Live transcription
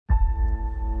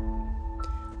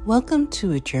Welcome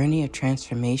to a journey of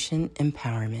transformation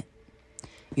empowerment.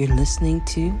 You're listening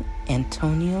to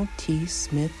Antonio T.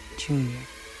 Smith Jr.,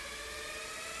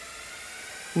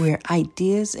 where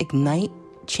ideas ignite,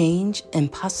 change,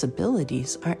 and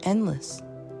possibilities are endless.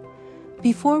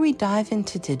 Before we dive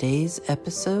into today's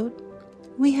episode,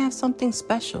 we have something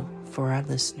special for our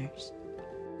listeners.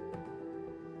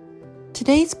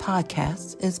 Today's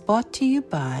podcast is brought to you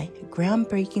by a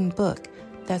groundbreaking book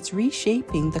that's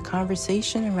reshaping the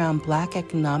conversation around Black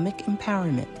economic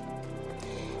empowerment.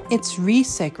 It's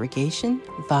Resegregation,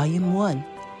 Volume 1,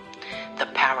 The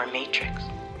Power Matrix,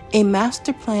 a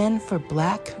master plan for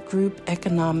Black group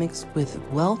economics with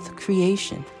wealth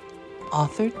creation,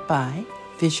 authored by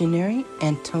visionary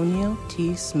Antonio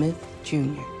T. Smith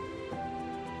Jr.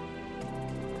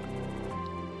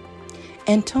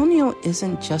 Antonio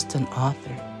isn't just an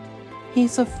author.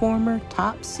 He's a former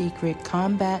top-secret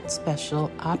combat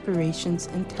special operations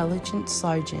intelligence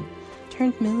sergeant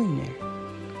turned millionaire.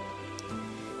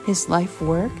 His life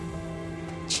work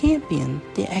championed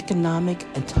the economic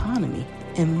autonomy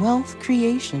and wealth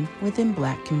creation within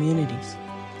Black communities.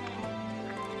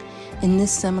 In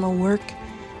this seminal work,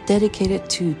 dedicated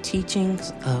to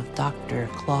teachings of Dr.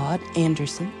 Claude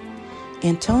Anderson,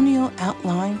 Antonio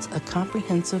outlines a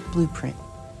comprehensive blueprint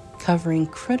covering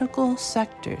critical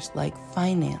sectors like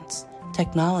finance,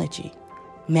 technology,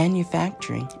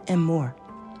 manufacturing, and more.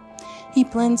 He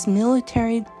blends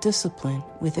military discipline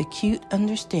with acute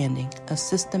understanding of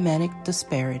systematic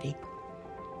disparity.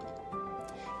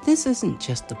 This isn't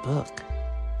just a book.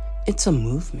 It's a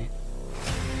movement,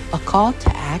 a call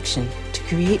to action to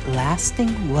create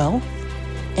lasting wealth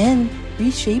and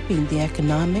reshaping the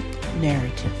economic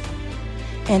narrative.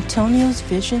 Antonio's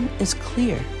vision is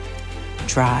clear.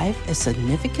 Drive a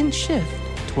significant shift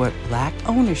toward Black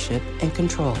ownership and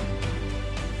control.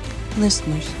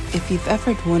 Listeners, if you've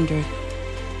ever wondered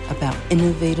about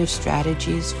innovative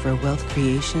strategies for wealth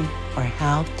creation or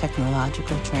how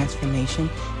technological transformation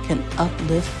can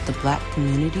uplift the Black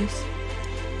communities,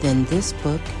 then this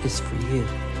book is for you.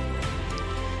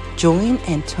 Join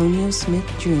Antonio Smith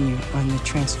Jr. on the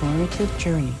transformative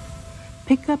journey.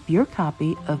 Pick up your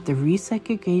copy of the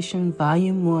Resegregation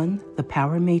Volume 1, The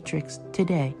Power Matrix,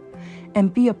 today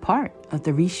and be a part of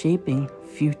the reshaping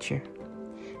future.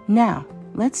 Now,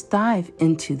 let's dive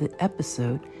into the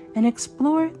episode and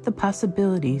explore the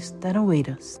possibilities that await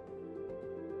us.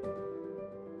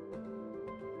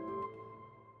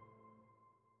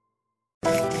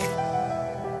 All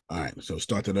right, so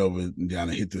start that over down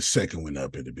and hit the second one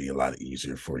up. It'll be a lot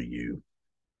easier for you.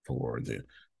 We're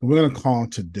going to call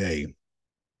today.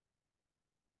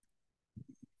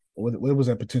 What was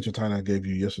that potential title I gave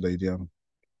you yesterday, Deanna?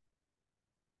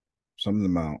 Something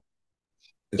about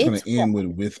it's going to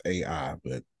end with AI,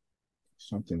 but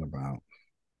something about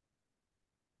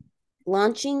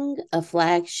launching a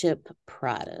flagship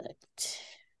product.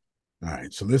 All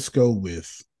right, so let's go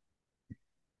with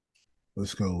we're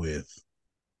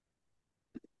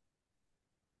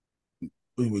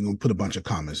going to put a bunch of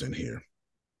comments in here.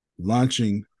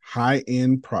 Launching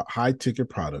high-end high-ticket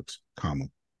products, comma.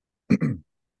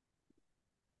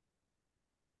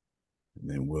 And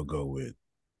then we'll go with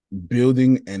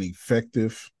building an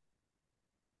effective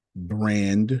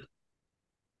brand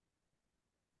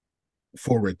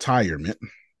for retirement.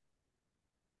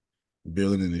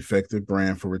 Building an effective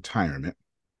brand for retirement,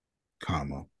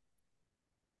 comma.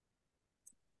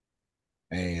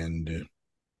 And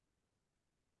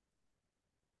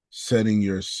setting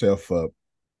yourself up.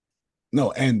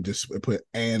 No, and just put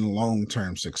and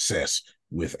long-term success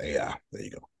with AI. There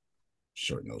you go.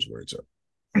 Shorten those words up.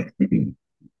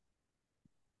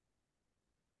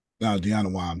 Now,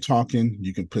 Deanna, while I'm talking,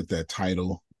 you can put that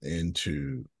title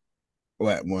into,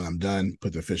 when I'm done,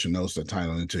 put the official notes, the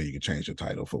title into, you can change the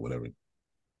title for whatever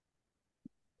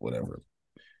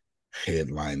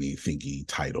headline-y, thinky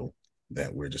title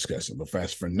that we're discussing. But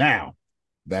fast for now,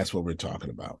 that's what we're talking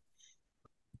about.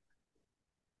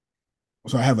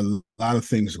 So I have a lot of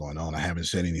things going on. I haven't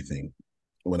said anything.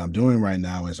 What I'm doing right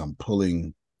now is I'm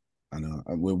pulling,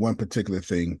 with one particular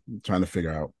thing, trying to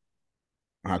figure out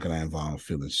how can I involve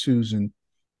Phil and Susan,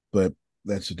 but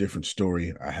that's a different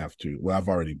story. I've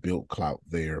already built clout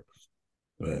there,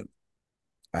 but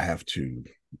I have to,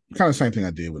 kind of same thing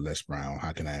I did with Les Brown.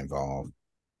 How can I involve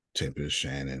Tempest,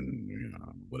 Shannon,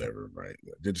 whatever, right?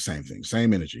 Did the same thing,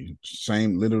 same energy,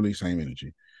 literally same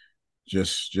energy,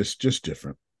 just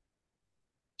different.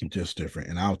 Just different.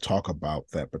 And I'll talk about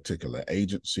that particular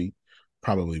agency,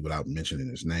 probably without mentioning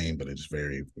his name, but it's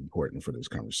very important for this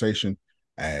conversation,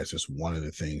 as it's one of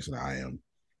the things that I am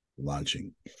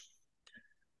launching.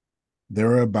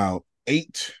 There are about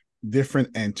 8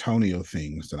 different Antonio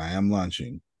things that I am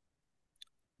launching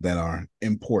that are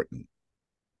important.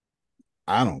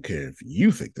 I don't care if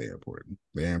you think they're important.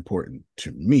 They're important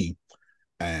to me,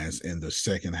 as in the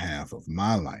second half of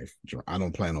my life. I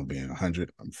don't plan on being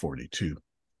 100. I'm 42.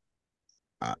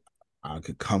 I, I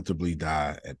could comfortably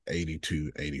die at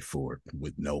 82, 84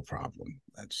 with no problem.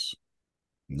 That's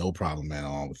no problem at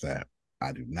all with that.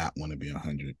 I do not want to be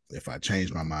 100. If I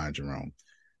change my mind, Jerome,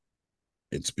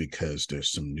 it's because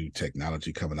there's some new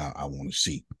technology coming out I want to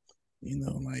see.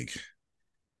 Like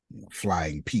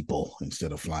flying people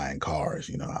instead of flying cars.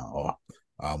 Or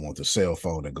I want the cell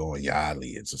phone to go in your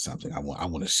eyelids or something. I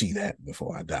want to see that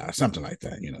before I die. Something like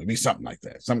that. It'd be something like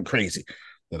that. Something crazy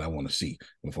that I want to see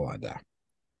before I die.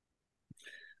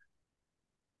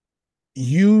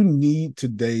 You need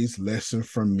today's lesson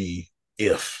from me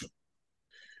if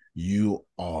you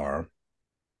are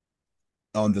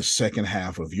on the second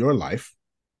half of your life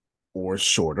or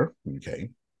shorter, okay?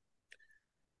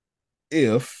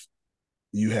 If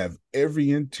you have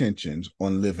every intention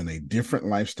on living a different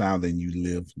lifestyle than you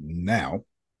live now,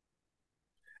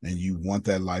 and you want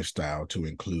that lifestyle to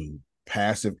include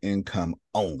passive income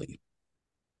only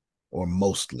or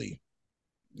mostly.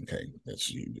 Okay, that's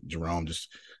you, Jerome. This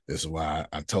is why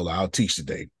I told her I'll teach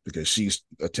today, because she's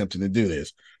attempting to do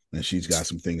this and she's got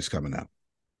some things coming up.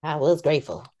 I was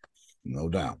grateful. No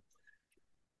doubt.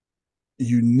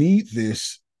 You need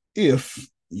this if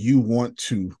you want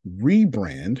to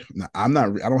rebrand. Now, I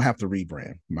don't have to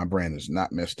rebrand. My brand is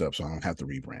not messed up, so I don't have to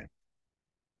rebrand.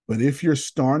 But if you're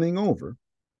starting over,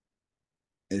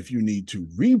 if you need to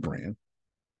rebrand,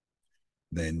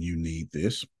 then you need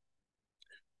this.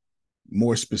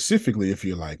 More specifically, if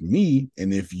you're like me,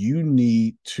 and if you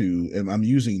need to, and I'm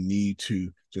using need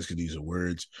to just because these are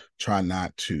words, try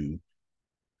not to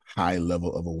high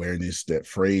level of awareness that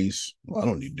phrase. Well, I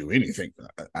don't need to do anything.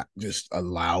 Just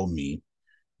allow me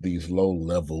these low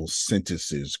level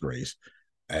sentences, Grace,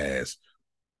 as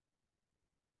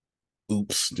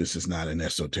oops, this is not an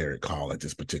esoteric call at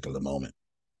this particular moment.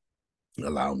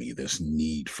 Allow me this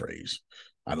need phrase.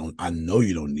 I know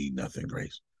you don't need nothing,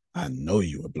 Grace. I know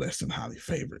you are blessed and highly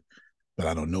favored, but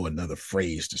I don't know another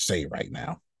phrase to say right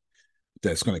now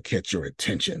that's going to catch your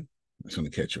attention. It's going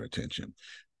to catch your attention.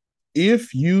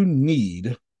 If you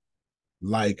need,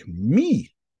 like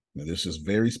me, now this is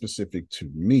very specific to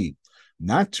me,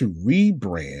 not to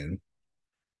rebrand,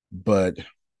 but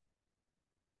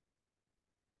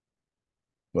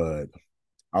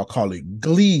I'll call it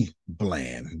Glee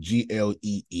Bland,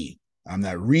 Glee. I'm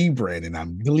not rebranding,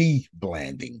 I'm Glee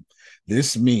Blanding.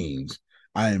 This means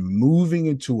I am moving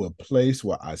into a place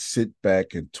where I sit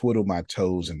back and twiddle my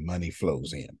toes and money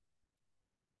flows in.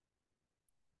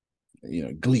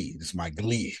 Glee. It's my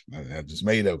Glee. I just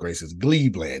made up, Grace. It's Glee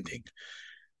Blanding.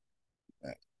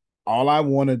 All I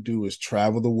want to do is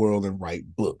travel the world and write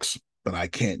books, but I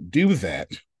can't do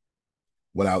that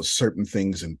without certain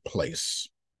things in place.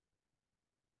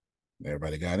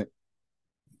 Everybody got it?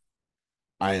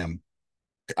 I'm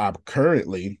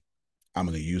currently, I'm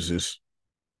going to use this.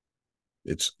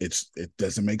 It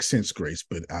doesn't make sense, Grace,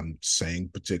 but I'm saying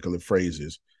particular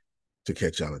phrases to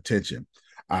catch y'all attention.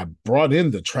 I brought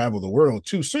in the travel the world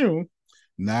too soon.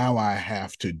 Now I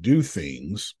have to do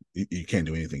things. You can't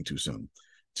do anything too soon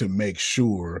to make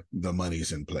sure the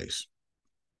money's in place.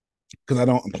 Because I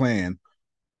don't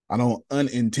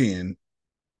unintend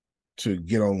to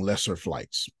get on lesser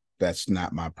flights. That's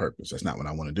not my purpose. That's not what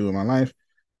I want to do in my life.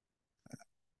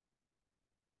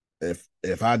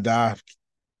 If I die,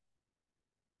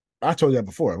 I told you that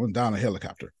before, I went down a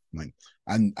helicopter. Like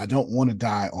I don't want to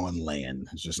die on land.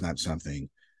 It's just not something.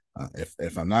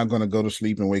 If I'm not going to go to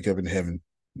sleep and wake up in heaven,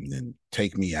 then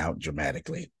take me out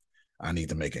dramatically. I need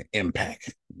to make an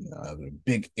impact, a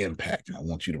big impact. I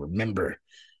want you to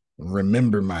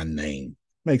remember my name.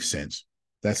 Makes sense.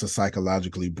 That's a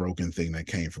psychologically broken thing that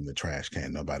came from the trash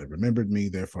can. Nobody remembered me,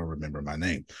 therefore remember my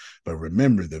name. But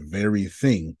remember the very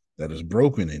thing that is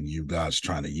broken in you, God's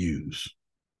trying to use.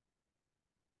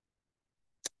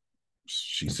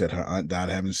 She said her aunt died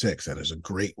having sex. That is a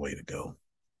great way to go.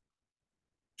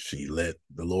 She let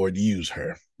the Lord use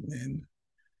her, and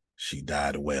she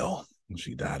died well.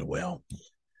 She died well.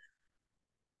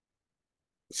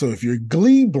 So if you're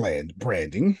Glee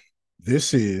branding,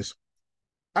 this is,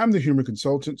 I'm the humor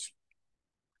consultant.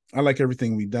 I like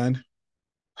everything we've done.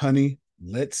 Honey,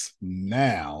 let's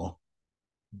now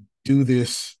do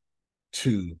this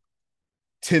to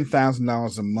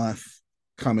 $10,000 a month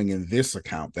coming in this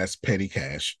account. That's petty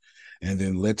cash. And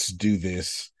then let's do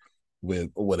this with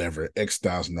whatever, X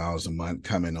thousand dollars a month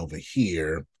coming over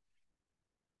here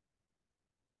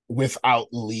without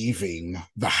leaving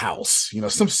the house.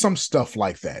 Some stuff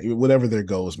like that, whatever their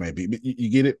goals may be. But you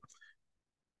get it.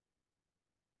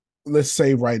 Let's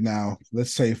say right now,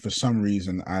 let's say for some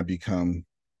reason I become,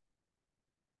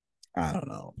 I don't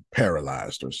know,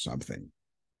 paralyzed or something.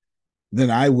 Then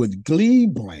I would Glee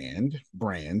brand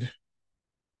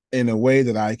in a way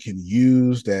that I can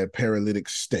use that paralytic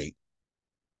state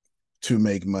to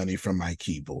make money from my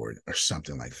keyboard or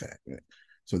something like that.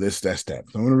 So that's that. So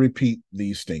I'm going to repeat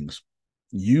these things.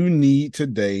 You need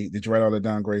today. Did you write all that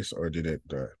down, Grace, or did it?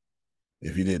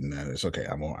 If you didn't, it's okay.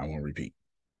 I won't repeat.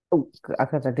 Oh,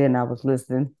 because I didn't. I was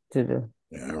listening to the.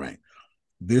 All right.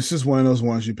 This is one of those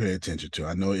ones you pay attention to.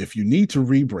 I know if you need to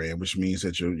rebrand, which means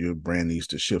that your brand needs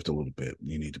to shift a little bit,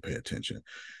 you need to pay attention.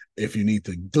 If you need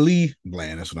to Glee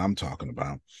brand, that's what I'm talking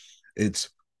about.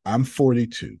 I'm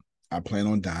 42. I plan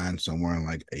on dying somewhere in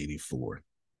like 84.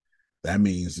 That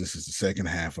means this is the second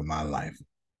half of my life.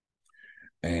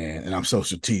 And I'm so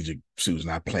strategic, Susan.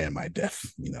 I plan my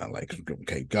death. Like,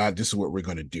 okay, God, this is what we're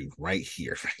going to do right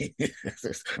here.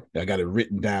 I got it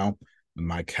written down in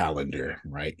my calendar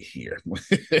right here.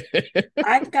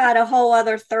 I've got a whole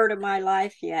other third of my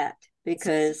life yet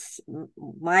because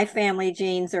my family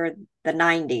genes are the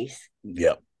 90s.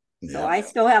 Yep. So I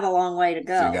still have a long way to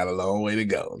go. So you got a long way to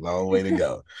go. Long way to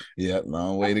go. Yep,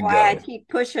 long way to go. Why I keep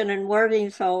pushing and working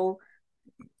so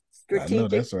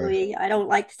strategically. I don't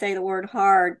like to say the word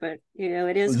hard, but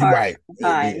it is hard right.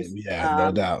 sometimes. Yeah,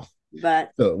 no doubt.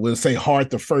 But so we'll say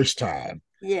hard the first time.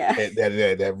 Yeah.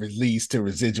 That leads to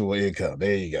residual income.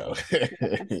 There you go.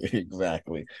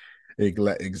 Exactly.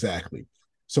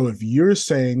 So if you're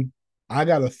saying I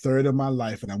got a third of my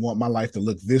life and I want my life to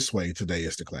look this way, today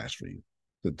is the class for you.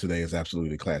 Today is absolutely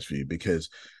the class for you, because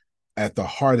at the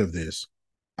heart of this,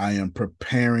 I am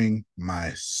preparing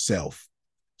myself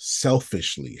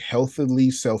healthily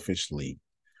selfishly,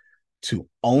 to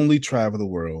only travel the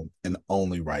world and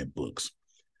only write books.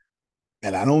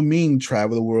 And I don't mean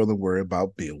travel the world and worry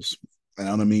about bills. And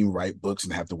I don't mean write books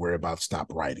and have to worry about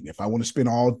stop writing. If I want to spend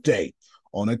all day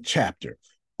on a chapter,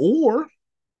 or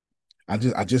I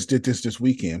just did this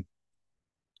weekend.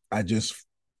 I just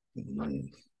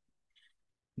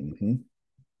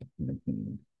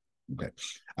okay.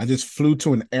 I just flew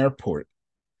to an airport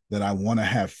that I want to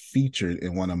have featured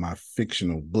in one of my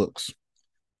fictional books.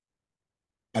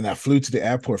 And I flew to the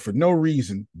airport for no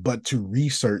reason but to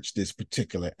research this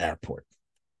particular airport.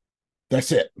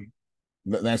 That's it.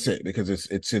 That's it, because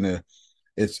it's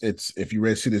if you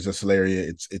read Cities of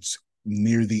Solaria, it's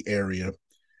near the area.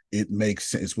 It makes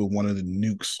sense where one of the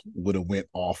nukes would have went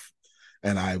off.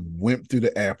 And I went through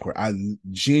the airport. I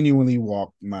genuinely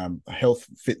walked, my health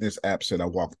fitness app said I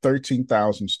walked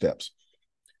 13,000 steps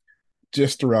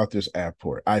just throughout this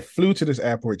airport. I flew to this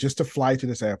airport just to fly to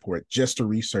this airport, just to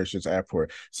research this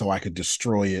airport so I could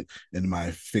destroy it in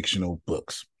my fictional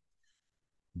books.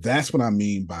 That's what I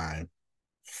mean by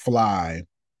fly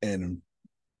and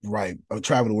write, or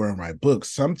travel the world and write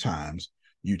books. Sometimes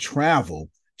you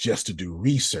travel just to do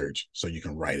research so you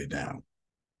can write it down.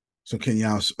 So can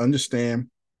y'all understand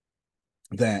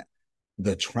that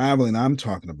the traveling I'm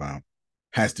talking about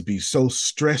has to be so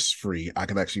stress-free I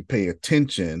can actually pay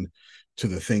attention to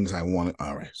the things I want.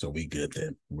 All right, so we good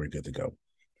then. We're good to go.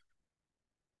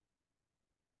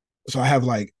 So I have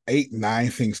like 8, 9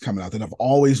 things coming out that I've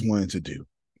always wanted to do.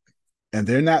 And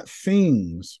they're not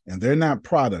things and they're not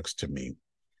products to me.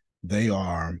 They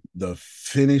are the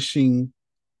finishing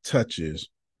touches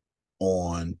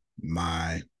on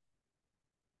my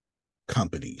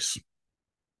companies.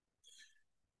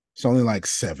 It's only like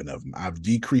 7 of them. I've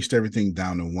decreased everything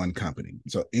down to 1 company.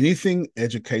 So anything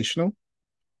educational,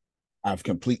 I've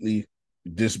completely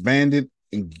disbanded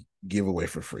and give away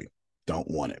for free. Don't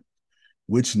want it.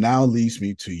 Which now leads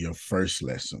me to your first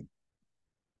lesson.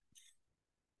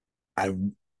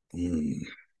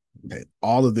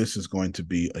 All of this is going to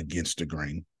be against the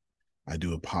grain. I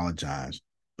do apologize,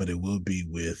 but it will be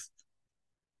with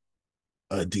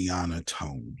a Deanna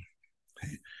tone.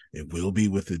 It will be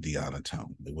with a Deanna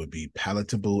tone. It will be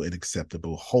palatable and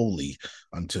acceptable wholly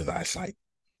unto thy sight.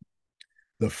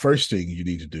 The first thing you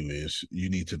need to do is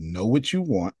you need to know what you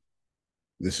want.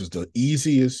 This is the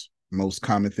easiest, most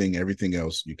common thing. Everything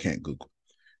else you can't Google.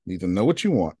 You need to know what you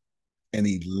want and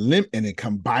then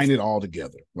combine it all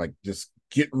together. Like, just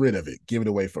get rid of it, give it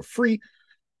away for free,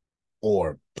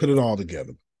 or put it all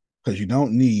together. Because you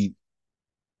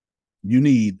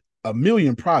need 1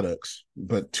 million products,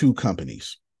 but 2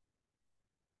 companies.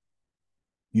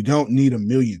 You don't need 1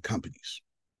 million companies.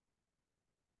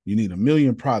 You need 1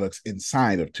 million products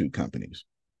inside of 2 companies.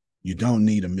 You don't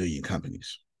need 1 million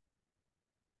companies.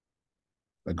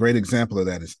 A great example of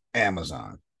that is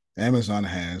Amazon. Amazon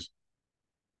has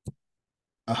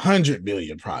 100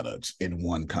 million products in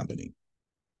one company.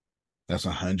 That's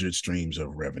 100 streams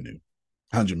of revenue,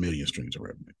 100 million streams of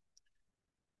revenue.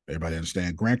 Everybody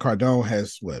understand? Grant Cardone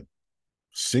has what,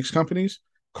 6 companies?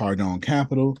 Cardone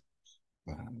Capital,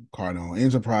 Cardone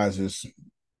Enterprises,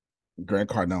 Grant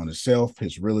Cardone himself,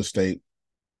 his real estate.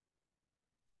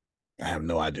 I have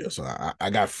no idea. So I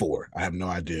got 4. I have no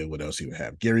idea what else he would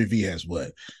have. Gary Vee has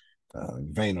what?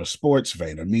 Vayner Sports,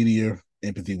 Vayner Media,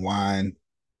 Empathy Wine.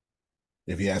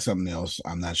 If he has something else,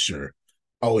 I'm not sure.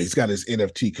 Oh, he's got his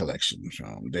NFT collection.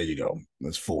 There you go.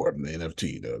 That's 4. The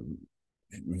NFT, the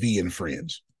V and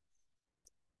Friends.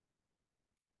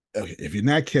 Okay, if you're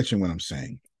not catching what I'm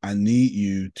saying, you need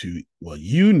you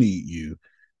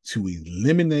to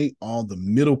eliminate all the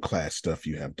middle class stuff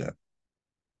you have done.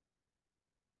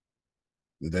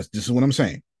 This is what I'm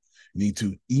saying. You need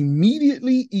to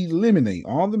immediately eliminate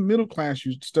all the middle class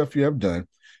stuff you have done,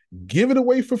 give it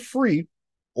away for free,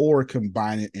 or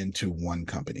combine it into one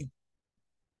company.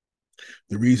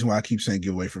 The reason why I keep saying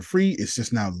give away for free is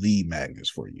just now lead magnets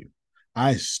for you.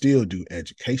 I still do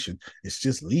education. It's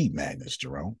just lead magnets,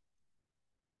 Jerome.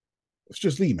 It's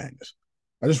just lead magnets.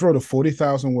 I just wrote a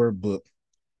 40,000 word book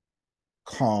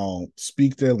called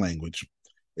Speak Their Language.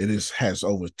 It has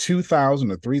over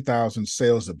 2,000 or 3,000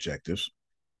 sales objectives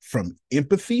from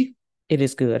empathy. It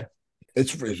is good.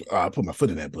 I put my foot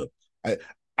in that book.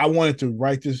 I wanted to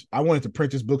write this. I wanted to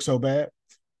print this book so bad,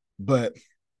 but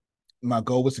my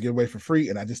goal was to get away for free,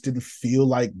 and I just didn't feel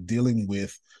like dealing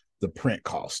with the print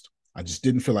cost. But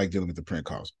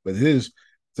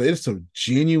it's a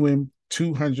genuine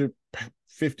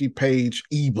 250-page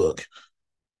ebook,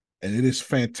 and it is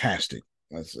fantastic.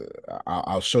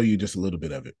 I'll show you just a little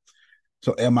bit of it.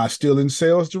 So am I still in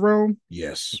sales, Jerome?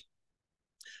 Yes.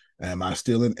 Am I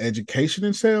still in education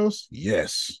and sales?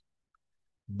 Yes.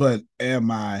 But am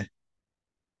I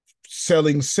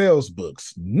selling sales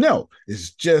books? No.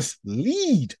 It's just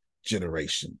lead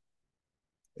generation.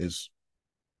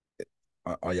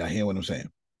 Are y'all hearing what I'm saying?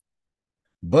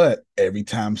 But every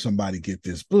time somebody get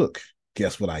this book,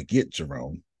 guess what I get,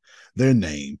 Jerome? Their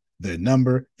name, their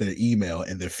number, their email,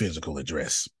 and their physical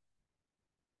address.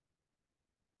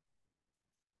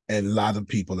 And a lot of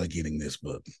people are getting this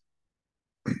book.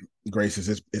 Grace,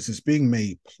 is this being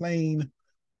made plain?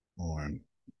 Or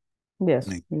yes,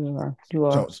 you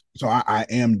are. So I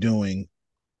am doing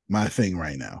my thing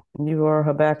right now. You are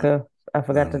Habakkuk. I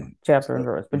forgot the chapter and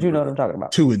verse, but you know what I'm talking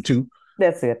about. 2 and 2.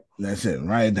 That's it.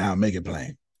 Write it down, make it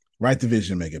plain. Write the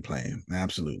vision, make it plain.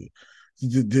 Absolutely.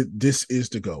 This is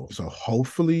the goal. So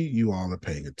hopefully you all are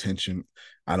paying attention.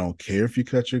 I don't care if you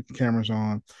cut your cameras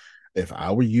on. If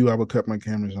I were you, I would cut my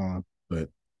cameras on, but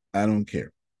I don't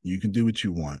care. You can do what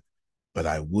you want, but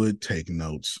I would take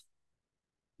notes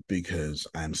because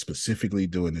I'm specifically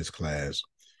doing this class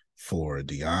for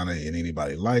Deanna and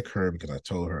anybody like her, because I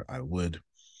told her I would.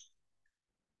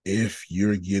 If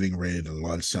you're getting ready to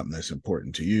launch something that's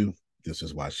important to you, this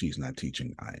is why she's not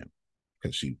teaching. I am,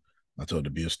 because I told her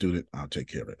to be a student. I'll take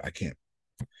care of it. I can't.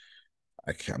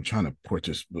 I'm trying to port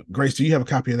this book. Grace, do you have a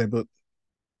copy of that book?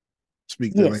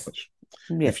 Speak Their Language.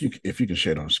 Yes. If you can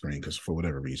share it on the screen, because for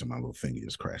whatever reason my little thingy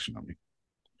is crashing on me.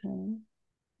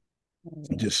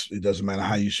 It doesn't matter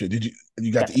how you should.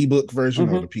 You got the ebook version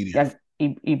or the PDF?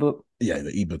 Ebook. Yeah,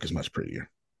 the ebook is much prettier.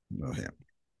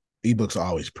 Ebooks are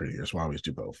always prettier, so I always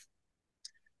do both.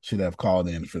 Should have called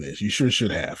in for this. You sure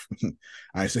should have. All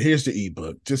right, so here's the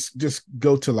ebook. Just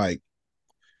go to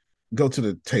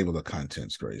the table of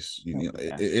contents, Grace.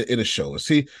 It'll show us.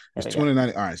 See, it's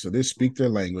 $29. All right, so this Speak Their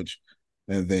Language,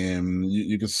 and then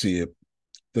you can see it.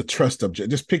 The trust object.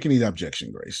 Just pick any objection,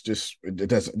 Grace. Just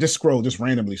scroll. Just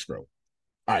randomly scroll.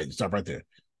 All right, stop right there.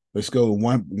 Let's go to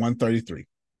 133.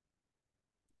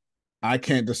 I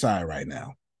can't decide right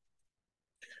now.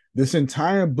 This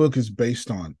entire book is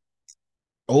based on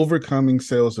overcoming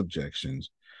sales objections,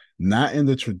 not in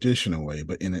the traditional way,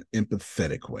 but in an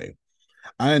empathetic way.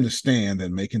 I understand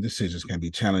that making decisions can be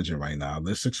challenging right now.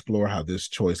 Let's explore how this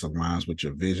choice aligns with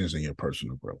your visions and your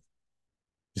personal growth.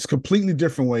 It's a completely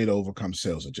different way to overcome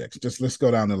sales objections. Let's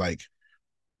go down to like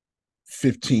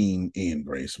 15 in,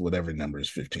 Grace, whatever number is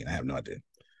 15. I have no idea.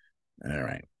 All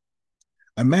right.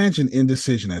 Imagine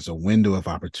indecision as a window of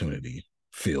opportunity,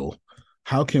 Phil.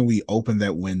 How can we open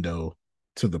that window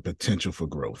to the potential for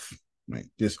growth? Right?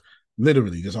 Just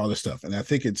literally, just all this stuff. And I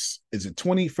think is it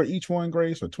 20 for each one,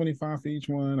 Grace, or 25 for each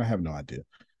one? I have no idea.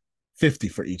 50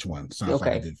 for each one. Sounds like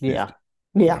I did 50. Yeah.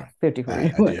 Right. 50 for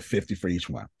each one. I did 50 for each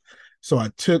one. So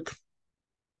I took,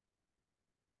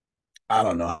 I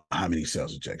don't know how many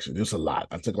sales objections. It was a lot.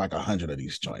 I took like 100 of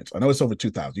these joints. I know it's over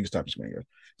 2,000. You can stop the screen here.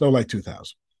 So like 2,000.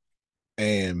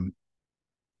 And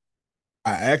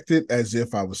I acted as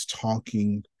if I was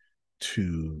talking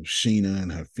to Sheena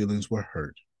and her feelings were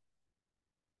hurt.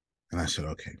 And I said,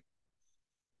 okay,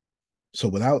 so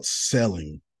without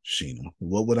selling Sheena,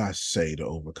 what would I say to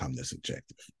overcome this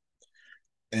objective?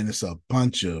 And it's a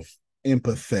bunch of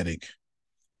empathetic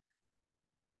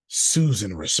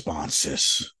Susan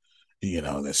responses,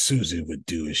 that Susan would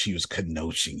do if she was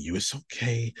coaching you. It's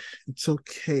okay. It's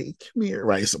okay. Come here.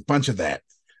 Right. It's a bunch of that.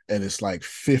 And it's like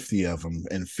 50 of them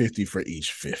and 50 for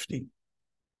each 50.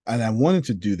 And I wanted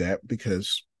to do that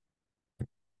because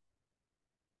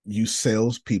you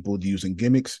salespeople using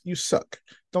gimmicks, you suck.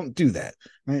 Don't do that.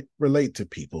 Right? Relate to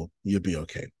people. You'll be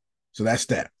okay. So that's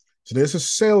that. So there's a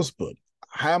sales book.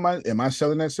 How am I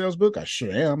selling that sales book? I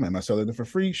sure am. Am I selling it for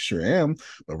free? Sure am.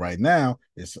 But right now,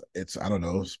 it's I don't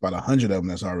know, it's about 100 of them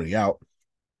that's already out.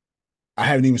 I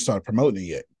haven't even started promoting it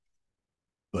yet.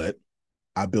 But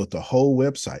I built a whole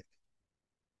website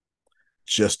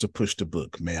just to push the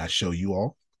book. May I show you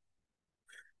all?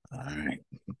 All right.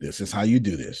 This is how you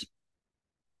do this.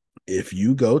 If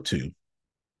you go to,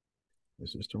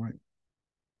 is this the right?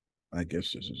 I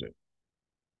guess this is it.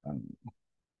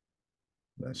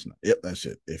 That's not, yep, that's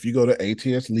it. If you go to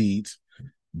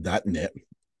atsleads.net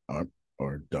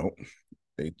or don't,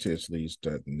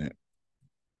 atsleads.net.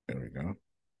 There we go.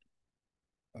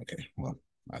 Okay, well,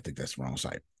 I think that's the wrong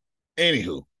site.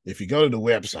 Anywho, if you go to the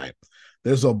website,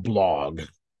 there's a blog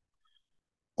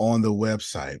on the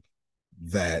website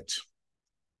that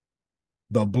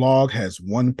the blog has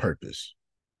one purpose,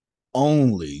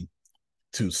 only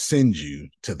to send you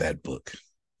to that book.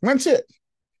 That's it.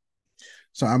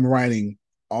 So I'm writing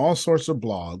all sorts of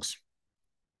blogs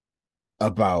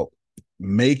about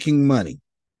making money.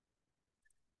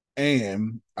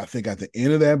 And I think at the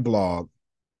end of that blog,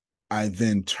 I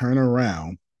then turn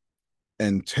around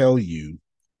and tell you,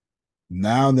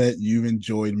 now that you've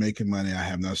enjoyed making money, I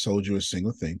have not sold you a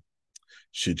single thing.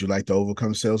 Should you like to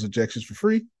overcome sales objections for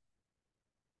free?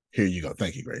 Here you go.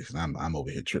 Thank you, Grace. I'm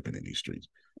over here tripping in these streets.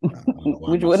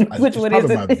 Which one is probably it?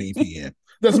 my VPN.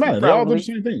 Doesn't matter. They all do the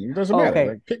same thing. It doesn't matter. Okay.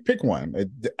 Like, pick one. It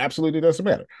absolutely doesnking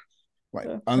matter. Like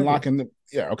unlocking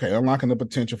the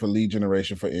potential for lead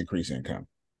generation for increased income.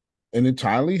 An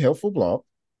entirely helpful blog.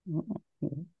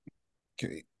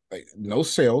 Okay. Like, no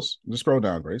sales. Just scroll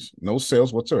down, Grace. No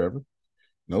sales whatsoever.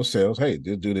 No sales. Hey,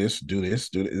 do this.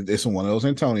 It's one of those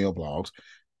Antonio blogs,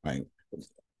 like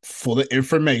full of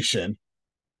information.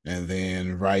 And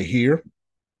then right here,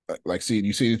 like, see, do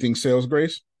you see anything sales,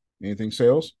 Grace? Anything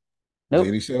sales? Nope.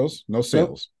 Any sales? No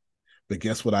sales. Nope. But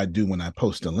guess what I do when I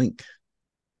post a link?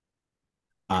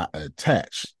 I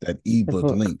attach that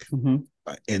ebook link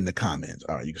in the comments.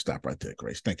 All right, you can stop right there,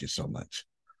 Grace. Thank you so much.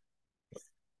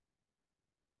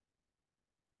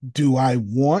 Do I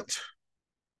want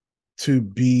to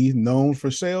be known for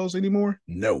sales anymore?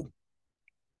 No.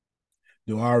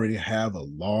 Do I already have a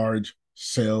large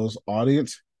sales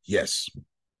audience? Yes.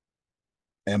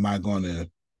 Am I going to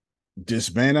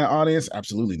disband that audience?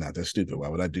 Absolutely not. That's stupid. Why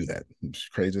would I do that? It's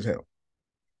crazy as hell.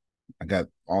 I got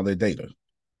all their data.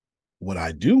 What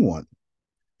I do want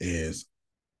is,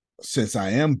 since I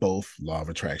am both law of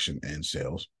attraction and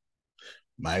sales,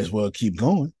 might as well keep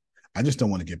going. I just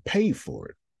don't want to get paid for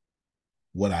it.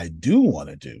 What I do want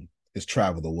to do is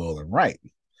travel the world and write.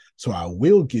 So I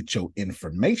will get your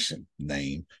information,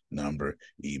 name, number,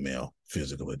 email,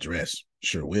 physical address.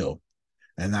 Sure will.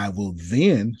 And I will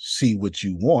then see what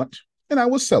you want and I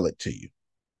will sell it to you.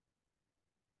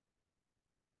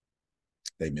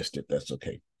 They missed it. That's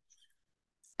okay.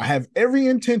 I have every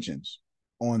intentions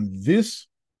on this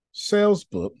sales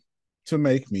book to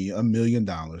make me $1 million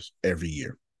every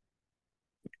year,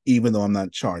 even though I'm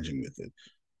not charging with it.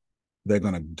 They're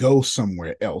going to go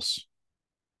somewhere else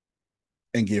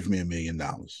and give me $1 million.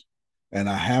 And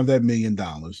I have that $1 million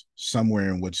somewhere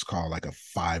in what's called like a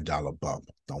 $5 bump.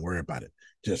 Don't worry about it.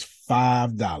 Just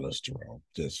 $5, Jerome.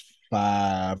 Just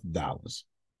 $5.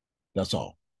 That's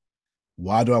all.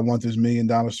 Why do I want this $1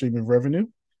 million stream of revenue?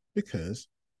 Because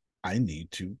I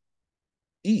need to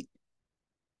eat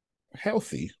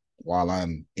healthy while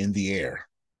I'm in the air.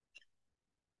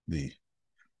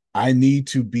 I need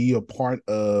to be a part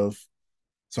of,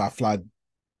 so I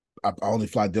only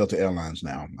fly Delta Airlines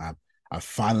now. I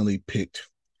finally picked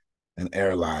an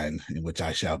airline in which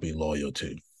I shall be loyal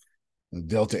to.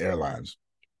 Delta Airlines.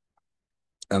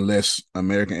 Unless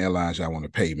American Airlines, y'all want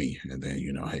to pay me. And then,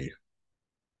 hey,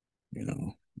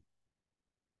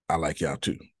 I like y'all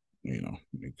too.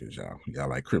 Because y'all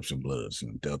like Crips and Bloods,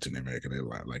 and Delta and American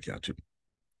Airlines like y'all too.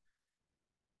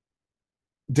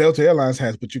 Delta Airlines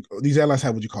has, these airlines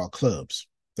have what you call clubs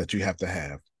that you have to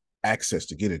have access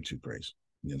to get into, Grace.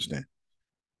 You understand?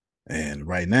 And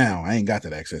right now, I ain't got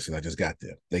that access because I just got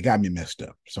there. They got me messed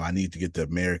up. So I need to get the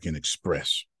American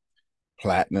Express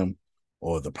Platinum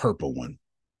or the purple one.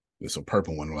 It's a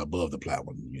purple one above the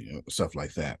platinum, stuff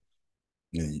like that.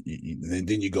 And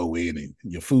then you go in and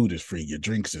your food is free, your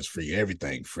drinks is free,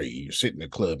 everything free. You sit in the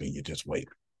club and you just wait.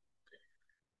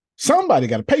 Somebody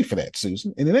got to pay for that,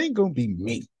 Susan, and it ain't going to be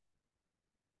me.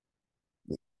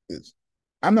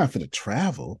 I'm not going to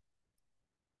travel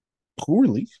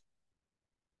poorly.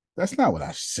 That's not what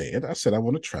I said. I said I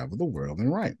want to travel the world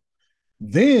and right.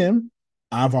 Then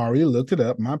I've already looked it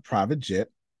up. My private jet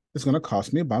is going to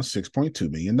cost me about $6.2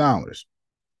 million.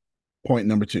 Point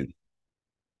number 2.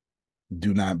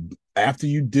 Do not, after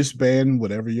you disband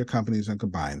whatever your companies and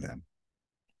combine them,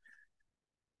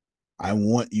 I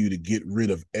want you to get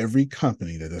rid of every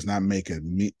company that does not make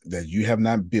that you have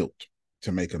not built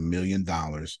to make $1 million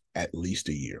at least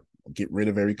a year. Get rid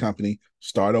of every company,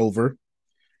 start over,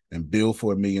 and bill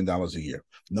for $1 million a year.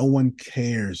 No one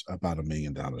cares about $1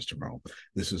 million, Jerome.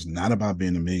 This is not about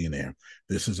being a millionaire.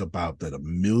 This is about that $1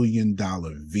 million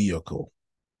vehicle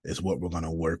is what we're going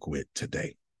to work with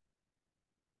today.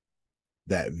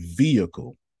 That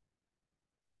vehicle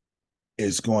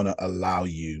is going to allow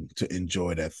you to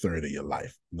enjoy that third of your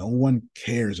life. No one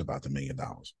cares about the $1 million.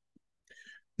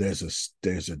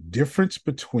 There's a difference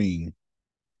between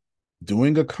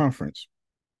doing a conference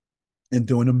and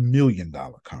doing $1 million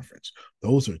conference.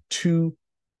 Those are two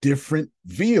different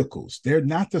vehicles. They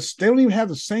don't even have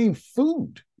the same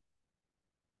food.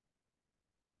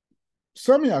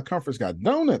 Some of y'all conference got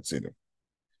donuts in it.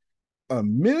 $1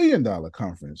 million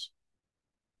conference,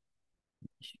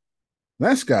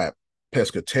 that's got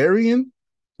pescatarian,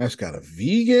 that's got a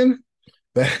vegan,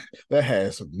 that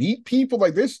has meat people.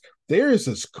 Like this, there is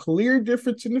this clear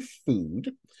difference in the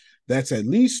food. That's at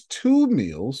least 2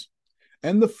 meals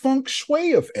and the feng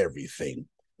shui of everything.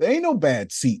 There ain't no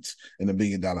bad seats in the $1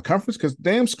 million conference because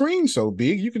damn screen's so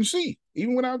big you can see,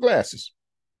 even without glasses.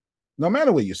 No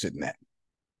matter where you're sitting at.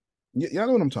 Y'all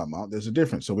know what I'm talking about. There's a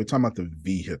difference. So we're talking about the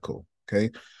vehicle, okay?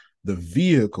 The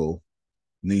vehicle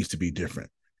needs to be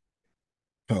different.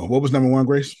 What was number 1,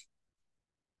 Grace?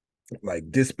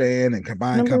 Like disband and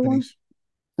combine Number companies?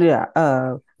 1?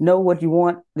 Yeah. Know what you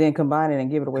want, then combine it and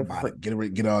give it away for free.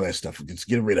 Get all that stuff. Just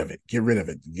get rid of it. Get rid of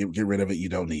it. Get rid of it. You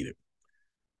don't need it.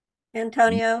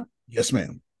 Antonio? Yes,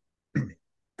 ma'am.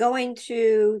 Going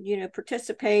to,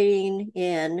 participating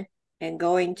in and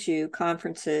going to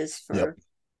conferences for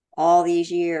all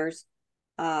these years,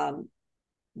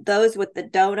 those with the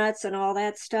donuts and all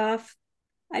that stuff.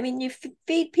 I mean, you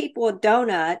feed people a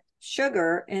donut,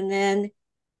 sugar, and then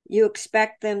you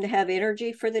expect them to have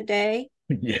energy for the day.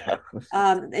 Yeah.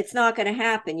 It's not going to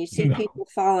happen. You see people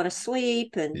falling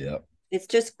asleep, and it's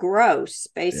just gross,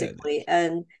 basically.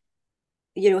 Yeah,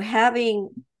 and having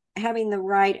the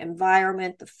right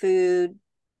environment, the food,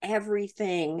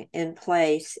 everything in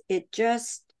place, it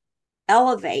just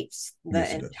elevates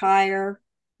the entire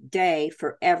day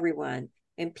for everyone.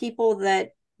 And people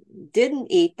that didn't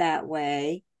eat that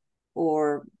way,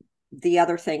 or the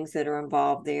other things that are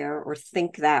involved there, or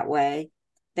think that way,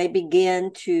 they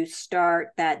begin to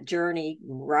start that journey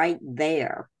right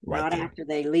there, not after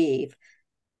they leave.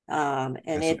 And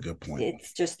that's a good point.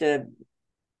 It's just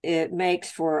it makes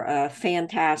for a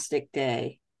fantastic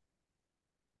day.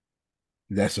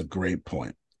 That's a great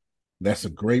point. That's a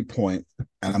great point.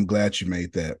 And I'm glad you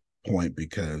made that point,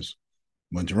 because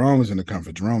when Jerome was in the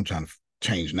conference, Jerome trying to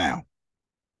change now.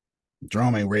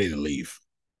 Jerome ain't ready to leave.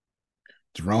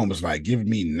 Jerome was like, give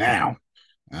me now.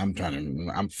 I'm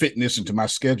fitting this into my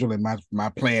schedule and my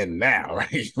plan now,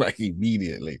 right? Like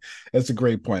immediately. That's a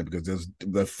great point, because there's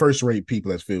the first rate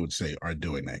people, as Phil would say, are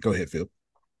doing that. Go ahead, Phil.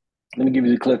 Let me give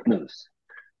you the cliff notes.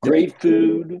 Great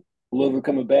food will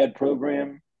overcome a bad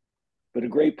program, but a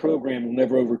great program will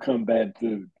never overcome bad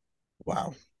food.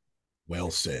 Wow.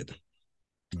 Well said.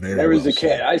 There is a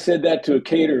cat. I said that to a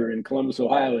caterer in Columbus,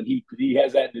 Ohio, and he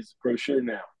has that in his brochure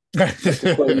now. That's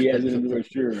a quote he has in the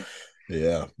brochure.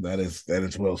 Yeah, that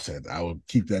is well said. I will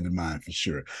keep that in mind for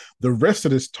sure. The rest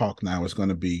of this talk now is going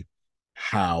to be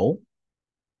how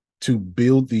to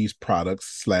build these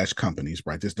products / companies.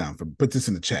 Write this down. Put this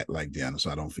in the chat, like Deanna, so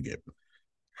I don't forget.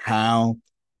 How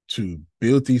to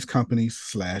build these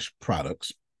companies /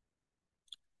 products,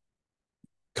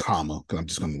 comma, because I'm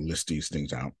just going to list these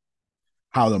things out.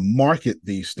 How to market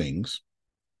these things,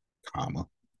 comma.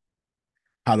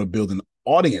 How to build an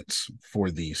audience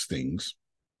for these things,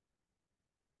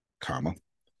 comma.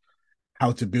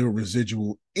 How to build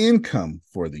residual income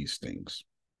for these things.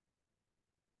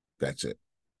 That's it.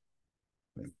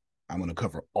 I'm going to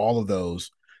cover all of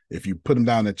those. If you put them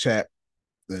down in the chat,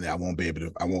 then I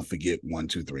won't forget 1,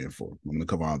 2, 3, and 4. I'm gonna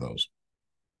cover all those.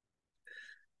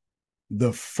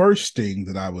 The first thing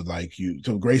that I would like you,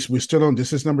 so Grace, we're still on,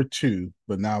 this is number 2,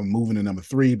 but now I'm moving to number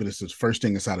 3, but it's the first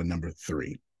thing inside of number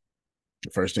 3. The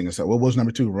first thing inside, what was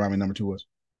number 2? Remind me, number 2 was?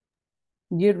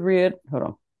 Hold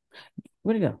on.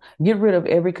 Where'd it go? Get rid of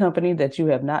every company that you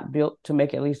have not built to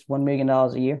make at least $1 million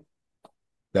a year.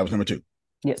 That was number 2.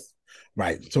 Yes.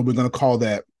 Right. So we're gonna call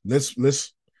that, let's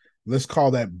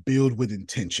call that build with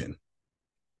intention.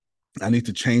 I need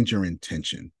to change your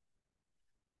intention.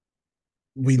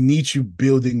 We need you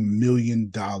building $1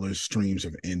 million streams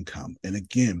of income. And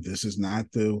again, this is not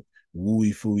the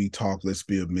wooey fooey talk, let's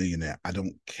be a millionaire. I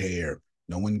don't care.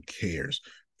 No one cares.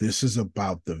 This is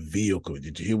about the vehicle.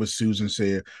 Did you hear what Susan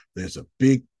said? There's a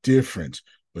big difference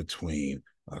between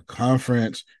a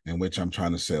conference in which I'm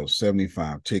trying to sell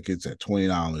 75 tickets at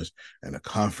 $20 and a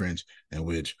conference in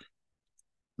which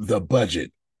the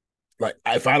budget, like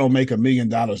if I don't make $1 million,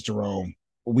 Jerome,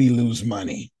 we lose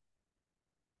money.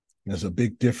 There's a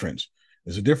big difference.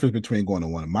 There's a difference between going to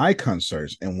one of my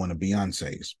concerts and one of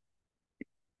Beyonce's.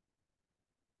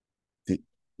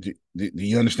 Do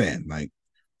you understand? Like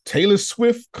Taylor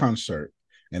Swift concert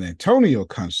and Antonio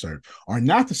concert are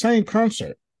not the same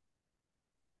concert.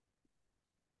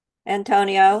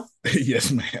 Antonio?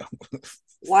 Yes, ma'am.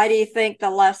 Why do you think the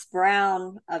Les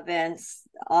Brown events,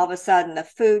 all of a sudden the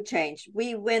food changed?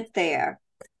 We went there.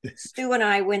 Stu and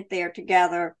I went there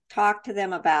together, talked to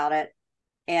them about it,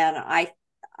 and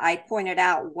I pointed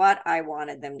out what I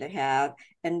wanted them to have.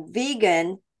 And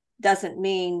vegan doesn't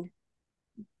mean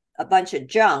a bunch of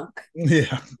junk,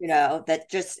 that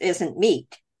just isn't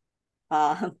meat.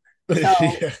 So,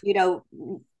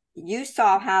 you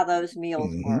saw how those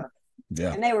meals were.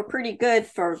 Yeah. And they were pretty good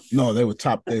for they were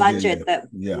top the budget that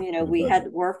we had to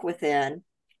work within.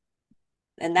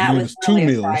 And that was really 2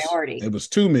 meals. Priority. It was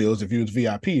 2 meals. If you was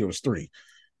VIP, it was 3.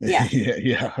 Yeah.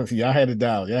 Y'all had it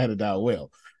down. Y'all had it down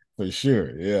well. For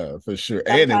sure. Yeah, for sure.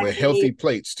 Sometimes, and they were healthy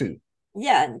plates too.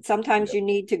 Yeah. And sometimes you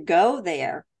need to go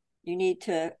there. You need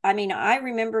to, I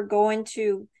remember going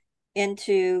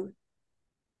into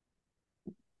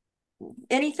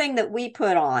anything that we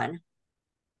put on.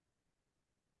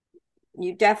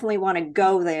 You definitely want to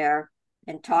go there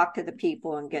and talk to the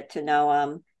people and get to know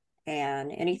them.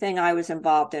 And anything I was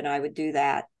involved in, I would do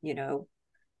that,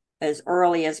 as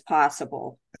early as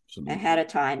possible. Absolutely. Ahead of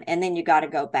time. And then you got to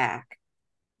go back.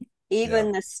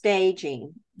 Even the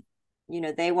staging,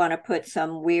 they want to put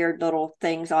some weird little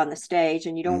things on the stage,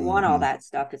 and you don't want all that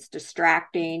stuff. It's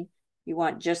distracting. You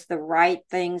want just the right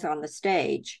things on the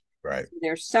stage. Right.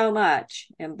 There's so much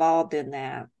involved in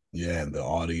that. Yeah, and the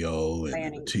audio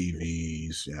and the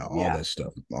TVs,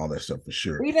 all that stuff for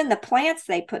sure. Even the plants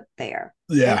they put there.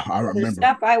 Yeah, I remember. The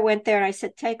stuff I went there and I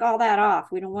said, take all that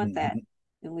off. We don't want that.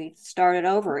 And we started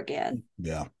over again.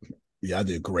 Yeah, I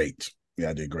did great.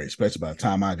 Especially by the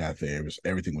time I got there,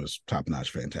 everything was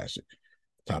top-notch fantastic.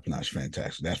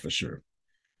 That's for sure.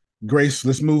 Grace,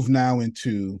 let's move now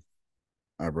into,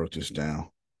 I wrote this down.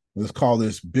 Let's call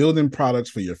this building products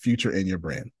for your future and your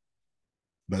brand.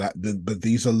 But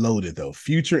these are loaded though.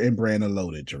 Future and brand are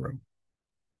loaded, Jerome.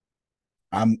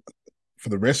 For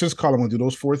the rest of this call, I'm going to do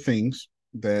those 4 things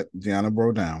that Deanna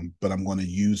wrote down, but I'm going to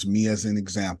use me as an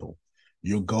example.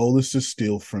 Your goal is to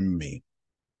steal from me.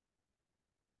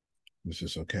 Is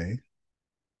this okay?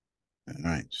 All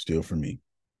right, steal from me.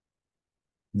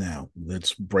 Now,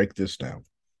 let's break this down.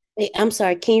 Hey, I'm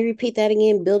sorry. Can you repeat that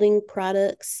again? Building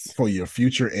products for your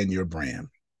future and your brand.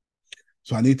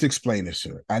 So I need to explain this to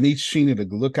her. I need Sheena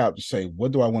to look out to say,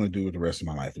 what do I want to do with the rest of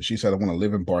my life? And she said, I want to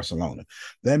live in Barcelona.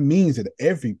 That means that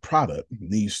every product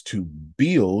needs to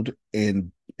build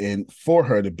and for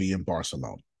her to be in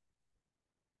Barcelona.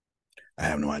 I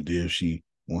have no idea if she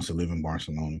wants to live in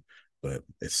Barcelona, but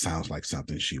it sounds like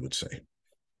something she would say.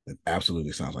 It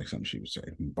absolutely sounds like something she would say.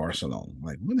 Barcelona.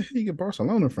 Like, where the hell do you get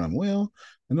Barcelona from? Well,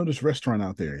 I know this restaurant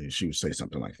out there. And she would say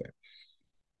something like that.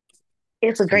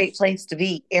 It's a great place to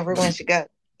be. Everyone should go.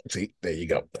 See, there you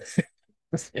go.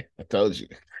 I told you.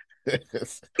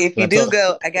 If you do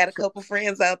go, I got a couple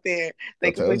friends out there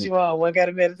they can put you on. One got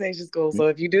a meditation school. So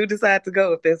if you do decide to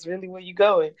go, if that's really where you're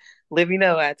going, let me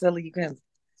know. I tell you can.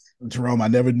 Jerome, I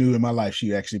never knew in my life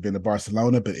she actually been to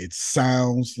Barcelona, but it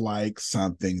sounds like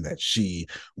something that she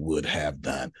would have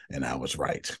done. And I was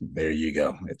right. There you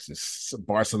go. It's just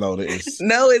Barcelona is.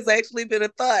 No, it's actually been a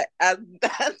thought.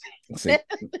 See, it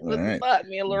was a thought.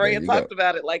 Me and Lorraine talked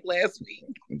about it like last week.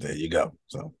 There you go.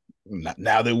 So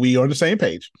now that we are on the same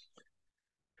page,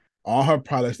 all her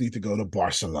products need to go to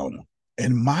Barcelona.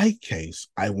 In my case,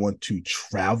 I want to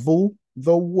travel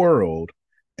the world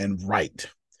and write.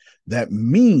 That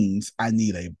means I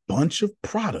need a bunch of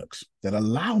products that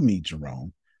allow me,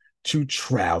 Jerome, to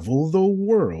travel the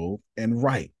world and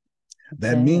write.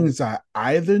 That means I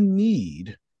either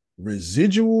need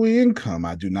residual income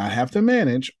I do not have to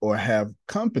manage, or have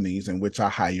companies in which I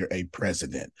hire a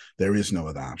president. There is no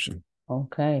other option.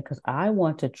 Okay, because I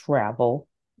want to travel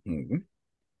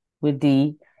with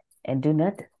D and do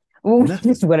nothing.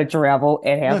 Just want to travel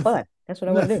and have fun. That's what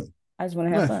I want to do. I just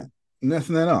want to have fun.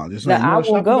 Nothing at all. Just now I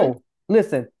will go.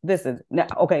 Listen. Now,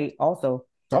 okay. Also,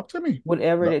 talk to me.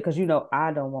 Whatever it is, because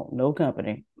I don't want no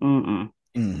company.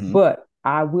 But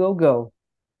I will go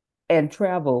and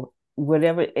travel.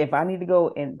 Whatever. If I need to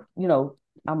go and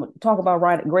I'm gonna talk about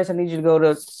right. Grace, I need you to go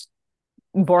to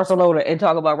Barcelona and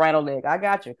talk about Rhino Leg. I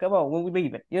got you. Come on, when we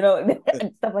leaving,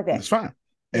 stuff like that. It's fine,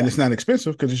 and it's not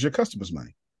expensive because it's your customers'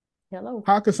 money. Hello.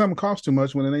 How could something cost too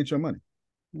much when it ain't your money?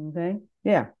 Okay.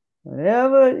 Yeah.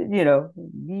 Whatever, you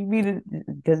be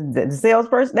the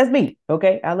salesperson. That's me.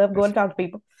 Okay. I love going to talk to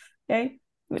people. Okay.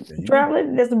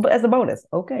 Traveling, that's a bonus.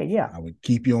 Okay. Yeah. I would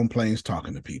keep you on planes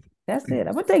talking to people. That's it.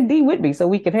 I'm gonna take D with me so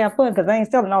we can have fun because I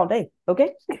ain't selling all day.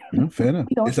 Okay. Fair enough.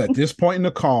 It's at this point in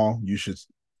the call,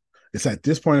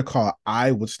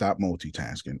 I would stop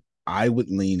multitasking. I would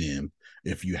lean in.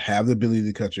 If you have the ability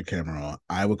to cut your camera on,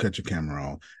 I would cut your camera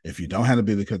on. If you don't have the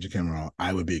ability to cut your camera on,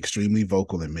 I would be extremely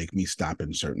vocal and make me stop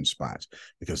in certain spots,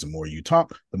 because the more you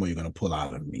talk, the more you're going to pull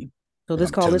out of me. So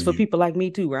this call is for people like me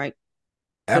too, right?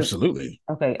 Absolutely.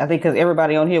 Okay. I think because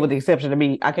everybody on here, with the exception of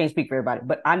me, I can't speak for everybody,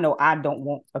 but I know I don't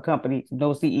want a company,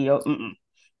 no CEO.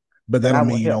 But that don't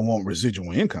mean you don't want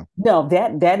residual income. No,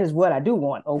 that is what I do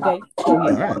want. Okay. I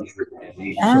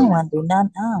don't want to do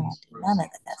none. I don't want to do none of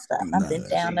that stuff. I've been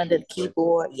down under the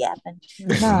keyboard yapping.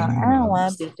 No, I don't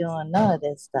want to be doing none of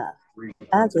this stuff.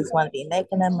 I just want to be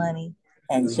making that money,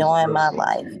 enjoying my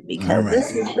life, because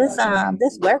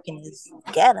this working is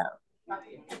ghetto.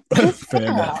 This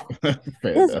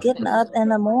getting up in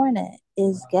the morning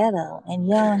is ghetto, and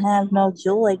you don't have no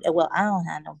joy. Well, I don't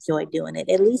have no joy doing it.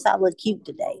 At least I look cute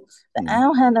today, but I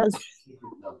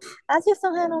just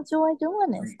don't have no joy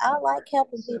doing this. I like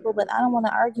helping people, but I don't want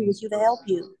to argue with you to help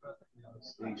you.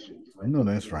 I know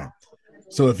that's right.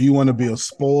 So if you want to be a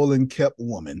spoiled and kept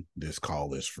woman, this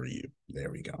call is for you.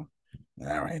 There we go.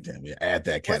 All right, then we add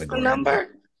that category. What's the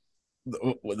number?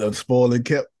 The spoiled and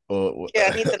kept.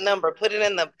 Yeah, I need the number. Put it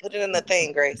in the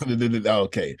thing, Grace.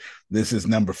 Okay, this is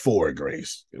number 4,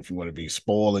 Grace. If you want to be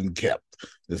spoiled and kept,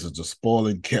 this is the spoiled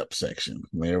and kept section.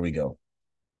 There we go.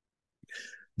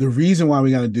 The reason why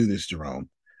we got to do this, Jerome,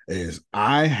 is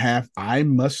I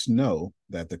must know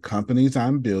that the companies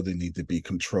I'm building need to be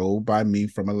controlled by me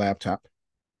from a laptop,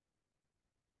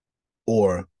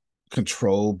 or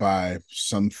controlled by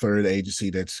some third agency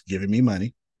that's giving me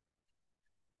money,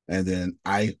 and then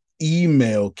I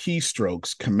email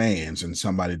keystrokes commands and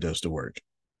somebody does the work.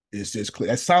 It's just clear.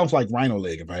 That sounds like Rhino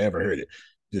Leg if I ever heard it.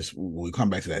 Just we'll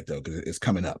come back to that though, because it's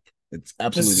coming up. It's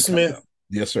absolutely Mr. coming Smith. up.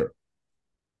 Yes, sir.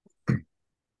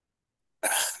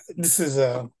 This is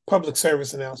a public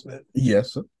service announcement.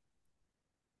 Yes, sir.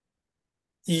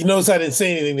 You notice I didn't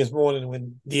say anything this morning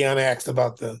when Deanna asked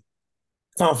about the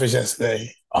conference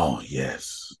yesterday. Oh,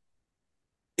 yes.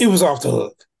 It was off the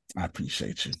hook. I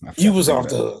appreciate you. You was off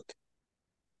the hook.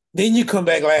 Then you come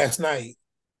back last night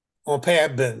on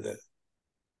Pat Bender,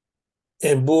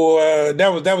 and boy,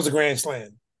 that was a grand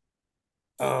slam.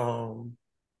 I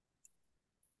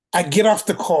get off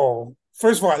the call.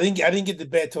 First of all, I didn't get to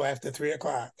bed till after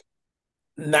 3:00.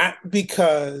 Not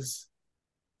because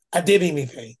I did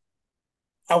anything.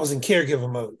 I was in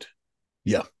caregiver mode.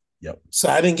 Yeah. Yep. So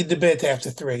I didn't get to bed till after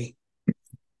 3.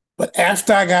 But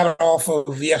after I got off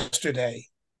of yesterday,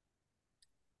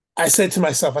 I said to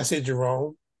myself,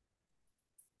 Jerome,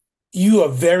 you are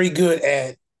very good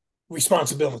at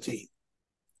responsibility.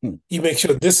 You make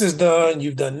sure this is done.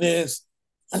 You've done this.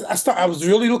 I was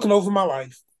really looking over my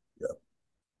life. Yeah.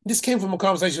 This came from a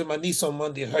conversation with my niece on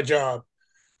Monday at her job,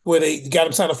 where they got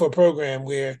them signed up for a program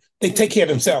where they take care of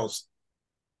themselves.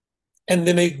 And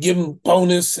then they give them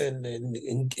bonus and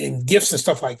gifts and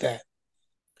stuff like that.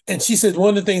 And she said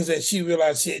one of the things that she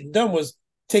realized she hadn't done was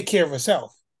take care of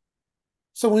herself.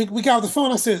 So when we got off the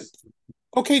phone, I said,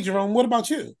 okay, Jerome, what about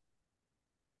you?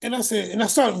 And I said, and I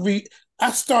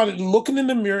started looking in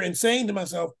the mirror and saying to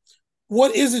myself,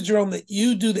 what is it, Jerome, that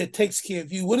you do that takes care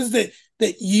of you? What is it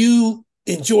that you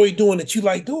enjoy doing, that you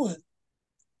like doing?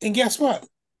 And guess what?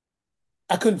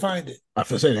 I couldn't find it. I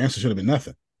feel say the answer should have been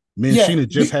nothing. Me and Sheena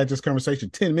just had this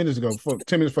conversation 10 minutes ago,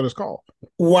 10 minutes for this call.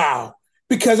 Wow.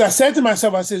 Because I said to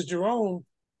myself, I said, Jerome,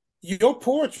 your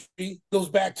poetry goes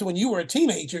back to when you were a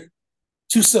teenager,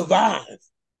 to survive.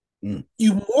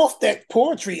 You morphed that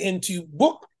poetry into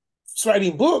book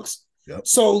writing books. Yep.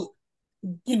 So,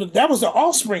 that was the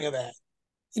offspring of that.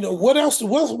 What else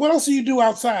do you do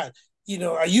outside?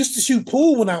 I used to shoot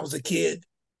pool when I was a kid,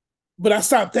 but I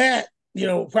stopped that,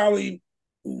 probably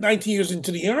 19 years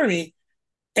into the Army.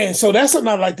 And so that's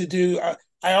something I like to do.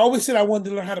 I always said I wanted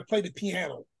to learn how to play the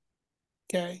piano.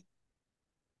 Okay.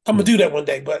 I'm going to do that one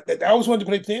day, but I always wanted to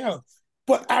play piano.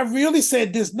 But I really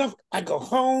said there's nothing. I go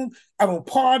home, I don't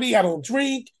party, I don't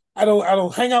drink, I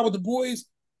don't hang out with the boys.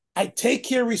 I take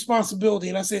care of responsibility.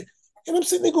 And I said, and I'm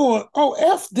sitting there going, oh,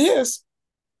 F this.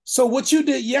 So what you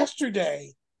did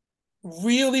yesterday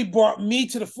really brought me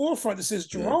to the forefront that says,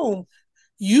 Jerome,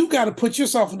 you got to put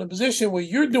yourself in a position where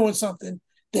you're doing something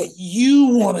that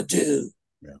you want to do,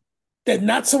 that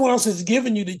not someone else has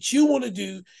given you, that you want to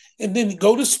do, and then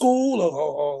go to school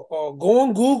or go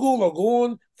on Google or go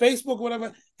on Facebook or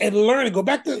whatever and learn and go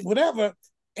back to whatever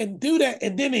and do that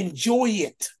and then enjoy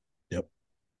it. Yep.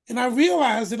 And I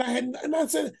realized that I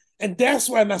said, and that's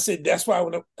why,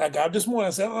 when I got up this morning,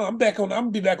 I said, I'm going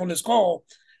to be back on this call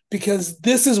because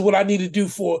this is what I need to do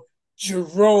for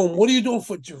Jerome. What are you doing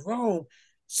for Jerome?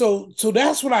 So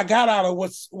that's what I got out of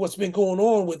what's been going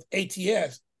on with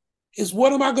ATS is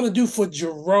what am I going to do for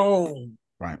Jerome?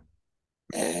 Right.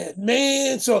 And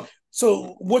man, so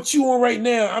what you on right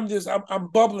now,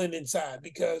 I'm bubbling inside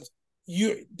because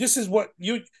this is what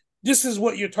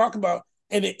you're talking about.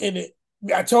 And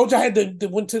I told you I had to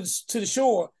went to the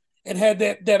shore and had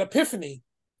that epiphany.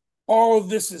 All of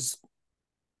this is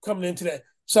coming into that.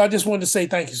 So I just wanted to say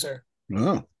thank you, sir.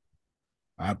 Oh,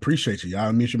 I appreciate you.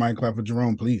 Y'all mute your mic, clap for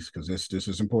Jerome, please, because this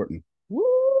is important. Woo!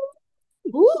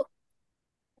 Woo!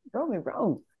 Don't be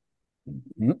wrong.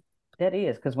 Mm-hmm. That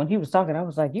is, because when he was talking, I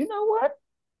was like, you know what?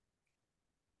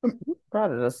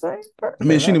 Probably the same person. I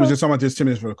mean, she was just talking about this 10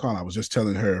 minutes for the call. I was just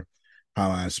telling her how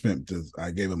I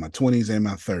gave her my 20s and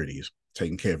my 30s,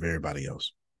 taking care of everybody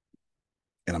else.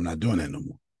 And I'm not doing that no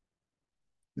more.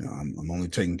 I'm only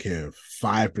taking care of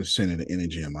 5% of the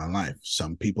energy in my life.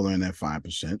 Some people are in that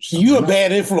 5%. You're a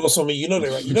bad influence on me. You know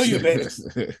that, right? You know you're a bad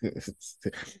influence.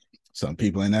 Some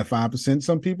people in that 5%,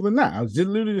 some people are not. I was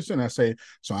literally just saying, I say,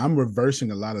 so I'm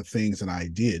reversing a lot of things that I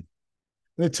did.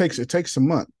 And it takes a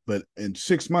month, but in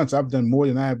 6 months, I've done more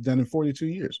than I have done in 42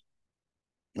 years.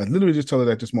 I literally just told her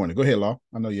that this morning. Go ahead, Law.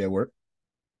 I know you're at work.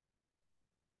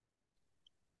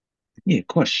 Yeah,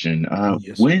 question.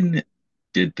 Yes, when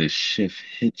did the shift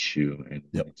hit you and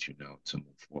let you know to move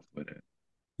forth with it?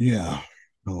 Yeah.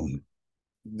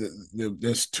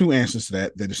 There's two answers to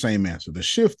that. They're the same answer. The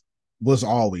shift was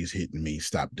always hitting me.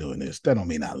 Stop doing this. That don't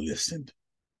mean I listened.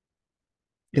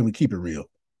 Can we keep it real?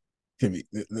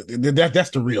 That's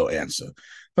the real answer.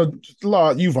 So,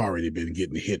 Law, you've already been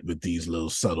getting hit with these little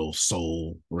subtle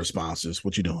soul responses.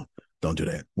 What you doing? Don't do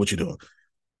that. What you doing?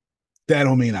 That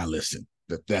don't mean I listen.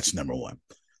 That's number one.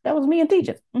 That was me and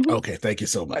teacher. Mm-hmm. Okay, thank you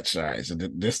so much. All right, so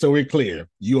this story clear.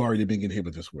 You already been getting hit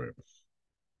with this word.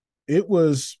 It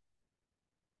was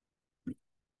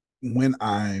when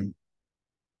I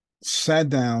sat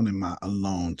down in my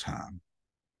alone time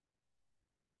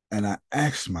and I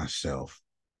asked myself,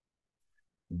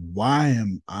 why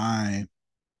am I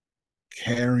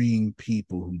carrying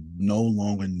people who no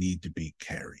longer need to be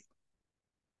carried?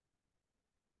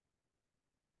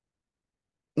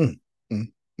 And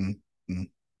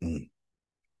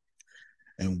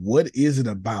what is it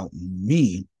about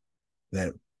me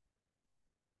that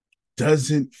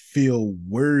doesn't feel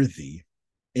worthy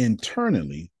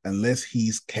internally unless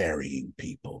he's carrying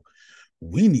people?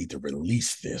 We need to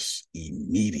release this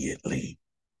immediately.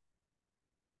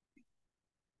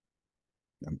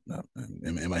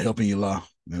 Am I helping you, Law?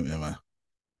 Am I?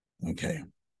 Okay.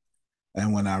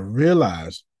 And when I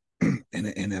realized, and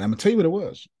I'm going to tell you what it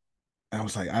was, I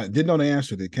was like, I didn't know the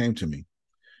answer that came to me.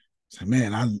 It's like,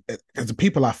 man, as the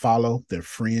people I follow, they're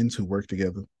friends who work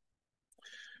together.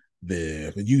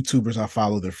 The YouTubers I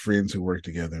follow, they're friends who work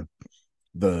together.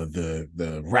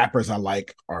 The rappers I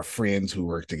like are friends who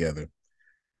work together.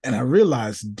 And I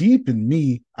realized deep in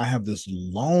me, I have this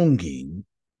longing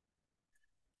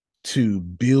to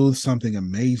build something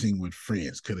amazing with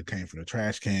friends. Could have came from the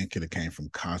trash can, could have came from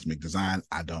cosmic design.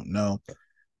 I don't know.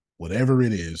 Whatever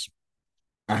it is,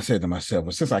 I said to myself,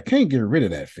 well, since I can't get rid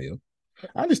of that feel,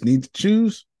 I just need to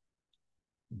choose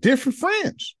different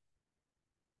friends.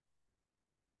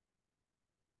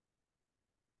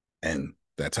 And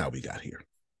that's how we got here.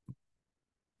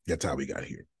 That's how we got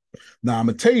here. Now, I'm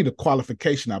going to tell you the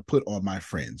qualification I put on my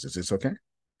friends. Is this okay?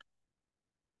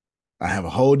 I have a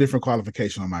whole different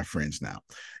qualification on my friends now.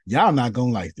 Y'all not going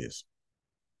to like this.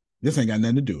 This ain't got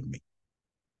nothing to do with me.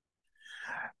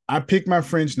 I pick my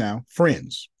friends now,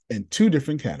 friends, in two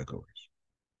different categories.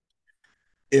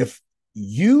 If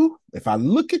if I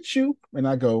look at you and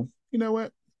I go, you know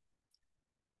what?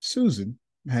 Susan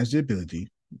has the ability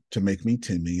to make me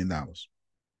 $10 million.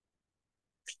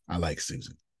 I like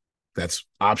Susan. That's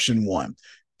option one.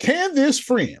 Can this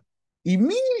friend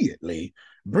immediately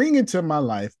bring into my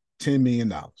life $10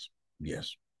 million?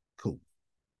 Yes. Cool.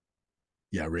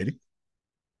 Y'all ready?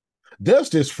 Does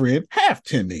this friend have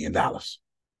 $10 million?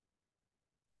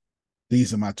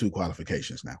 These are my two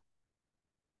qualifications now.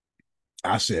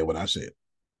 I said what I said.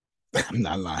 I'm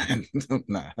not lying.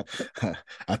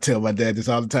 I tell my dad this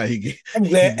all the time. I'm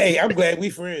glad we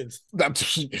friends.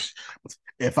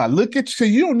 If I look at you,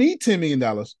 you don't need $10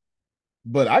 million,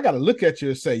 but I got to look at you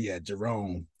and say, yeah,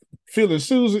 Jerome, Phil and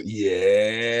Susan,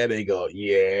 yeah, they go,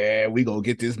 yeah, we gonna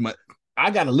get this money.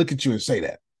 I got to look at you and say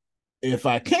that. If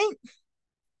I can't,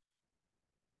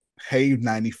 hey,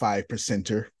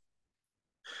 95%er,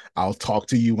 I'll talk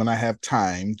to you when I have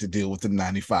time to deal with the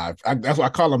 95. That's what I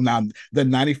call them now. The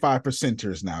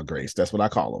 95%ers now, Grace. That's what I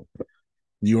call them.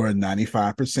 You're a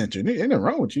 95%er. Ain't nothing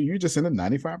wrong with you. You're just in a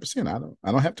 95%.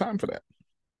 I don't have time for that.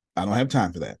 I don't have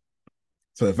time for that.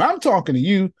 So if I'm talking to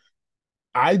you,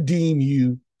 I deem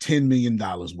you $10 million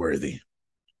worthy,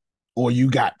 or you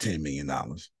got $10 million.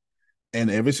 And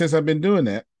ever since I've been doing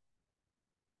that,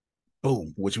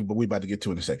 boom, which we're about to get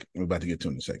to in a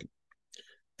second.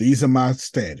 These are my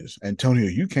standards. Antonio,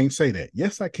 you can't say that.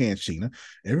 Yes, I can, Sheena.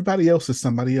 Everybody else is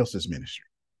somebody else's ministry.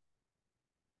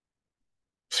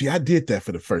 See, I did that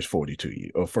for the first 42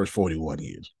 years or first 41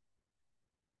 years.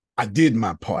 I did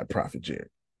my part, Prophet Jared.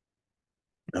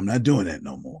 I'm not doing that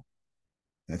no more.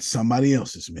 That's somebody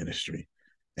else's ministry.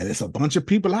 And it's a bunch of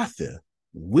people out there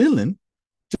willing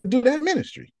to do that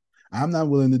ministry. I'm not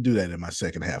willing to do that in my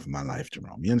second half of my life,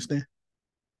 Jerome. You understand?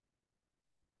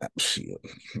 Shit,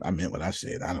 I meant what I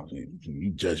said.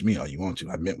 You judge me all you want to.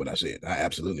 I meant what I said. I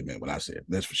absolutely meant what I said.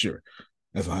 That's for sure.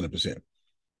 That's 100%.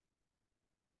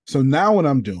 So now what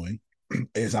I'm doing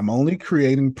is I'm only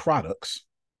creating products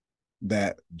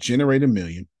that generate $1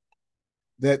 million,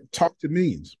 that talk to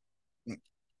millions,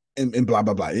 and blah,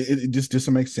 blah, blah. It just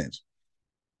doesn't make sense.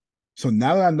 So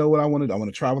now that I know what I want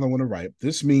to travel, I want to write.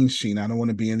 This means, Sheena, I don't want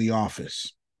to be in the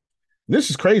office.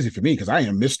 This is crazy for me because I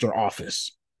am Mr.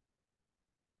 Office.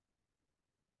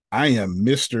 I am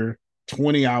Mr.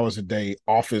 20 hours a day,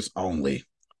 office only.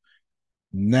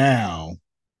 Now,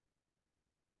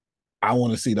 I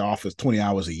want to see the office 20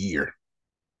 hours a year.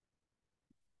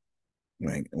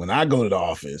 Like, when I go to the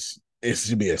office, it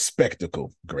should be a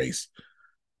spectacle, Grace.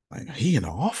 Like, he in the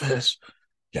office?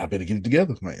 Y'all better get it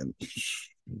together, man.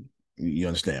 You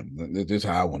understand? This is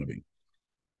how I want to be.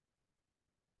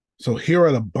 So here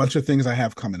are the bunch of things I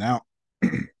have coming out.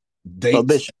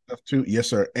 Dates, stuff too. Yes,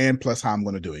 sir. And plus how I'm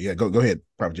going to do it. Yeah, go ahead,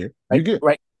 Prophet Jerry. You good?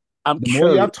 Right. The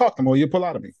more y'all talk, the more you pull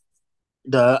out of me.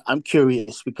 I'm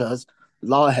curious because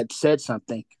Law had said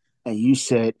something, and you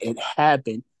said it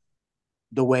happened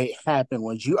the way it happened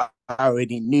was you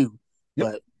already knew,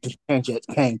 but the change just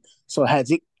came. So has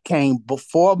it came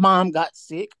before Mom got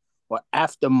sick or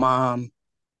after Mom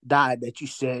died that you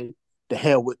said the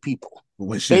hell with people?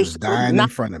 When she was dying in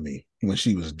front of me. When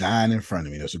she was dying in front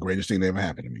of me. That's the greatest thing that ever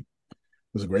happened to me.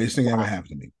 It was the greatest thing that ever happened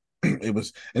to me.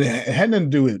 It had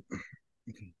nothing to do with.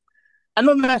 I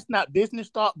know that's not business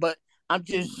talk, but I'm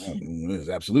just. It was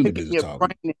absolutely business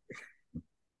talk.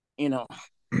 You know.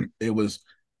 It was.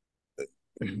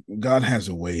 God has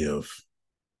a way of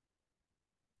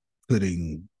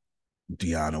putting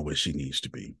Deanna where she needs to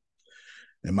be.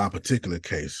 In my particular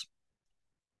case,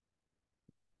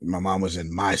 my mom was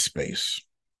in my space,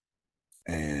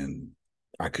 and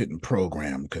I couldn't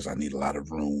program because I need a lot of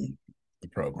room to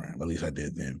program. At least I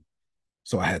did then.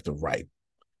 So I had to write.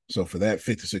 So for that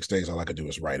 56 days, all I could do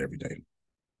was write every day.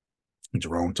 And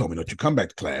Jerome told me, don't you come back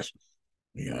to class,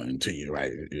 until you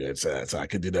write. So I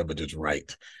could do that, but just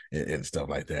write and stuff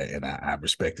like that. And I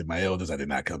respected my elders. I did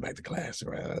not come back to class.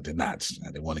 Right? I did not.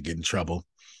 I didn't want to get in trouble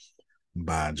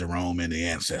by Jerome and the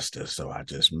ancestors. So I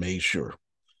just made sure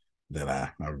that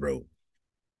I wrote.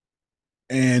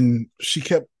 And she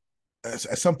kept,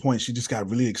 at some point, she just got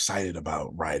really excited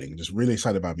about writing, just really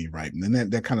excited about me writing.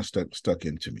 And that kind of stuck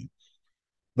into me.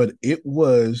 But it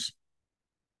was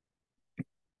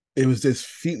this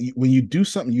feel, when you do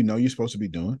something you're supposed to be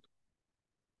doing,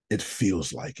 it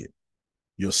feels like it.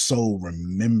 Your soul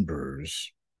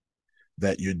remembers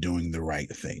that you're doing the right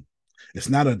thing. It's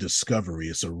not a discovery,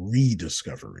 it's a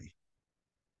rediscovery.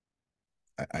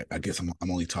 I guess I'm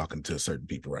only talking to certain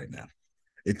people right now.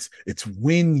 It's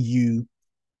when you,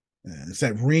 it's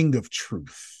that ring of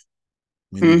truth.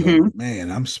 When you go,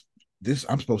 man, I'm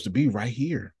supposed to be right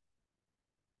here.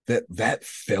 That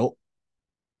felt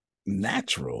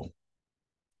natural.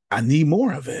 I need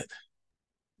more of it.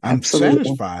 I'm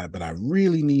satisfied, but I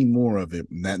really need more of it.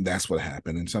 And that's what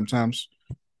happened. And sometimes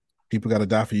people got to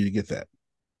die for you to get that.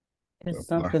 It's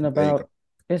something about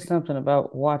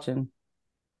watching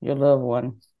your loved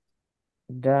one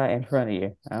die in front of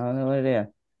you. I don't know what it is.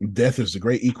 Death is the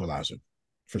great equalizer,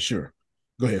 for sure.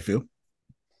 Go ahead, Phil.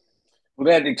 Well,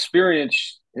 that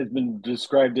experience has been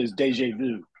described as deja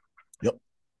vu.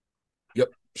 Yep.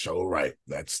 So right.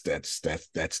 That's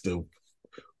the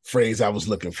phrase I was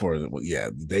looking for. Yeah,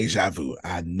 deja vu.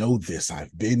 I know this.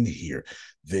 I've been here.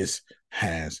 This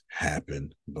has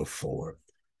happened before.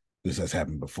 So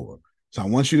I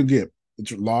want you to get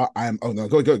Law.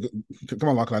 Go. Come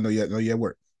on, Law. I know you at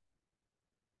work.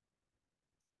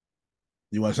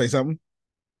 You want to say something?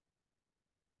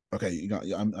 Okay,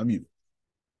 I'm mute.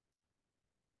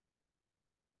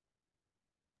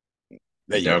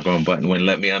 The doggone button wouldn't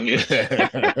let me unmute.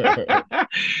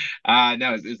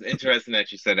 No, it's interesting that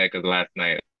you said that because last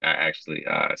night I actually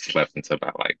slept until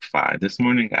about like 5 this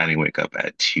morning. I didn't wake up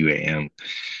at 2 a.m.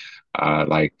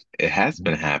 Like it has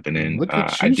been happening. Look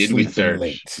at you, I did research.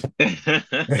 Late.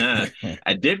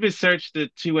 I did research the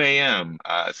 2 a.m.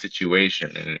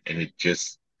 Situation, and it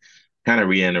just kind of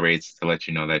reiterates to let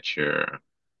you know that your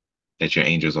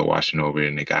angels are watching over you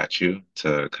and they got you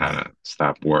to kind of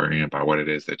stop worrying about what it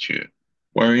is that you're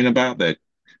worrying about, that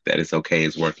it's okay,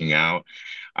 it's working out.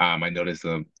 I know there's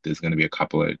going to be a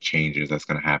couple of changes that's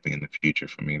going to happen in the future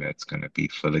for me that's going to be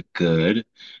for the good,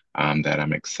 that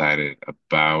I'm excited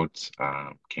about.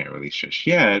 Can't release just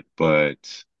yet,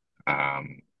 but I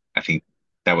think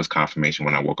that was confirmation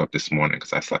when I woke up this morning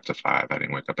because I slept at 5. I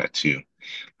didn't wake up at 2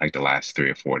 like the last 3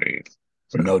 or 4 days.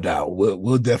 So. No doubt,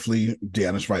 we'll definitely.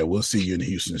 Deanna's right. We'll see you in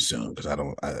Houston soon because I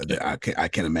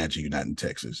can't imagine you not in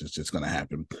Texas. It's just going to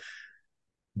happen.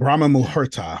 Brahma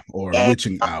Muhurta or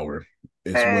witching hour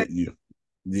is what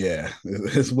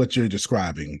it's what you're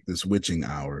describing. This witching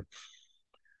hour.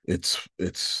 It's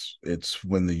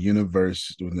when the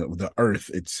universe, when the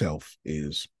earth itself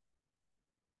is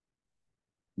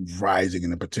rising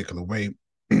in a particular way,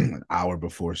 an hour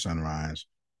before sunrise,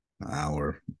 an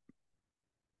hour.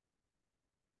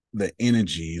 The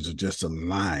energies are just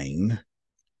aligned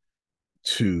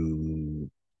to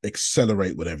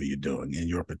accelerate whatever you're doing. In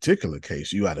your particular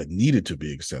case, you either needed to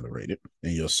be accelerated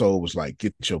and your soul was like,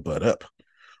 get your butt up.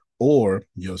 Or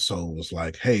your soul was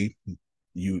like, hey,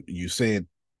 you said,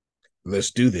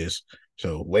 let's do this.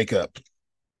 So wake up.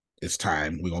 It's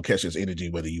time. We're going to catch this energy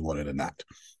whether you want it or not.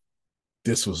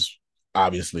 This was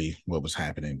obviously what was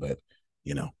happening, but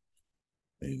y'all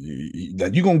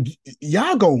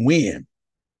gonna win.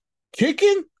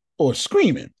 Kicking or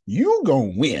screaming, you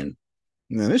gonna win.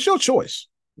 Now, it's your choice.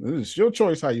 It's your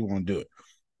choice how you want to do it,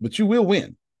 but you will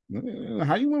win.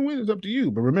 How you want to win is up to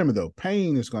you. But remember, though,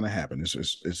 pain is going to happen.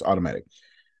 It's automatic.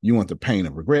 You want the pain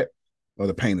of regret or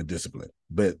the pain of discipline,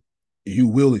 but you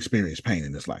will experience pain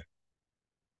in this life.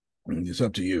 And it's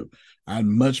up to you. I'd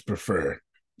much prefer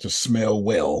to smell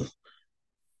well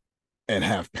and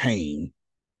have pain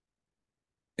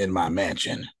in my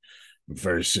mansion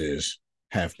versus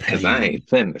have pain. Because I ain't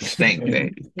finna stink,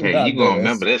 baby. Okay, you gonna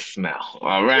remember this smell.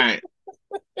 All right.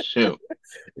 Shoot.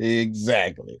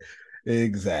 Exactly. So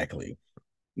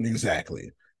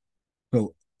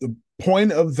the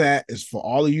point of that is for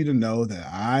all of you to know that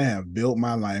I have built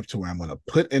my life to where I'm going to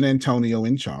put an Antonio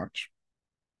in charge,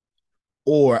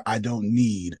 or I don't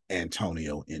need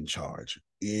Antonio in charge.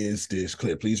 Is this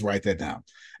clear? Please write that down.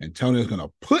 Antonio's going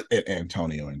to put an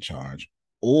Antonio in charge,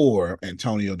 or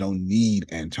Antonio don't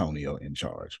need Antonio in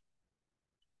charge.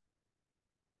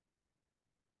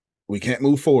 We can't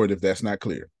move forward if that's not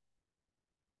clear.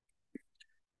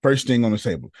 First thing on the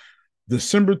table,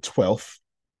 December 12th,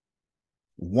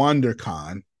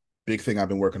 WonderCon, big thing I've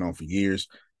been working on for years,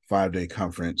 5-day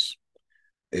conference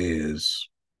it's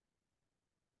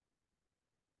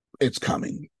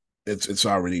coming. It's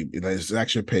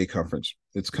actually a paid conference.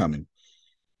 It's coming.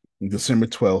 December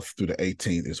 12th through the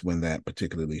 18th is when that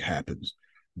particularly happens.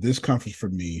 This conference for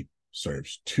me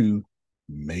serves 2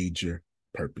 major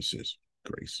purposes,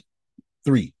 Grace.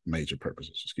 3 major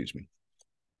purposes, excuse me.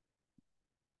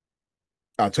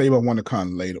 I'll tell you about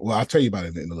WonderCon later. Well, I'll tell you about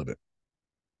it in a little bit.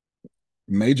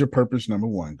 Major purpose number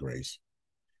 1, Grace,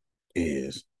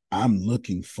 is I'm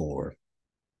looking for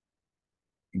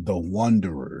the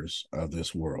wanderers of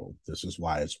this world. This is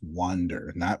why it's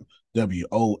wonder, not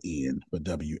W-O-N, but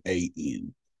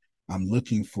W-A-N. I'm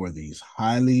looking for these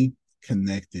highly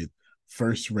connected,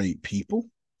 first-rate people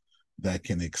that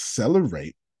can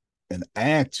accelerate and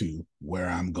add to where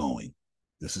I'm going.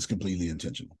 This is completely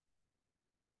intentional.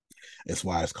 It's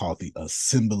why it's called the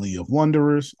Assembly of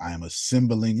Wanderers. I am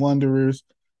assembling wanderers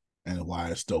and why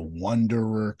it's the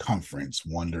Wanderer Conference,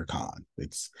 WonderCon.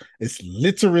 It's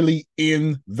literally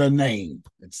in the name.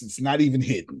 It's not even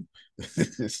hidden.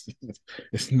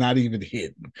 It's not even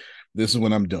hidden. This is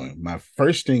what I'm doing. My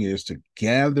first thing is to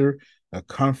gather a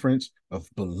conference of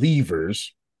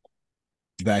believers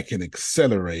that can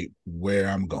accelerate where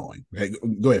I'm going. Hey,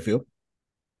 go ahead, Phil.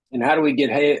 And how do we get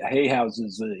Hay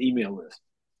House's email list?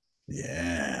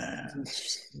 Yeah.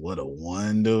 What a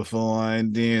wonderful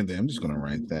idea. I'm just going to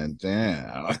write that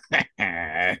down.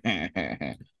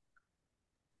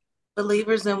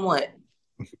 Believers in what?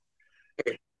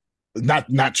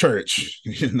 Not church.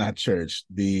 Not church.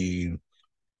 The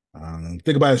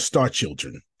think about it, star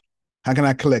children. How can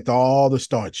I collect all the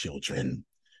star children?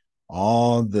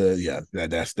 All the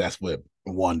that's what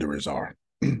wanderers are,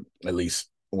 at least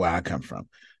where I come from.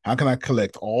 How can I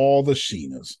collect all the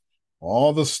Sheenas,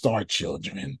 all the star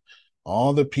children,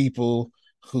 all the people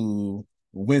who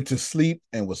went to sleep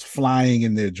and was flying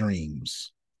in their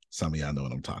dreams? Some of y'all know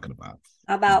what I'm talking about.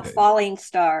 About okay. Falling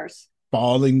stars.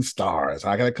 Falling stars.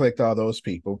 I got to collect all those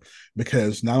people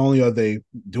because not only are they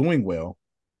doing well,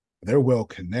 they're well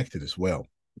connected as well.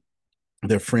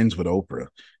 They're friends with Oprah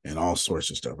and all sorts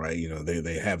of stuff, right? You know,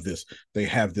 they have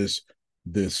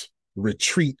this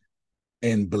retreat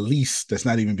and beliefs that's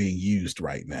not even being used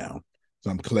right now. So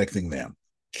I'm collecting them.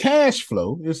 Cash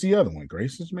flow is the other one,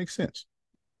 Grace. This makes sense.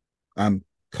 I'm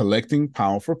collecting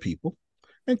powerful people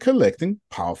and collecting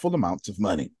powerful amounts of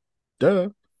money. Duh.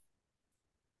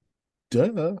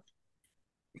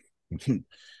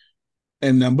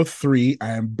 And number 3,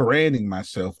 I am branding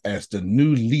myself as the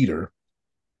new leader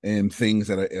in things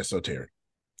that are esoteric.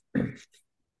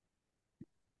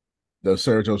 That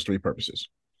serves those 3 purposes.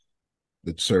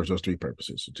 It serves those 3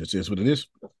 purposes. It just is what it is.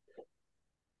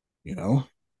 You know,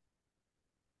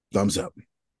 thumbs up.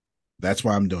 That's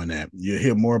why I'm doing that. You'll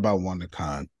hear more about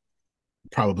WonderCon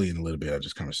probably in a little bit of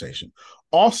this conversation.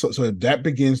 Also, so that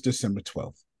begins December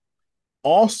 12th.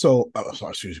 Also,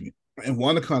 excuse me, and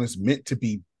WonderCon is meant to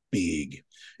be big.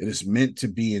 It is meant to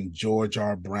be in George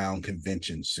R. Brown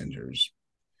convention centers.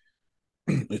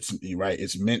 It's right.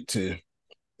 It's meant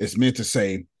to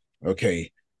say,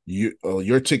 okay,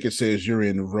 your ticket says you're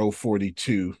in row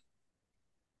 42.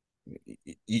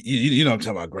 You know what I'm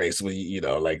talking about, Grace? When you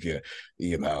know, like and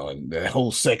that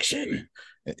whole section,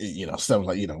 stuff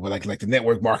like like the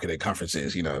network marketing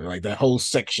conferences, like that whole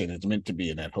section is meant to be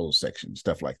in that whole section,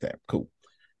 stuff like that. Cool.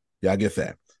 Yeah, I get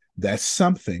that. That's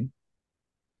something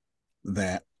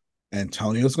that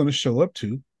Antonio's going to show up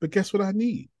to. But guess what I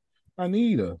need? I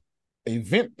need a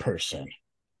event person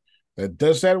that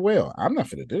does that well. I'm not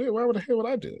going to do it. Why the hell would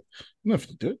I do it? I'm not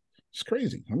going to do it. It's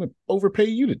crazy. I'm going to overpay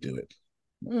you to do it.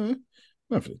 I'm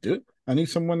not going to do it. I need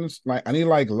someone that's I need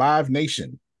like Live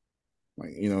Nation,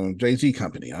 like, Jay-Z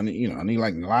company. I need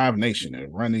like Live Nation to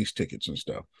run these tickets and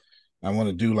stuff. I want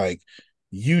to do like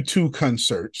U2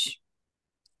 concerts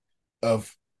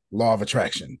of Law of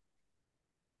Attraction.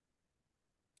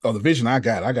 Oh, the vision I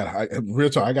got real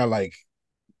talk. I got like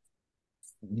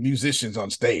musicians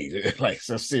on stage, like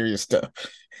some serious stuff.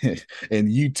 And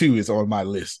U2 is on my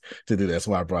list to do that. That's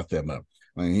why I brought them up.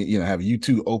 Have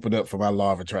U2 open up for my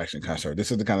Law of Attraction concert.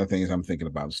 This is the kind of things I'm thinking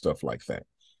about, stuff like that.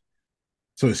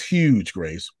 So it's huge,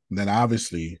 Grace. And then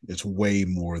obviously it's way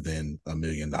more than $1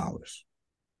 million.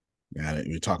 Yeah,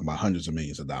 you're talking about hundreds of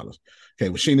millions of dollars. Okay,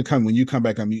 well, Sheena, when you come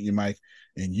back, unmute your mic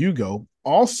and you go.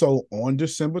 Also on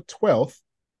December 12th,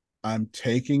 I'm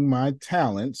taking my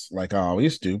talents like I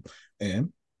always do.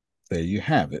 And there you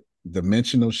have it.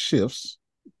 Dimensional Shifts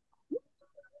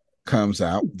comes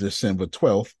out December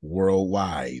 12th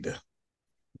worldwide.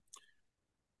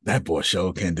 That boy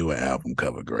sure can do an album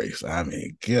cover, Grace. I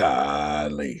mean,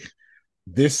 golly.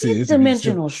 This is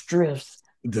Dimensional Drifts.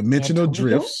 Dimensional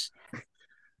Drifts.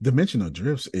 Dimensional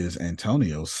Drifts is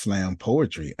Antonio's slam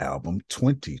poetry album,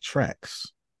 20 tracks.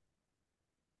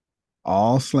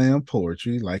 All slam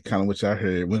poetry, like kind of which I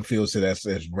heard Winfield said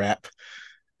that's rap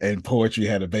and poetry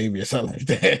had a baby or something like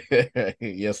that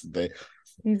yesterday.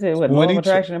 He said what, law of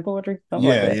attraction and poetry? Something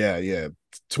like that. Yeah.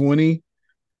 20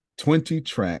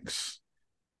 tracks,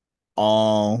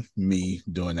 all me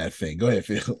doing that thing. Go ahead,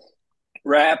 Phil.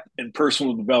 Rap and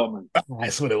personal development.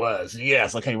 That's what it was.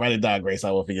 Yes. Okay, write it down, Grace.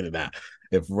 I will figure it out.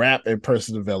 If rap and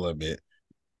personal development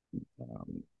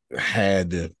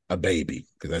had a baby,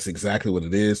 because that's exactly what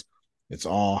it is. It's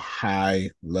all high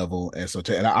level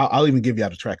esoteric. And I'll even give you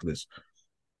out a track list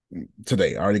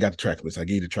today. I already got the track list. I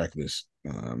gave you the track list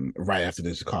right after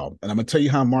this call. And I'm going to tell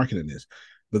you how I'm marketing this.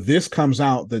 But this comes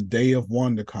out the day of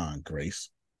WonderCon, Grace.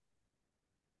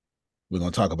 We're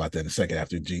going to talk about that in a second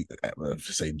after Gina.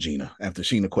 After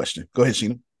Sheena question. Go ahead,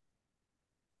 Sheena.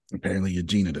 Apparently you're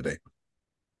Gina today.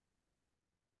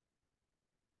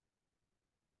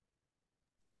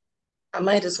 I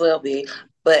might as well be.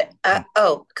 But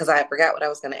because I forgot what I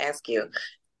was going to ask you.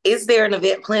 Is there an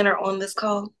event planner on this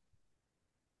call?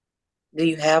 Do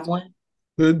you have one?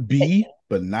 Could be,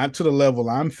 but not to the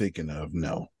level I'm thinking of.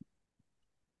 No.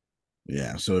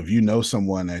 Yeah. So if you know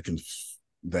someone that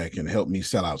can help me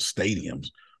sell out stadiums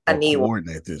or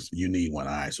coordinate this, you need one.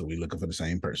 All right. So we're looking for the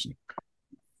same person.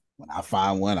 When I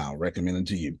find one, I'll recommend it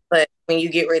to you. But when you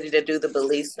get ready to do the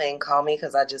Belize thing, call me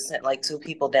because I just sent like 2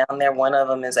 people down there. One of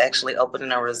them is actually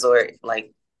opening a resort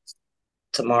like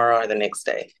tomorrow or the next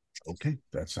day. Okay,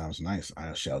 that sounds nice.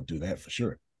 I shall do that for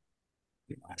sure.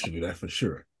 I should do that for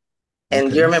sure. And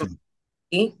okay, you remember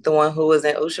the one who was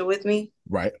in Usha with me?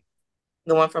 Right.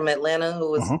 The one from Atlanta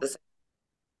who was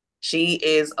she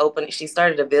is open. She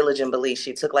started a village in Belize.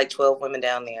 She took like 12 women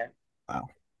down there. Wow.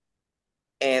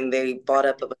 And they bought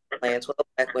up a bunch of land, 12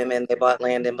 Black women. They bought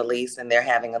land in Belize and they're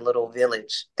having a little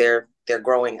village. They're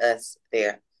growing us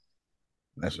there.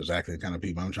 That's exactly the kind of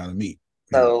people I'm trying to meet.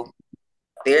 So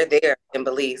they're there in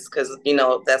Belize because,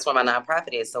 that's where my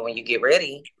nonprofit is. So when you get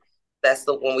ready, that's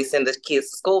when we send the kids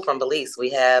to school from Belize.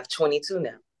 We have 22 now.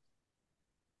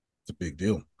 It's a big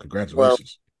deal.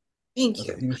 Congratulations. Thank you.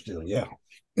 That's a huge deal. Yeah.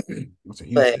 That's a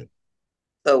huge deal.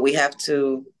 So we have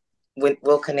to,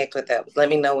 we'll connect with that. Let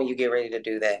me know when you get ready to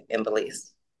do that in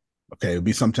Belize. Okay. It'll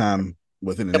be sometime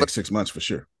within the next 6 months for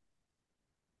sure.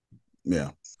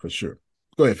 Yeah, for sure.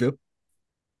 Go ahead, Phil.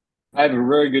 I have a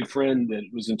very good friend that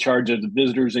was in charge of the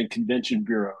Visitors and Convention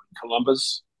Bureau in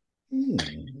Columbus.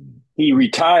 He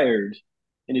retired,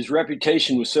 and his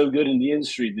reputation was so good in the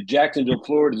industry that Jacksonville,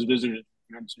 Florida's Visitors and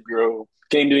Convention Bureau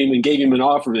came to him and gave him an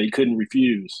offer they couldn't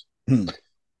refuse.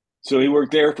 So he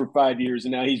worked there for 5 years,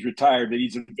 and now he's retired, but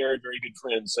he's a very, very good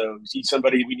friend. So he's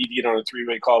somebody we need to get on a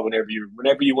 3-way call whenever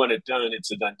you want it done.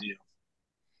 It's a done deal.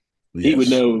 Yes.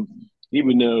 He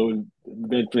would know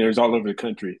event planners all over the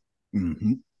country.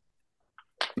 Mm-hmm.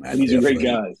 He's a great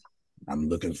guy. I'm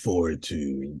looking forward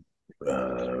to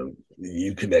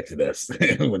you connected us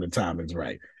when the time is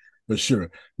right. For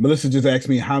sure. Melissa just asked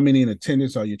me how many in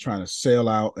attendance are you trying to sell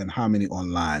out and how many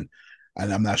online?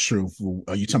 And I'm not sure.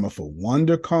 Are you talking about for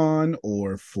WonderCon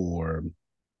or for?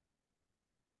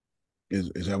 Is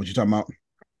that what you're talking about?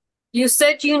 You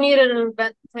said you needed an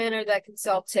event planner that can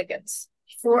sell tickets.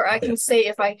 Before I can say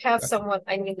if I have someone,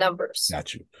 I need numbers.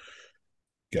 Got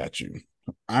you.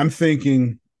 I'm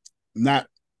thinking not.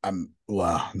 Let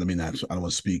me not. I don't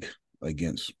want to speak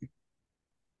against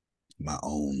my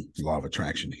own law of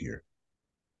attraction here.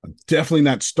 I'm definitely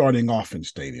not starting off in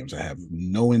stadiums. I have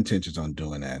no intentions on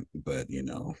doing that, but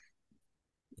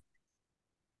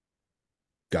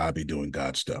God be doing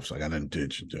God stuff. So I got no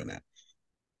intention of doing that.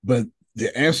 But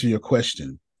to answer your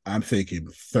question, I'm thinking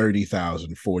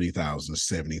 30,000, 40,000,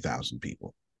 70,000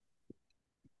 people.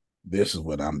 This is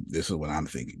what I'm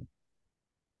thinking.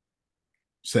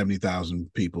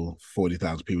 70,000 people,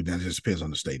 40,000 people. That just depends on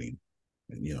the stadium.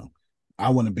 And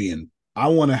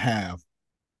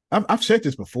I've said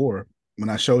this before when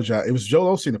I showed y'all. It was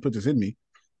Joel Osteen that put this in me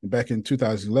back in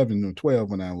 2011 or 12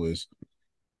 when I was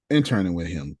interning with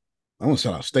him. I want to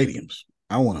sell out stadiums.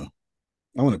 I want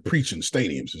to preach in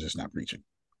stadiums. It's just not preaching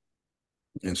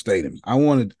in stadiums. I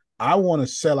want to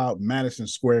sell out Madison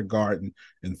Square Garden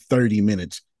in 30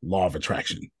 minutes. Law of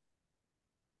attraction.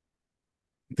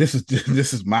 This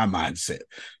is my mindset,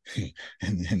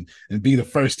 and be the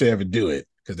first to ever do it,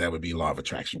 because that would be law of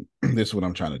attraction. This is what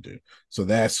I'm trying to do. So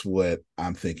that's what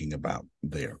I'm thinking about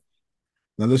there.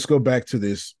 Now let's go back to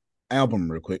this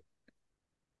album real quick.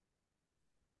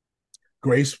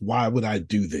 Grace, why would I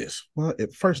do this? Well,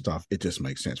 first off, it just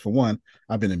makes sense. For one,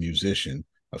 I've been a musician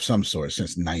of some sort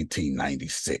since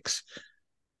 1996.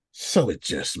 So it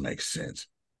just makes sense.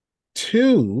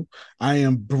 2, I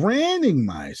am branding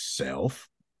myself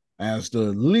as the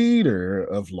leader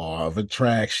of Law of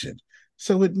Attraction.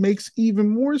 So it makes even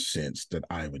more sense that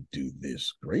I would do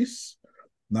this, Grace.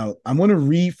 Now, I'm going to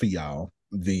read for y'all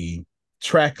the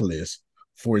track list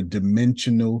for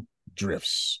Dimensional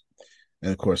Drifts.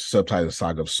 And of course, subtitle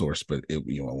Saga of Source, but it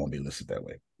won't be listed that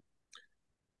way.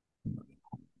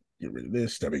 Get rid of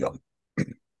this. There we go.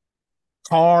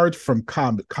 Card from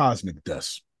Cosmic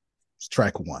Dust. It's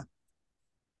track 1.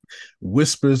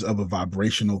 Whispers of a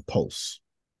Vibrational Pulse.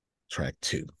 Track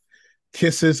 2.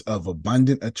 Kisses of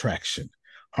Abundant Attraction.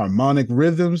 Harmonic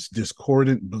Rhythms,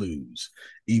 Discordant Blues.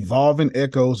 Evolving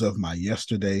Echoes of My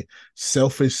Yesterday.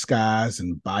 Selfish Skies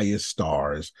and Biased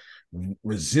Stars.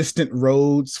 Resistant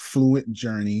Roads, Fluid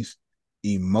Journeys.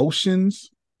 Emotions,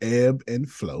 Ebb and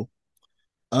Flow.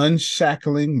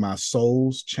 Unshackling My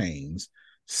Soul's Chains.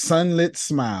 Sunlit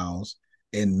Smiles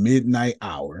and Midnight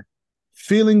Hour.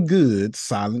 Feeling Good,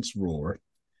 Silence Roar.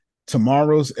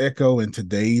 Tomorrow's echo in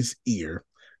today's ear,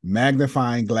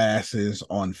 magnifying glasses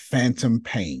on phantom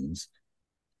pains,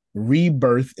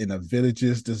 rebirth in a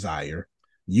village's desire,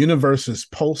 universe's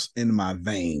pulse in my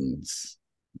veins.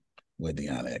 With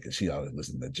Deanna, because she always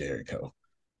listens to Jericho.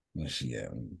 She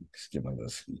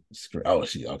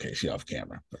she off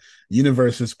camera.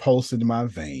 Universe's pulse in my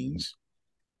veins,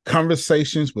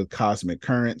 conversations with cosmic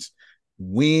currents,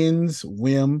 winds,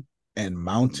 whim, and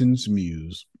mountains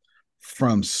muse.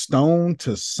 From stone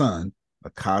to sun,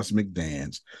 a cosmic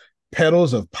dance,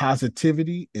 petals of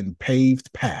positivity in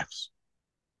paved paths.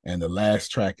 And the last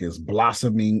track is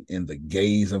blossoming in the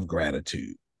gaze of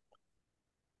gratitude.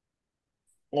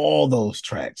 All those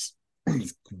tracks,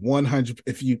 100.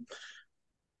 If you,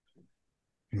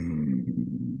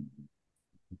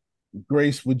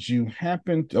 Grace, would you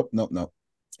happen? Oh, no.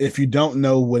 If you don't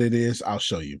know what it is, I'll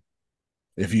show you.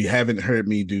 If you haven't heard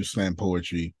me do slam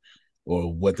poetry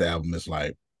or what the album is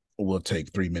like, we'll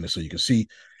take 3 minutes so you can see.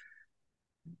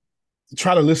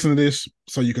 Try to listen to this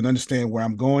so you can understand where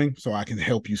I'm going, so I can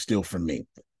help you steal from me.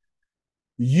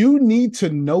 You need to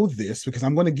know this because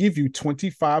I'm going to give you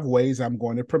 25 ways I'm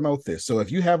going to promote this. So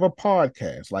if you have a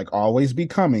podcast like Always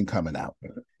Becoming coming out,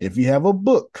 if you have a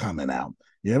book coming out,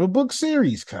 you have a book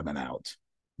series coming out,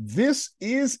 this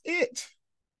is it.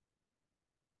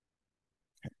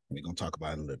 We're going to talk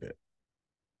about it a little bit.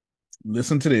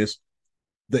 Listen to this.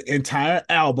 The entire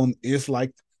album is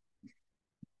like,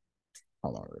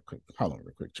 hold on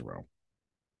real quick, Jerome.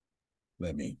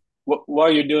 Let me.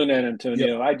 While you're doing that,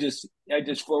 Antonio, yep. I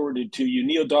just forwarded to you.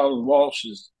 Neil Donald Walsh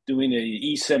is doing a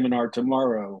e-seminar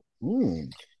tomorrow. Ooh.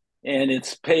 And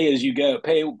it's pay as you go.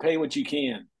 Pay what you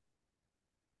can.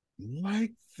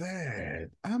 Like that.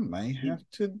 I might have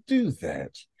to do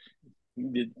that.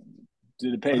 Do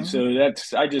the pay. So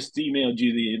I just emailed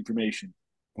you the information.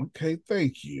 Okay,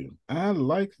 thank you. I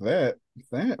like that.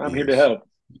 I'm here to help.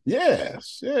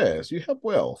 Yes, you help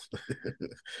well.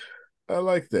 I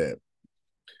like that.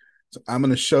 So I'm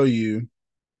going to show you,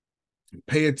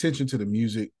 pay attention to the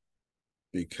music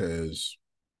because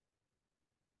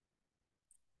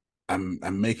I'm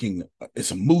making,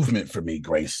 it's a movement for me,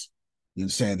 Grace. You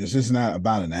understand? This is not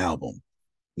about an album.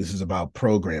 This is about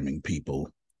programming people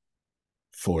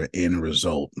for an end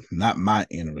result, not my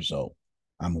end result.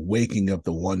 I'm waking up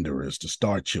the wanderers, the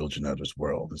star children of this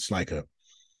world. It's like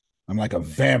I'm like a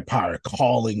vampire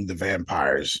calling the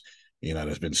vampires,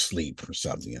 that's been asleep or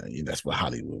something. That's what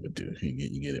Hollywood would do.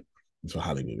 You get it? That's what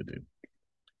Hollywood would do.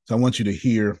 So I want you to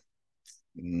hear.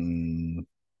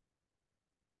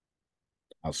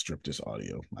 I'll strip this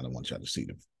audio. I don't want y'all to see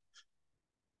them.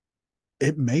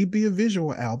 It may be a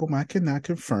visual album. I cannot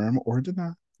confirm or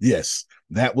deny. Yes,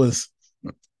 that was.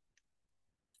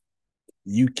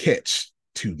 You catch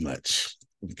too much,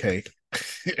 okay?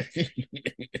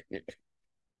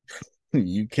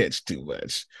 You catch too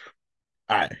much.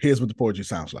 All right, here's what the poetry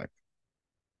sounds like.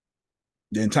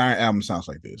 The entire album sounds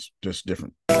like this, just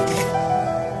different.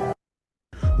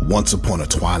 Once upon a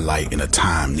twilight in a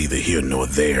time neither here nor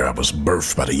there, I was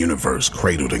birthed by the universe,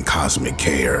 cradled in cosmic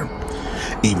care.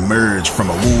 Emerged from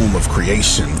a womb of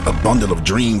creation, a bundle of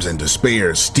dreams and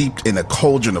despair, steeped in a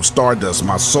cauldron of stardust,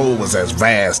 my soul was as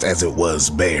vast as it was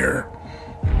bare.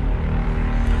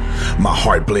 My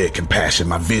heart bled compassion,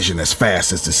 my vision as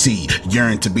fast as the sea,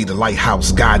 yearned to be the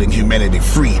lighthouse guiding humanity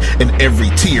free. In every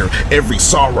tear, every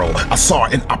sorrow, I saw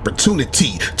an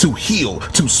opportunity to heal,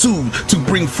 to soothe, to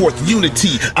bring forth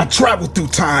unity. I traveled through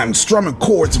time, strumming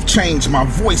chords of change. My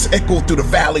voice echoed through the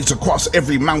valleys across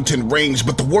every mountain range.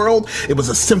 But the world, it was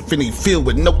a symphony filled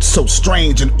with notes so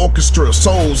strange, an orchestra of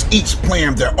souls, each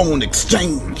playing their own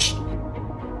exchange.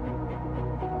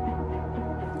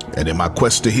 And in my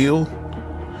quest to heal,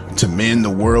 to mend the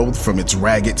world from its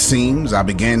ragged seams, I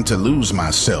began to lose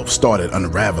myself, started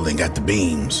unraveling at the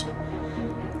beams.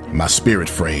 My spirit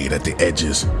frayed at the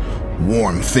edges,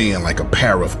 worn thin like a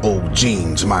pair of old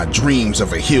jeans. My dreams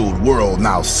of a healed world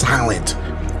now silent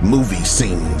movie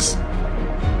scenes.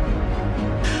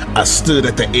 I stood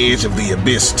at the edge of the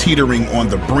abyss, teetering on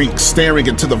the brink, staring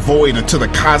into the void, into the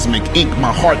cosmic ink.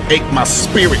 My heart ached, my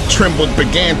spirit trembled,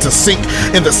 began to sink.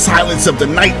 In the silence of the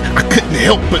night, I couldn't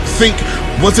help but think,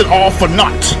 was it all for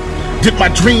naught? Did my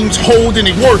dreams hold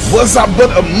any worth? Was I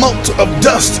but a mote of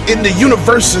dust in the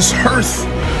universe's hearth?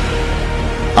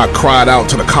 I cried out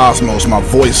to the cosmos, my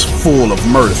voice full of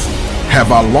mirth.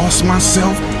 Have I lost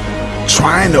myself,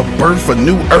 trying to birth a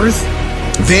new earth?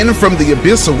 Then from the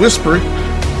abyss a whisper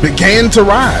began to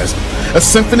rise, a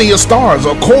symphony of stars,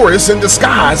 a chorus in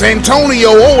disguise. Antonio,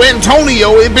 oh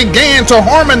Antonio, it began to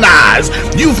harmonize.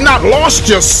 You've not lost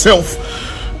yourself.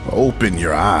 Open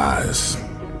your eyes.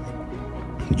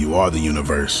 You are the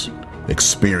universe.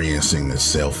 experiencing the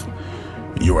self.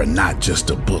 You are not just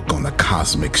a book on the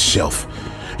cosmic shelf.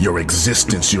 Your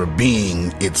existence, your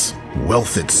being, it's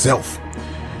wealth itself.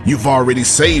 You've already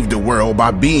saved the world by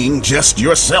being just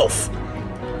yourself.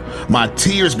 My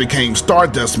tears became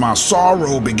stardust, my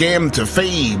sorrow began to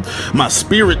fade. My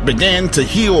spirit began to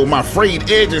heal, my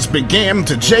frayed edges began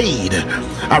to jade.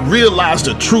 I realized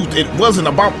the truth, it wasn't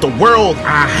about the world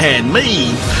I had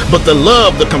made, but the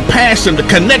love, the compassion, the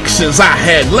connections I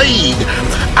had laid.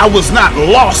 I was not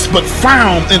lost, but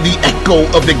found in the echo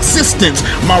of existence.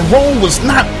 My role was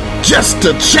not just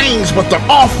to change, but to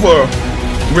offer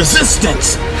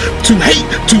resistance to hate,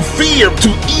 to fear, to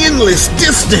endless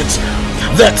distance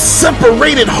that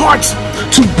separated hearts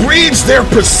to bridge their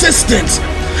persistence.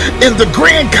 In the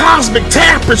grand cosmic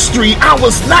tapestry, I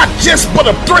was not just but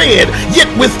a thread, yet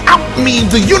without me,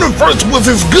 the universe was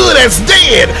as good as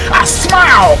dead. I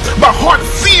smiled, my heart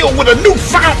filled with a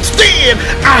newfound stead.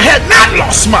 I had not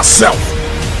lost myself.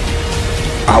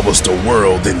 I was the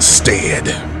world instead.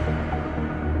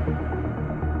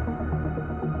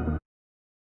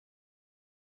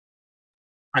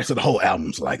 All right, so the whole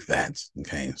album's like that.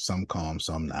 Okay, some calm,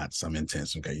 some not, some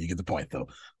intense. Okay, you get the point though.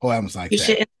 Whole album's like you that.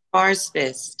 You should enter Bars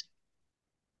Fest.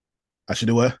 I should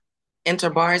do what? Enter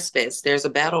Bars Fest. There's a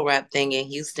battle rap thing in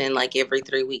Houston like every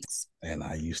 3 weeks. And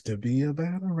I used to be a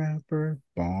battle rapper.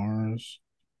 Bars.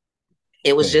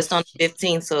 It was just on the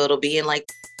 15th, so it'll be in like.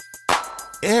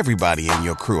 Everybody in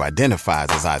your crew identifies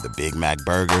as either Big Mac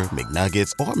Burger,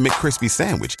 McNuggets, or McCrispy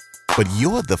Sandwich. But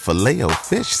you're the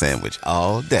Filet-O-Fish Sandwich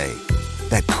all day.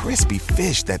 That crispy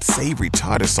fish, that savory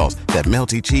tartar sauce, that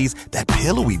melty cheese, that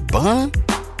pillowy bun.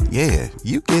 Yeah,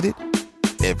 you get it.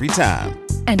 Every time.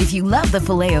 And if you love the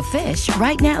Filet-O-Fish,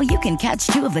 right now you can catch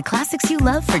 2 of the classics you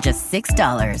love for just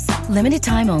 $6. Limited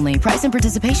time only. Price and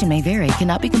participation may vary.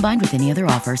 Cannot be combined with any other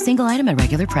offer. Single item at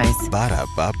regular price.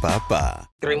 Ba-da-ba-ba-ba.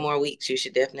 3 more weeks, you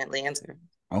should definitely enter.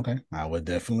 Okay, I would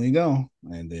definitely go.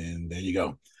 And then there you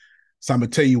go. So I'm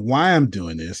going to tell you why I'm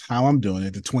doing this, how I'm doing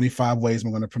it, the 25 ways I'm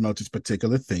going to promote this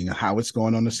particular thing, how it's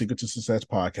going on the Secret to Success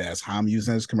podcast, how I'm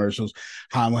using it as commercials,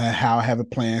 how I have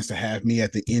plans to have me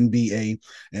at the NBA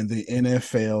and the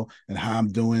NFL, and how I'm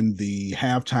doing the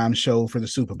halftime show for the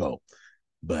Super Bowl.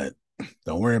 But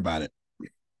don't worry about it.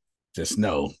 Just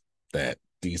know that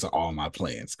these are all my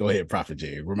plans. Go ahead, Prophet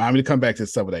Jerry. Remind me to come back to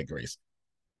some of that, Grace.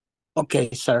 Okay,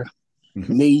 sir.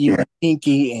 Me, you,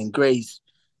 Pinky, and Grace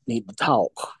need to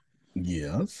talk.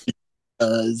 Yes.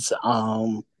 Because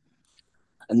I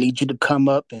need you to come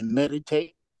up and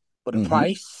meditate for the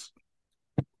price.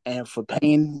 And for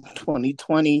paying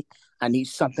 2020, I need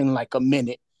something like a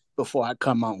minute before I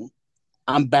come on.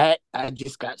 I'm back. I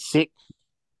just got sick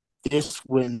this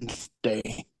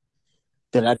Wednesday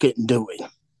that I couldn't do it.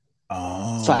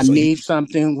 Oh, so I need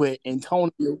something with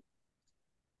Antonio.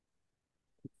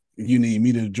 You need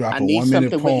me to drop a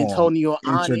 1-minute poem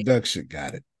introduction.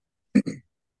 Got it.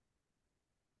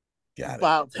 Got it.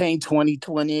 About paying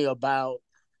 2020, about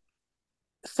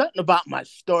something about my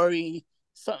story,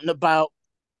 something about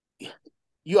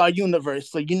you are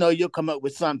universe, so you know you'll come up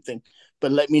with something.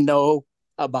 But let me know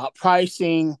about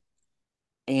pricing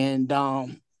and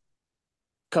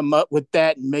come up with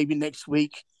that. And maybe next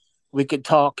week we could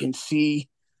talk and see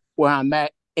where I'm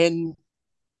at in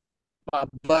my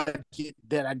budget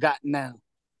that I got now.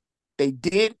 They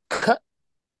did cut.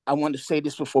 I want to say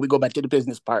this before we go back to the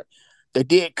business part. They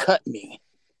did cut me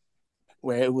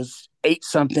where it was 8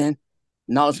 something.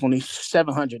 Now it's only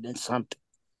 700 and something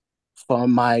for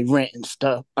my rent and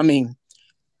stuff. I mean,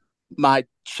 my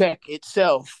check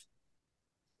itself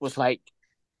was like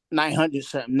 900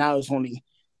 something. Now it's only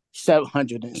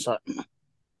 700 and something.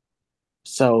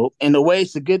 So in a way,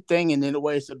 it's a good thing, and in a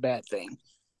way, it's a bad thing.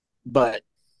 But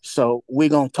so we're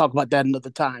gonna talk about that another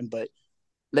time. But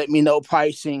let me know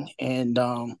pricing and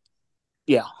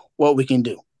what we can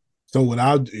do. So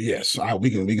what we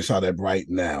can start that right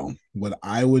now. What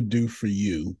I would do for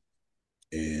you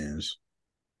is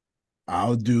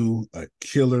I'll do a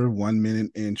killer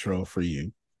 1-minute intro for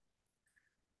you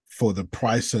for the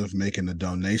price of making a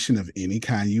donation of any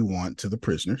kind you want to the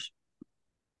prisoners.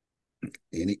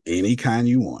 Any kind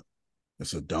you want.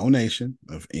 It's a donation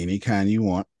of any kind you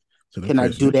want to the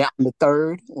prisoners. Can I do that on the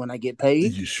 3rd when I get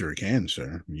paid? You sure can,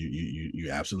 sir.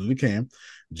 You absolutely can.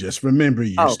 Just remember,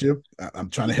 I'm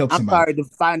trying to help somebody. I'm sorry, the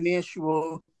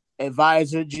financial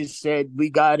advisor just said we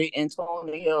got it,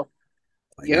 Antonio.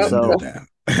 I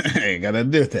ain't got to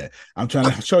do that. I'm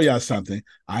trying to show y'all something.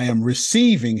 I am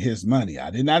receiving his money. I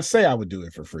did not say I would do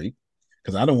it for free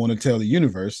because I don't want to tell the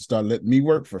universe to start letting me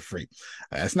work for free.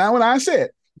 That's not what I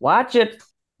said. Watch it.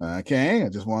 Okay, I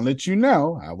just want to let you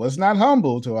know I was not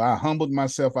humble till I humbled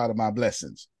myself out of my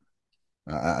blessings.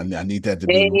 I need that to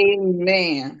be.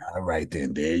 Amen. All right,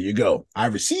 then. There you go. I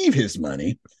receive his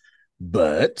money,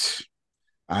 but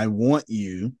I want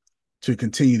you to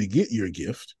continue to get your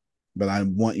gift, but I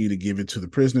want you to give it to the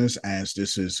prisoners as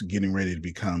this is getting ready to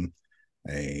become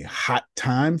a hot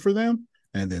time for them.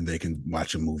 And then they can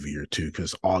watch a movie or two,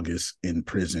 because August in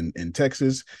prison in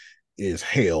Texas is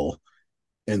hell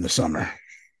in the summer.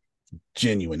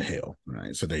 Genuine hell. All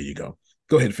right. So there you go.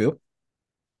 Go ahead, Phil.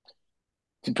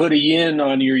 To put a yin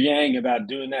on your yang about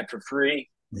doing that for free.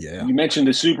 Yeah. You mentioned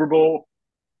the Super Bowl.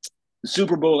 The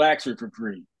Super Bowl acts are for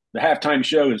free. The halftime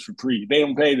show is for free. They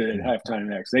don't pay the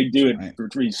halftime acts. They do it for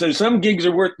free. So some gigs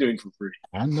are worth doing for free.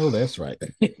 I know that's right.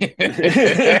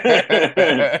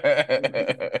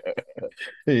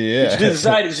 Yeah.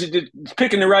 It's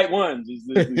picking the right ones is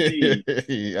the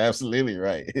key. Absolutely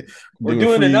right. Or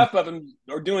doing enough of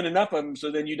them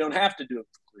so then you don't have to do it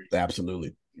for free.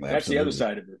 Absolutely. That's the other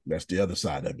side of it. That's the other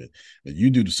side of it. If you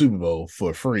do the Super Bowl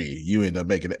for free, you end up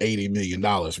making $80 million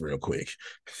real quick.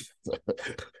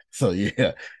 So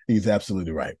yeah, he's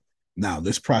absolutely right. Now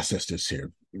let's process this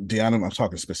here. Deanna, I'm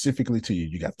talking specifically to you.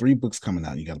 You got 3 books coming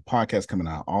out. You got a podcast coming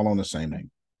out, all on the same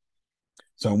name.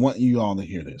 So I want you all to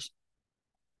hear this.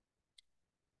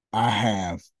 I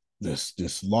have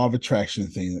this law of attraction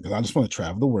thing because I just want to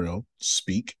travel the world,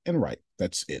 speak and write.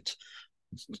 That's it.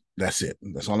 That's it.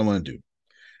 That's all I want to do.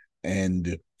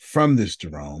 And from this,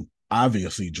 Jerome,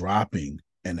 obviously dropping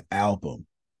an album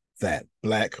that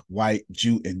Black, white,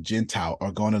 Jew, and Gentile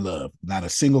are going to love. Not a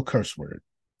single curse word.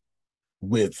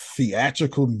 With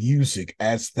theatrical music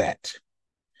as that.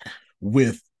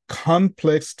 With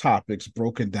complex topics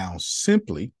broken down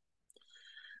simply.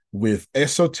 With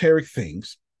esoteric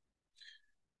things.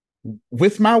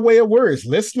 With my way of words.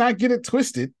 Let's not get it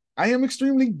twisted. I am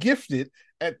extremely gifted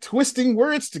at twisting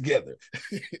words together.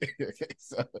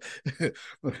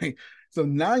 So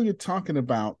now you're talking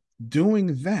about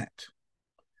doing that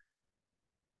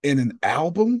in an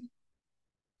album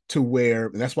to where,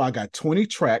 and that's why I got 20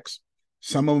 tracks.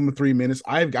 Some of them are 3 minutes.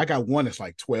 I got one that's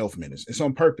like 12 minutes. It's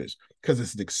on purpose because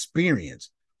it's an experience.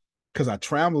 Because I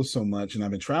travel so much and I've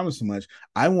been traveling so much.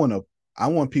 I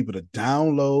want people to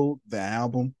download the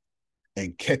album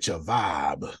and catch a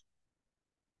vibe.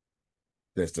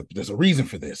 There's a reason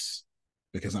for this,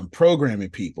 because I'm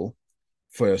programming people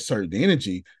for a certain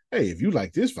energy. Hey, if you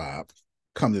like this vibe,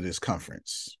 come to this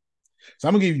conference. So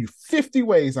I'm gonna give you 50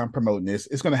 ways I'm promoting this.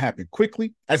 It's gonna happen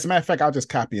quickly. As a matter of fact, I'll just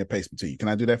copy and paste them to you. Can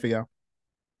I do that for y'all?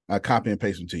 I'll copy and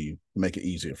paste them to you to make it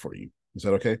easier for you. Is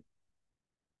that okay?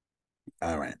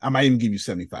 All right. I might even give you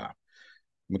 75. I'm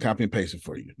gonna copy and paste it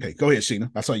for you. Okay, go ahead,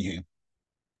 Sheena. I saw your hand.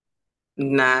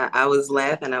 Nah, I was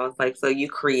laughing. I was like, so you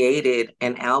created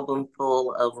an album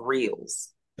full of reels.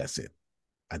 That's it.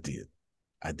 I did.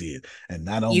 And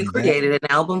not only you created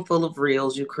an album full of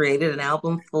reels, you created an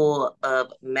album full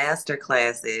of master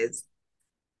classes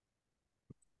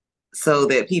so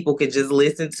that people could just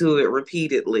listen to it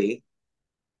repeatedly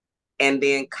and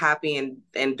then copy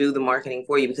and do the marketing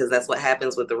for you, because that's what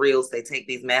happens with the reels. They take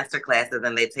these master classes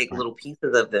and they take little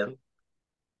pieces of them.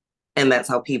 And that's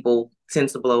how people tend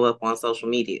to blow up on social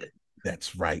media.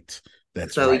 That's right.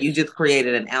 So you just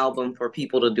created an album for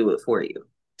people to do it for you.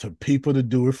 To people to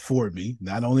do it for me.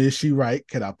 Not only is she right,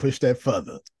 can I push that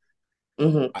further?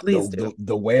 Please do.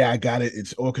 The way I got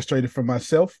it's orchestrated for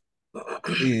myself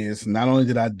is not only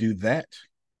did I do that,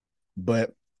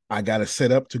 but I got it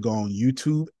set up to go on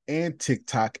YouTube and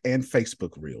TikTok and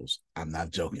Facebook Reels. I'm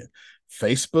not joking.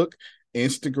 Facebook,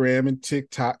 Instagram, and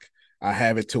TikTok. I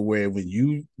have it to where when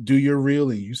you do your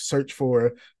reel and you search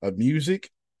for a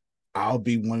music, I'll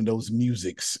be one of those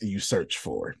musics you search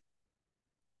for.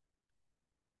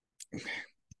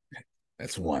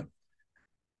 That's one.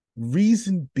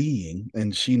 Reason being,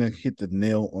 and Sheena hit the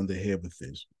nail on the head with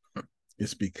this,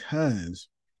 it's because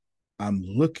I'm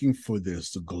looking for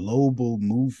this global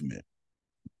movement.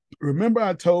 Remember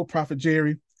I told Prophet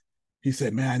Jerry, he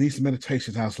said, man, I need some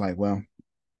meditations. I was like, well,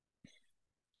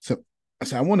 so I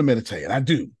said, I want to meditate, and I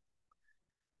do.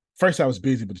 First, I was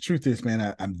busy, but the truth is,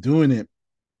 man, I'm doing it,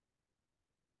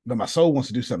 but my soul wants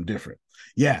to do something different.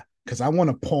 Yeah, because I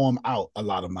want to poem out a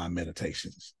lot of my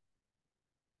meditations.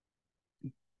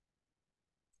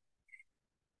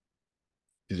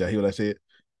 Did y'all hear what I said?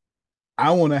 I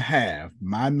want to have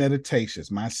my meditations,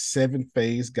 my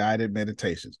 7-phase guided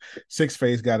meditations,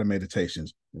 6-phase guided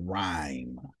meditations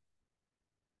rhyme.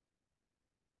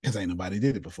 Because ain't nobody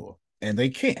did it before. And they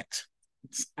can't.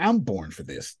 I'm born for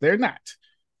this. They're not.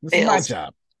 This is my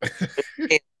job.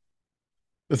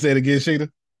 Let's say it again, Sheena.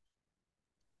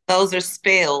 Those are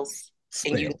spells.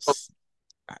 Spells.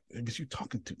 Because you're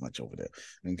talking too much over there.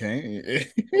 Okay.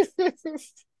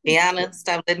 Deanna,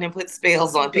 stop letting him put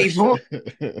spells on people.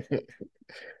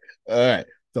 All right.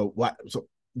 So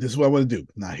this is what I want to do.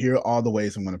 Now, here are all the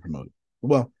ways I'm going to promote it.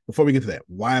 Well, before we get to that,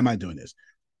 why am I doing this?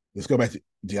 Let's go back to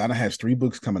Deanna has 3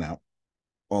 books coming out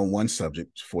on one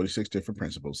subject, 46 different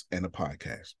principles, and a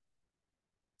podcast.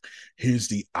 Here's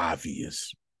the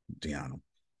obvious, Deanna.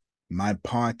 My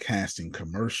podcasting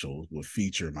commercials will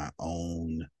feature my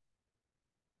own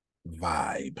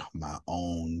vibe, my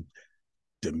own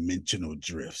dimensional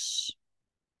drifts.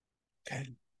 Okay.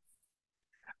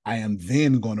 I am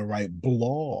then going to write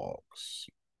blogs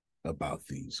about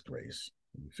these, Grace.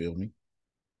 You feel me?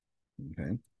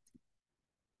 Okay.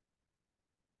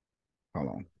 Hold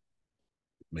on.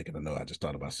 Making a note. I just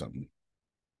thought about something.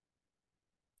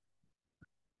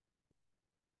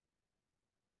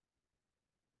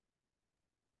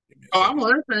 Oh, I'm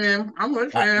listening.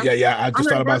 Yeah. I just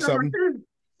thought about something.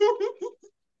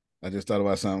 I just thought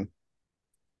about something.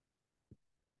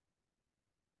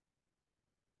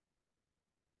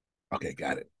 Okay,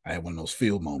 got it. I had one of those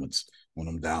field moments. One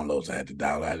of them downloads I had to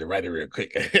download. I had to write it real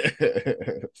quick.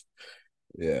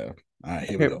 Yeah. All right,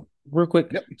 here we go. Real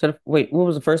quick. Yep. So wait, what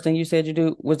was the first thing you said you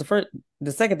do?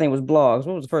 The second thing was blogs.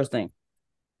 What was the first thing?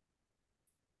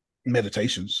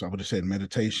 Meditations. I would have said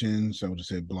meditations. I would have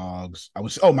said blogs.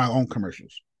 My own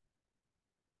commercials.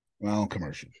 My own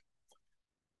commercials.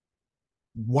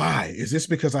 Why? Is this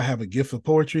because I have a gift of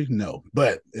poetry? No,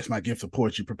 but is my gift of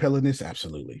poetry propelling this?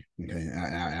 Absolutely. Okay,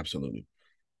 absolutely.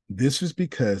 This is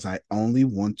because I only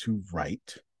want to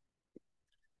write,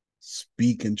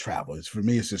 speak, and travel. For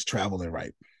me, it's just travel and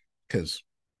write because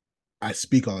I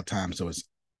speak all the time, so it's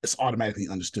automatically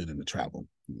understood in the travel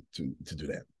to do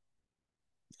that.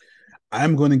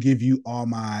 I'm going to give you all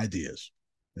my ideas.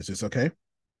 Is this okay?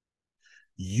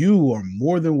 You are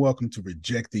more than welcome to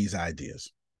reject these ideas.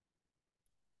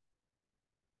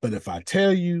 But if I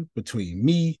tell you between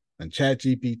me and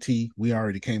ChatGPT, we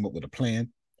already came up with a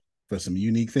plan for some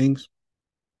unique things,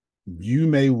 you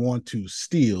may want to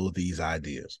steal these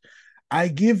ideas. I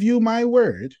give you my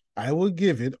word. I will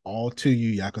give it all to you.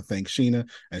 Y'all can thank Sheena,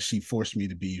 and she forced me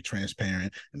to be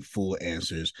transparent and full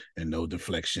answers and no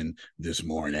deflection this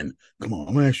morning. Come on,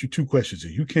 I'm going to ask you 2 questions.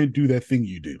 If you can't do that thing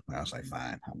you do. I was like,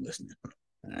 fine, I'm listening.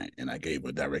 All right. And I gave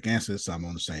her direct answers, so I'm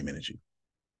on the same energy.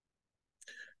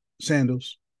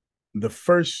 Sandals.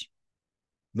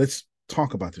 Let's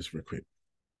talk about this real quick.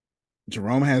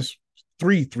 Jerome has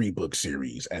 3 book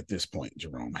series at this point.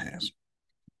 Jerome has.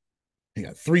 He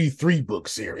got 3 book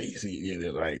series.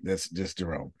 Right. That's just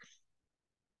Jerome.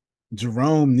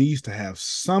 Jerome needs to have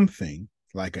something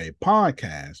like a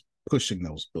podcast pushing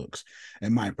those books.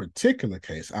 In my particular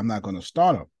case, I'm not going to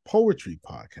start a poetry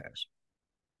podcast.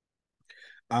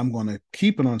 I'm going to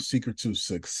keep it on Secret to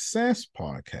Success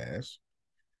podcast,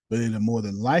 but it'll more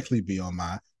than likely be on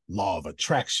my Law of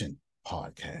Attraction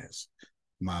podcast.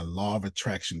 My Law of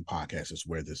Attraction podcast is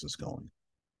where this is going.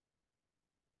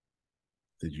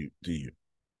 Do you?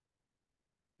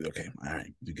 Okay, all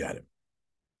right, you got it.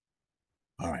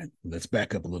 All right, let's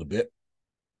back up a little bit.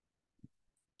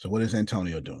 So what is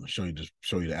Antonio doing? Show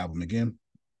you the album again.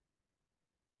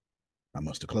 I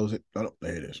must have closed it. Oh,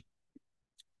 there it is.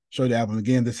 Show you the album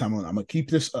again. This time I'm gonna keep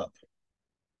this up.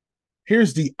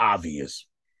 Here's the obvious.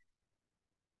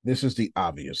 This is the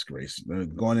obvious, Grace.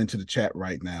 Going into the chat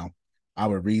right now. I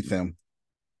will read them.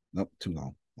 Nope, too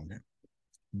long. Okay.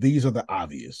 These are the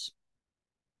obvious.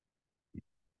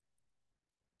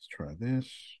 Let's try this.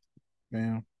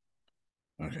 Bam.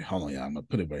 Okay, hold on, y'all. I'm gonna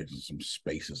put it where some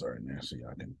spaces are in there so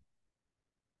y'all can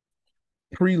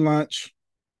pre-launch.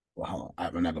 Well, hold on.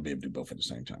 I'm not gonna be able to do both at the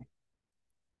same time.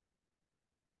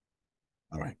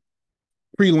 All right.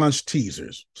 Pre-launch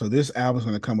teasers. So this album's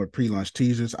going to come with pre-launch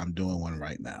teasers. I'm doing one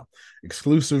right now.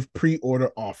 Exclusive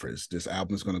pre-order offers. This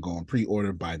album is going to go on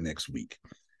pre-order by next week.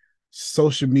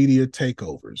 Social media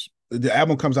takeovers. The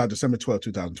album comes out December 12,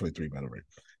 2023, by the way.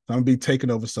 So I'm going to be taking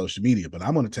over social media, but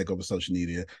I'm going to take over social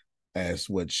media as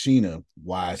what Sheena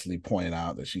wisely pointed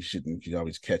out that she shouldn't. She's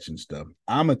always catching stuff.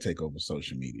 I'm going to take over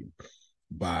social media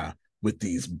with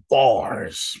these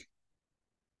bars.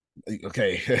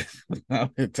 Okay,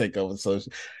 I'm gonna take over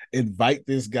social. Invite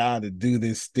this guy to do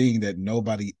this thing that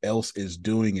nobody else is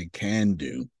doing and can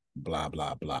do. Blah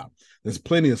blah blah. There's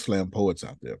plenty of slam poets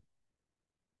out there.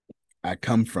 I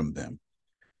come from them.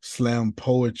 Slam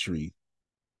poetry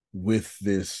with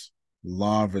this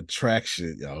law of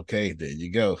attraction. Okay, there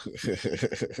you go.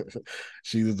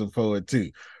 She was a poet too.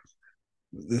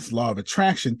 This law of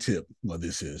attraction tip. Well,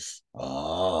 this is.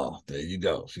 Oh, there you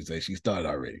go. She said she started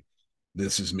already.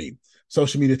 This is me.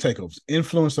 Social media takeovers,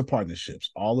 influencer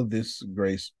partnerships, all of this,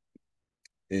 Grace,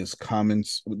 is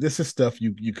comments. This is stuff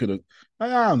you could have. I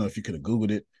don't know if you could have Googled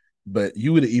it, but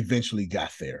you would have eventually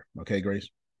got there. Okay, Grace,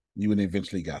 you would have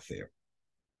eventually got there.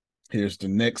 Here's the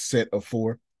next set of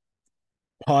 4: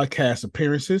 podcast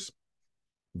appearances,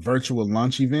 virtual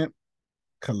launch event,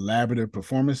 collaborative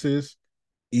performances,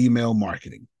 email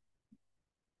marketing.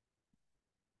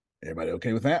 Everybody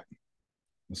okay with that?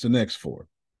 What's the next 4?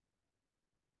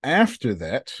 After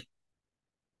that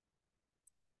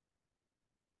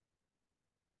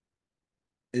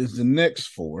is the next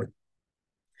 4: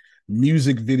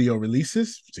 music video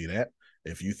releases. See that?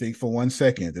 If you think for 1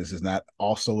 second this is not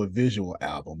also a visual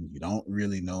album, you don't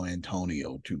really know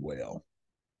Antonio too well.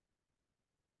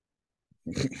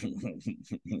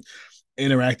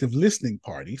 Interactive listening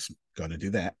parties, going to do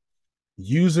that.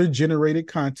 User generated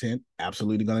content,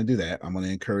 absolutely going to do that. I'm going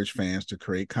to encourage fans to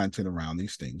create content around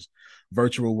these things.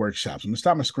 Virtual workshops. I'm going to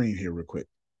stop my screen here real quick,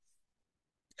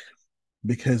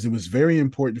 because it was very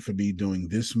important for me doing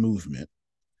this movement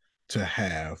to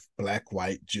have Black,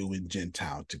 White, Jew, and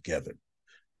Gentile together.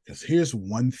 Because here's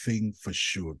one thing for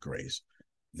sure, Grace,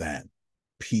 that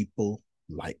people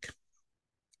like: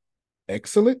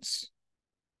 excellence,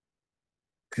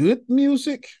 good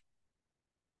music,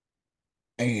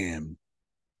 and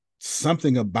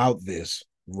something about this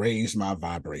raised my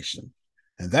vibration.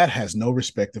 And that has no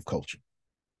respect of culture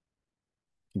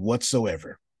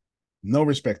whatsoever. No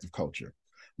respect of culture.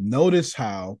 Notice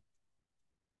how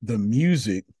the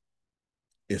music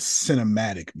is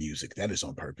cinematic music. That is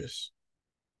on purpose.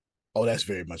 Oh, that's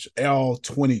very much. All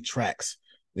 20 tracks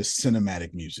is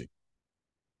cinematic music.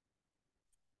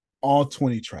 All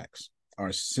 20 tracks are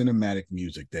cinematic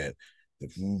music that,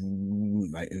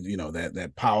 like, you know,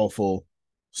 that powerful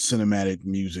cinematic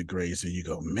music, Grace, and you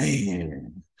go,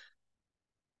 man,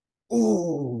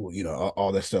 ooh, you know,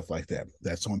 all that stuff like that.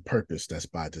 That's on purpose. That's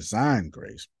by design,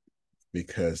 Grace,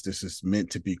 because this is meant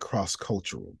to be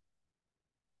cross-cultural.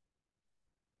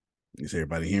 Is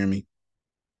everybody hearing me?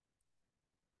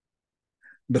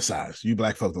 Besides, you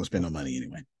Black folk don't spend no money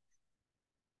anyway.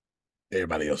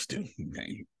 Everybody else do.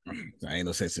 Okay. I ain't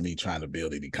no sense in me trying to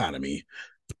build an economy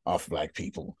off Black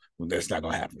people. That's not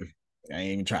gonna happen. I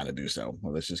ain't even trying to do so.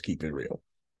 Well, let's just keep it real.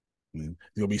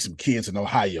 There'll be some kids in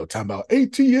Ohio talking about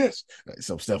ATS,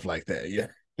 some stuff like that. Yeah.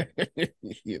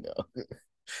 You know,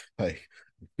 like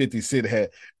 50 Cent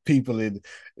had people in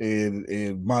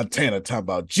Montana talking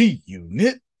about G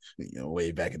Unit, you know,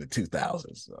 way back in the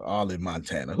 2000s, all in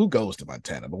Montana. Who goes to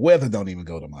Montana? But weather don't even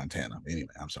go to Montana. Anyway,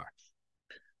 I'm sorry.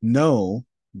 Know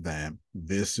that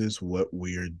this is what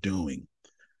we're doing.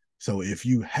 So if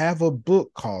you have a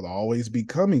book called Always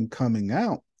Becoming coming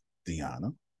out,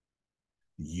 Deanna,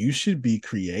 you should be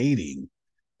creating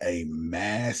a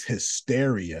mass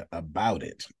hysteria about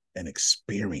it, an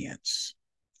experience.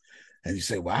 And you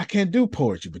say, well, I can't do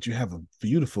poetry, but you have a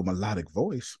beautiful melodic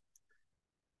voice.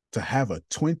 To have a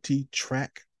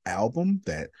 20-track album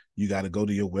that you got to go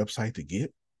to your website to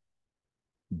get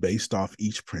based off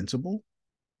each principle.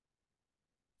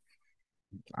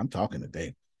 I'm talking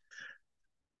today.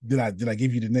 Did I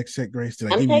give you the next set, Grace?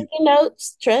 Did I give taking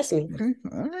notes. Trust me. Okay.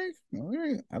 All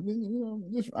right.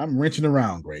 I'm wrenching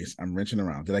around, Grace. I'm wrenching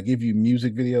around. Did I give you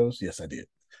music videos? Yes, I did.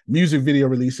 Music video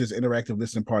releases, interactive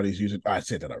listening parties. I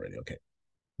said that already. Okay.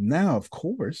 Now, of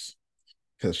course,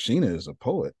 because Sheena is a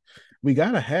poet, we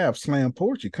got to have slam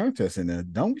poetry contests in there,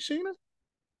 don't we, Sheena?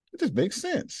 It just makes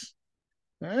sense.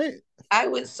 All right. I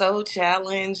would so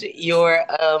challenge your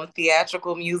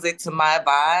theatrical music to my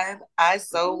vibe. I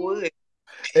so would.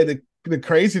 And the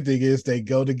crazy thing is they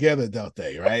go together, don't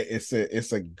they? Right? It's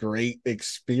a great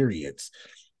experience.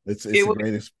 It's a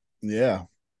great, yeah.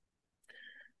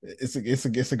 It's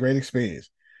a great experience.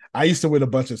 I used to win a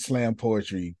bunch of slam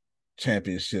poetry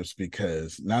championships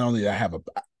because not only I have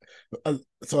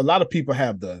so a lot of people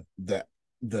have the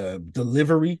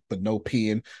delivery but no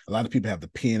pen. A lot of people have the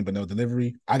pen but no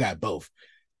delivery. I got both.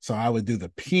 So I would do the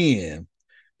pen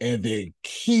and then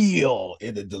kill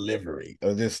in the delivery,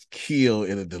 or just kill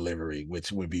in the delivery,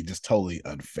 which would be just totally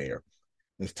unfair.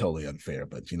 It's totally unfair.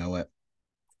 But you know what?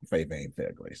 Faith ain't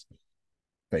fair, Grace.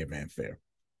 Faith ain't fair.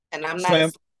 And I'm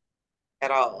not at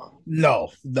all.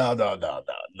 No.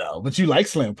 But you like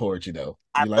slam poetry, though.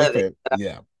 You like that?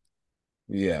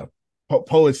 Yeah.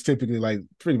 Poets typically, like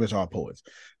pretty much all poets.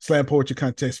 Slam poetry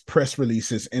contest, press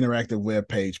releases, interactive web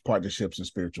page, partnerships, and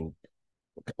spiritual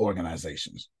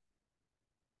organizations.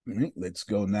 All right, let's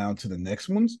go now to the next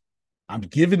ones. I'm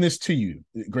giving this to you.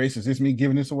 Grace, is this me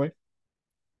giving this away?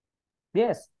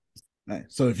 Yes. All right.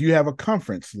 So if you have a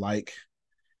conference like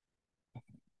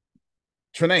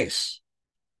Trinace,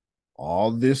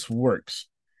 all this works.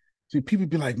 See, people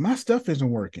be like, my stuff isn't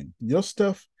working. Your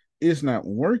stuff is not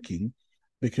working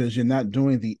because you're not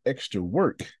doing the extra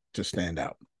work to stand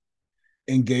out.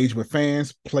 Engage with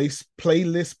fans,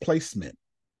 playlist placement.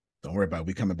 Don't worry about it.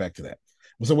 We coming back to that.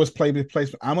 So what's playlist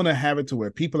placement? I'm going to have it to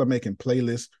where people are making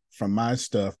playlists from my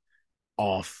stuff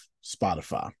off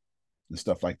Spotify and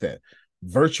stuff like that.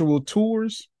 Virtual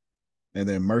tours, and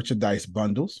then merchandise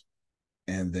bundles.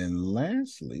 And then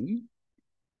lastly,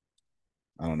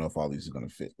 I don't know if all these are going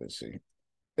to fit. Let's see.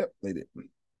 Yep, they did.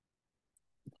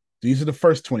 These are the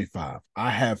first 25. I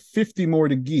have 50 more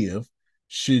to give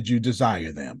should you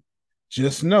desire them.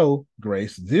 Just know,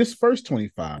 Grace, this first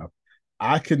 25,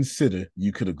 I consider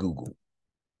you could have Googled.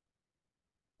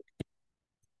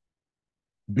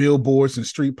 Billboards and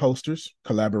street posters,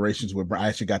 collaborations with, I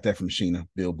actually got that from Sheena,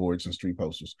 billboards and street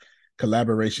posters,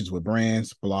 collaborations with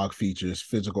brands, blog features,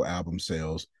 physical album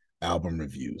sales, album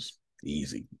reviews.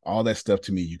 Easy. All that stuff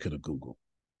to me, you could have Googled.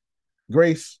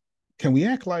 Grace, can we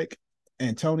act like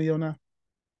Antonio now?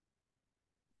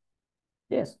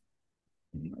 Yes.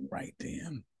 Right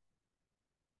then.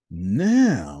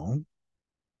 Now,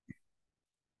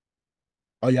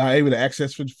 are y'all able to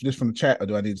access this from the chat, or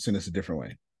do I need to send this a different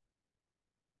way?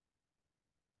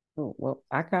 Oh, well,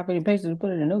 I copied and pasted and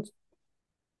put it in the notes.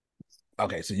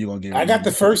 Okay, so you're gonna give. I got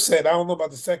the first set. I don't know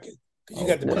about the second because you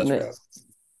got the peach route.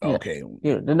 Okay.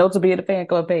 Yeah, the notes will be at the fan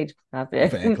club page. The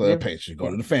fan club page. Go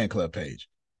to the fan club page.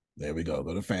 There we go.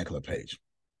 Go to the fan club page.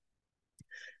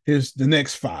 Here's the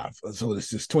next 5. So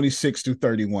this is 26 through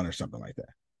 31 or something like that.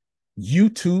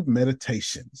 YouTube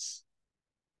meditations,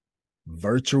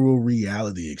 virtual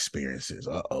reality experiences.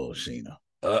 Sheena.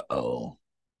 I'm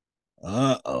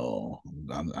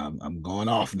going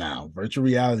off now. Virtual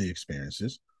reality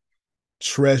experiences,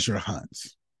 treasure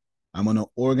hunts. I'm going to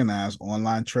organize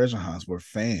online treasure hunts where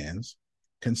fans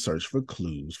can search for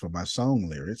clues for my song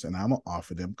lyrics, and I'm going to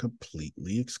offer them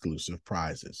completely exclusive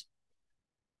prizes.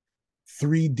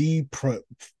 3D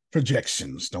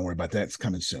projections. Don't worry about that. It's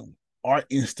coming soon. Art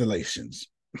installations.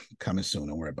 Coming soon.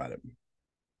 Don't worry about it.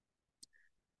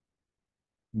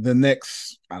 The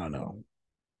next, I don't know,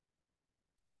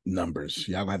 numbers.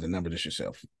 Y'all gonna have to number this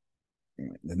yourself.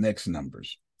 The next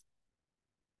numbers.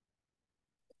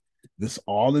 This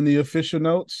all in the official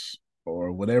notes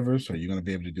or whatever, so you're gonna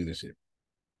be able to do this here.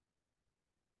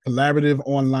 Collaborative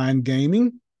online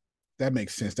gaming. That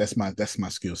makes sense. That's my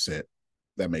skill set.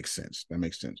 That makes sense.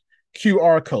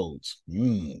 QR codes.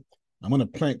 I'm gonna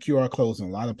plant QR codes in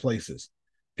a lot of places.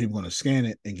 People are gonna scan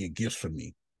it and get gifts from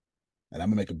me. And I'm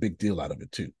gonna make a big deal out of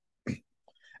it too.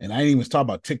 And I ain't even talk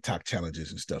about TikTok challenges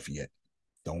and stuff yet.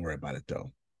 Don't worry about it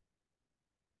though.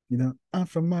 You know, I'm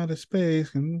from outer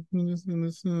space, and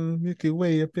Milky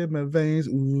Way up in my veins.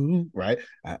 Ooh, right?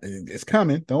 It's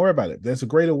coming. Don't worry about it. There's a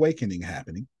great awakening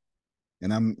happening,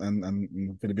 and I'm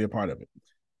going to be a part of it.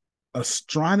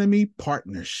 Astronomy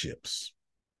partnerships.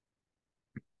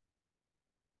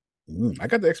 I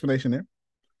got the explanation there.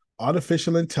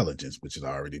 Artificial intelligence, which is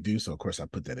I already do. So, of course, I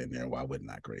put that in there. Why wouldn't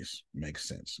I, Grace? Makes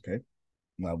sense. Okay.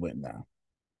 Why wouldn't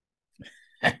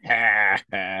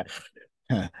I?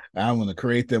 I'm going to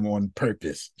create them on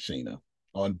purpose, Sheena.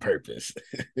 On purpose.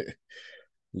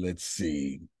 Let's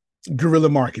see. Guerrilla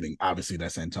marketing. Obviously,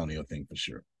 that's Antonio thing for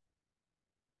sure.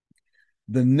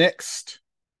 The next.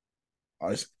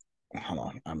 Hold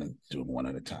on. I'm going to do them one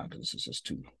at a time because this is just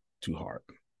too hard.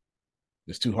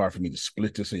 It's too hard for me to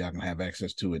split this so y'all can have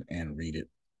access to it and read it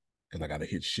because I got to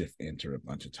hit shift enter a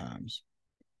bunch of times.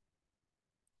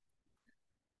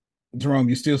 Jerome,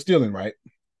 you still stealing, right?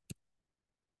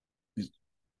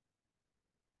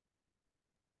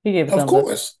 Of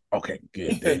course. Okay,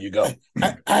 good. There you go.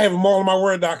 I have them all in my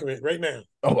Word document right now.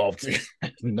 Oh,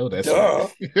 no, that's duh.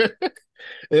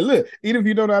 Hey, look, even if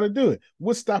you don't know how to do it,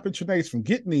 what's stopping Trinace from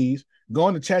getting these?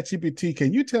 Going to ChatGPT,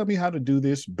 can you tell me how to do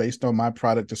this based on my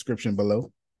product description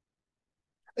below?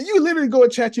 You literally go at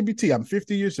ChatGPT. I'm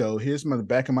 50 years old. Here's the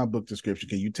back of my book description.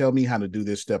 Can you tell me how to do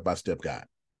this step-by-step guide?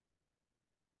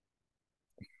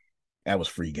 That was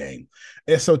free game.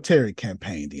 Esoteric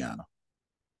campaign, Deanna.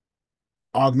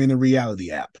 Augmented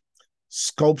reality app.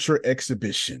 Sculpture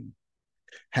exhibition.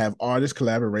 Have artists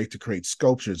collaborate to create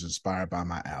sculptures inspired by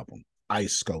my album.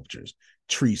 Ice sculptures,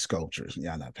 tree sculptures.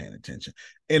 Y'all not paying attention.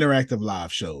 Interactive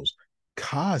live shows.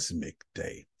 Cosmic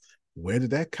Day. Where did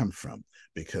that come from?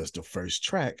 Because the first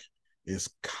track is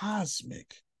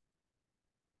Cosmic.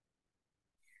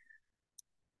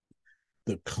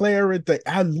 The clarity.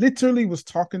 I literally was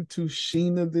talking to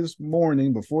Sheena this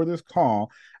morning before this call,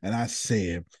 and I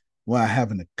said, well, I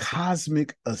have a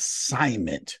cosmic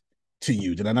assignment to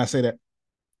you. Did I not say that?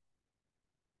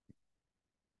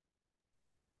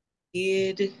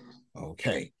 Did.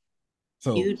 Okay.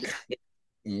 So,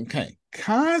 okay.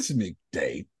 Cosmic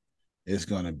Day is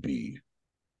going to be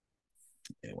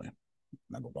Anyway, I'm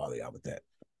not gonna bother y'all with that.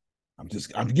 I'm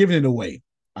giving it away.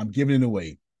 I'm giving it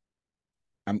away.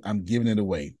 I'm giving it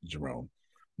away, Jerome.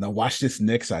 Now watch this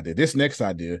next idea. This next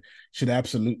idea should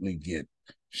absolutely get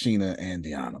Sheena and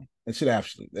Deanna. It should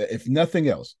absolutely, if nothing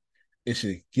else, it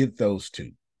should get those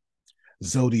two.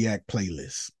 Zodiac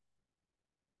playlists.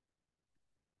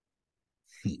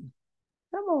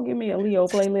 Come on, give me a Leo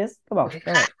playlist. Come on,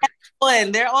 go ahead.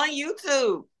 One, they're on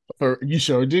YouTube. You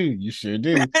sure do. You sure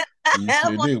do. You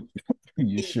sure do.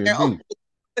 You sure do.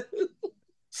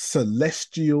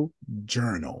 Celestial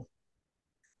Journal.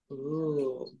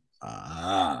 Ooh.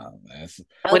 That's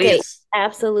okay.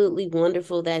 Absolutely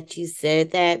wonderful that you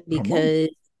said that, because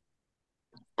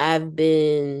I've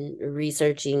been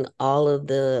researching all of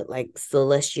the like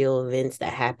celestial events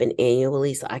that happen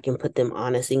annually so I can put them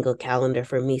on a single calendar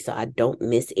for me so I don't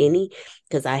miss any,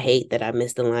 because I hate that I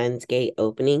missed the Lionsgate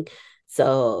opening.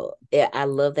 So yeah, I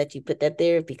love that you put that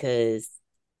there because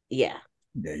yeah.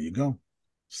 There you go.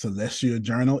 Celestial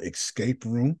Journal, Escape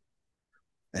Room,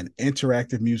 an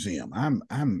interactive museum.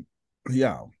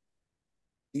 Yo,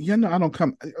 I don't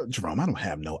come, Jerome, I don't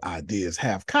have no ideas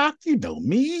half cocked. You know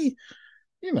me.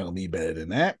 You know me better than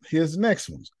that. Here's the next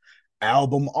ones.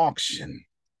 Album auction.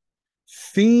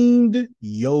 Themed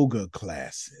yoga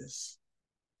classes.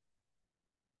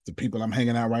 The people I'm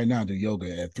hanging out right now do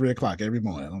yoga at 3:00 every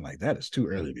morning. I'm like, that is too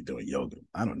early to be doing yoga.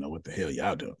 I don't know what the hell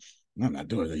y'all do. I'm not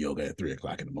doing the yoga at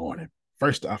 3:00 in the morning.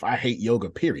 First off, I hate yoga,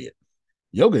 period.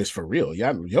 Yoga is for real.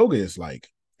 Yoga is like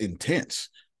intense.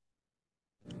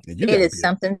 It is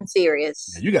something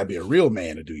serious. You got to be a real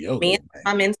man to do yoga. Me and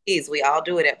my mentees, we all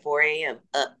do it at 4 a.m.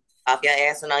 Up off your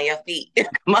ass and on your feet.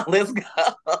 Come on, let's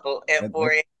go at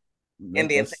 4 a.m. and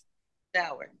then take a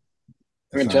shower.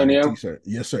 Antonio?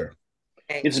 Yes, sir.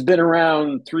 It's been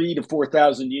around 3,000 to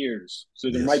 4,000 years,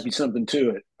 so there might be something to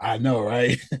it. I know,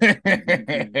 right?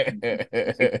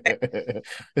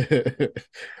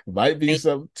 Might be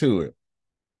something to it.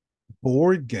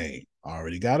 Board game.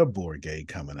 Already got a board game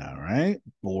coming out, right?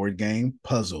 Board game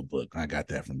puzzle book. I got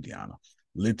that from Deanna.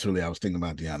 Literally, I was thinking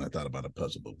about Deanna. I thought about a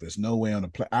puzzle book. There's no way on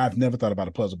the I've never thought about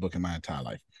a puzzle book in my entire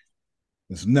life.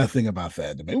 There's nothing about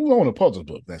that. Maybe we want a puzzle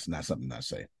book. That's not something I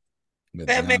say. But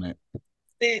that Deanna,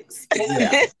 makes sense.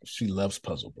 Yeah, she loves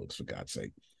puzzle books, for God's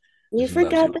sake. You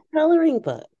forgot the coloring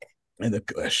book. And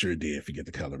I sure did forget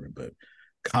the coloring book.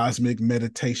 Cosmic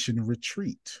Meditation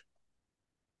Retreat.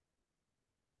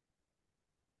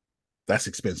 That's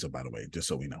expensive, by the way, just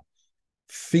so we know.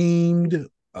 Themed,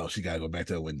 she got to go back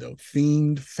to the window.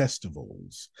 Themed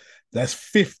festivals. That's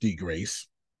 50, Grace.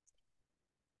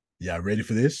 Y'all ready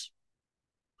for this?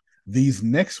 These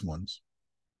next ones.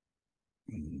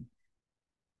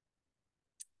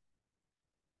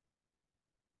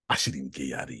 I shouldn't even get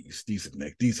y'all these. These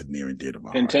are near and dear to my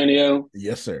heart. Antonio?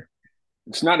 Yes, sir.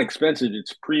 It's not expensive.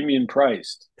 It's premium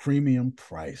priced. Premium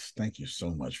price. Thank you so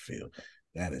much, Phil.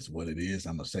 That is what it is.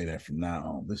 I'm going to say that from now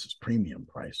on. This is premium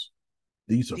price.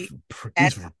 These are for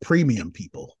premium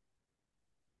people.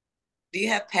 Do you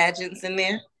have pageants in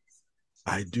there?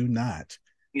 I do not.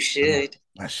 You should.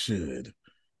 I should.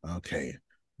 Okay.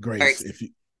 Grace, if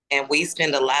you... And we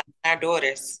spend a lot on our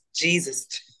daughters. Jesus.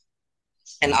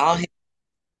 And all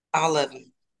of them.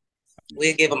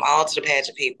 We'll give them all to the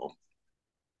pageant people.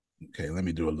 Okay,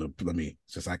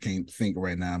 since I can't think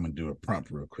right now, I'm going to do a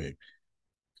prompt real quick.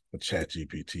 A chat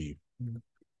GPT.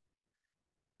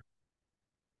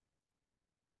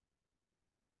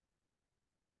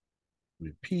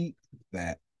 Repeat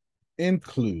that.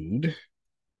 Include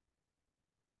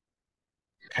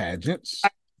pageants.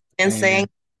 And saying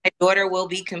my daughter will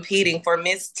be competing for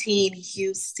Miss Teen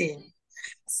Houston.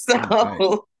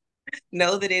 So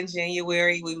know that in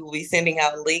January we will be sending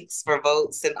out links for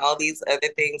votes and all these other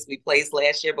things we placed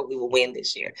last year, but we will win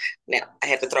this year. Now I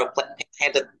had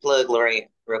to plug Lorraine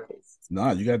real quick.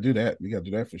 No, you got to do that. You got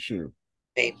to do that for sure.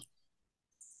 Babe.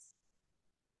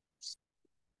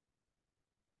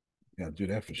 You got to do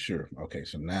that for sure. Okay,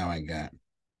 so now I got.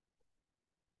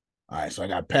 All right, so I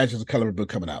got Pageants of Coloring book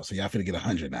coming out. So y'all finna get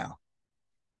 100 now.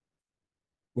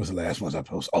 What's the last ones I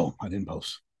post? Oh, I didn't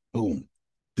post. Boom.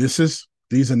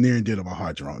 These are near and dear to my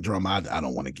heart, Jerome. Jerome, I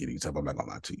don't want to get these up. I'm not gonna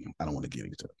lie to you. I don't want to get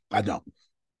these up. I don't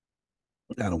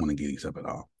want to get these up at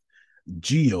all.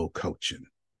 Geo coaching.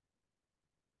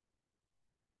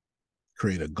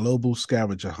 Create a global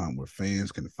scavenger hunt where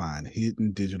fans can find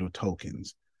hidden digital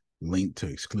tokens linked to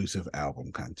exclusive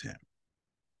album content.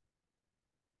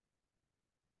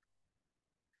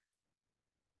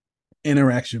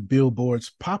 Interaction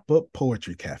billboards, pop-up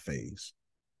poetry cafes.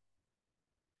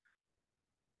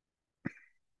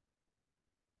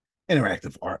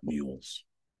 Interactive art mules.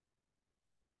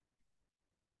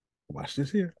 Watch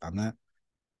this here. I'm not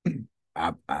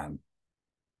I'm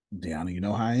Deanna, you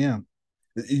know how I am.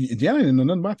 Deanna didn't know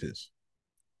nothing about this.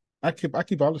 I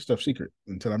keep all this stuff secret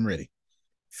until I'm ready.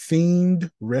 Themed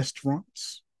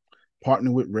restaurants,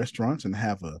 partner with restaurants and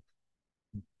have a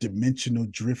dimensional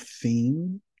drift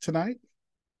theme tonight,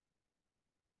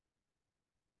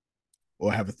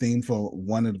 or have a theme for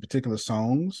one of the particular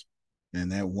songs,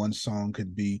 and that one song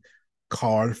could be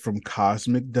carved from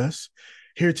cosmic dust.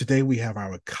 Here today we have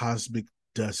our cosmic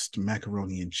dust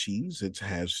macaroni and cheese. It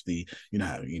has the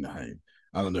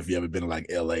I don't know if you ever been to like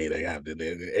LA. They have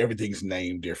everything's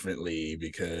named differently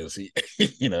because it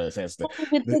has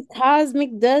with the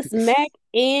cosmic dust mac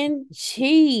and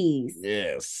cheese.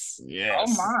 Yes. Oh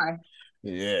my.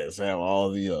 Yes, have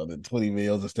all the 20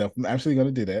 meals and stuff. I'm actually going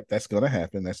to do that. That's going to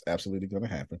happen. That's absolutely going to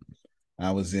happen.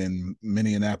 I was in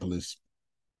Minneapolis,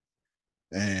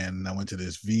 and I went to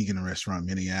this vegan restaurant,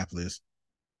 Minneapolis,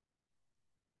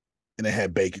 and they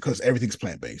had bacon because everything's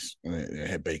plant based. They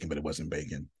had bacon, but it wasn't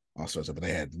bacon. All sorts of, but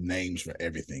they had names for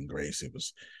everything. Grace, it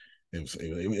was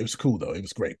cool though. It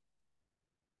was great.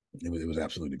 It was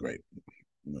absolutely great.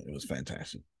 It was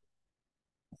fantastic.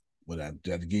 Did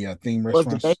I give you a theme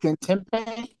restaurants? Was the bacon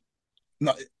tempeh?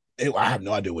 No, I have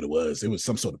no idea what it was. It was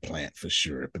some sort of plant for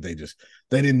sure, but they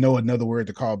didn't know another word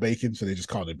to call bacon, so they just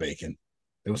called it bacon.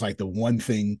 It was like the one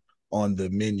thing on the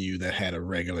menu that had a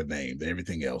regular name.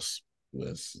 Everything else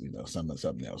was,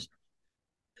 something else.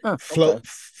 Oh, okay.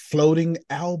 Floating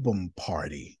album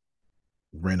party.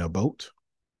 Rent a boat.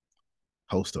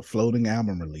 Host a floating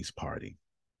album release party.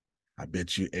 I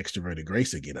bet you extroverted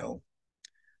Grace will get on.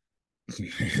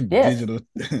 Yes.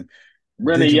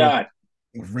 Rent a yacht.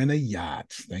 Rent a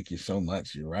yacht. Thank you so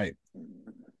much. You're right.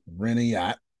 Rent a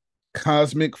yacht.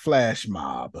 Cosmic flash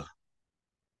mob.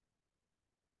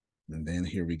 And then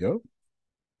here we go.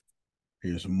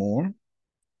 Here's more.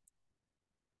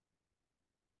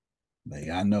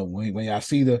 Now, I know when y'all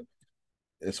see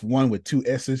it's one with two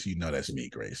S's, you know that's me,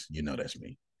 Grace. You know that's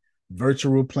me.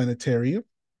 Virtual planetarium.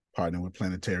 Partner with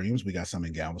planetariums. We got some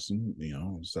in Galveston,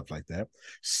 stuff like that.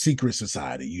 Secret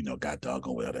society, God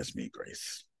doggone well, that's me,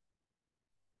 Grace.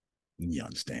 You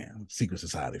understand? Secret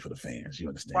society for the fans. You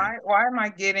understand? Why am I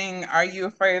getting Are You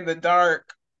Afraid of the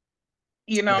Dark?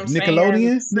 You know like what I'm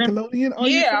Nickelodeon? saying? Nickelodeon?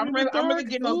 I'm really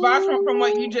getting those vibes from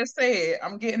what you just said.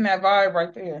 I'm getting that vibe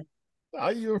right there.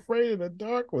 Are You Afraid of the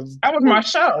Dark? That was my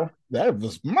show. That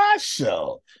was my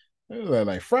show. It was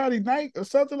like Friday night or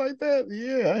something like that.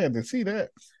 Yeah, I had to see that.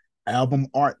 Album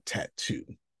art tattoo.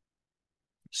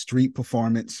 Street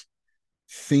performance.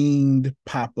 Themed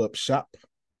pop-up shop.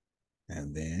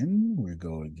 And then we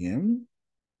go again.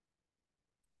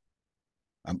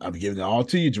 I'm giving it all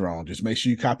to you, Jerome. Just make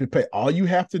sure you copy paste. All you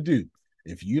have to do,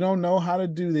 if you don't know how to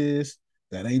do this,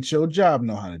 that ain't your job.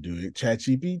 Know how to do it.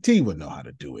 ChatGPT would know how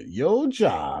to do it. Your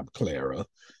job, Clara,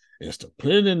 is to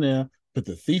put it in there, put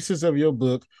the thesis of your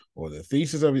book or the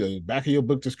thesis of the back of your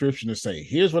book description and say,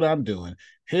 here's what I'm doing.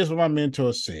 Here's what my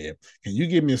mentor said. Can you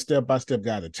give me a step-by-step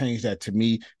guide to change that to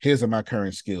me? Here's my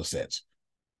current skill sets.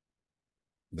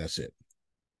 That's it.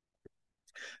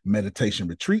 Meditation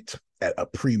retreat at a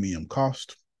premium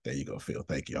cost. There you go, Phil.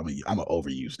 Thank you. I'm gonna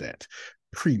overuse that.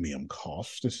 Premium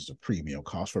cost. This is a premium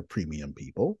cost for premium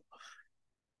people.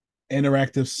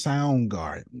 Interactive sound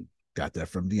garden. Got that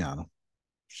from Deanna.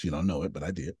 She don't know it, but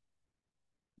I did.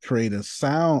 Create a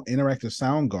interactive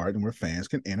sound garden where fans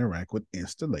can interact with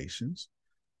installations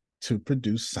to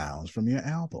produce sounds from your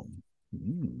album.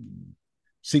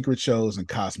 Secret shows and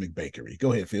cosmic bakery.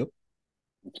 Go ahead, Phil.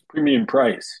 Premium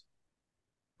price.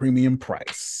 Premium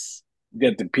price.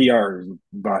 Get the PR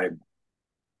vibe.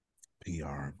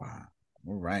 PR vibe.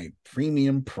 All right.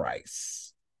 Premium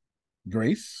price.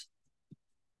 Grace,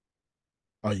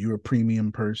 are you a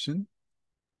premium person?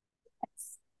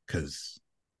 Because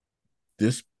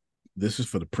this is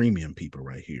for the premium people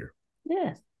right here.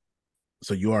 Yeah.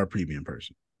 So you are a premium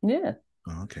person. Yeah.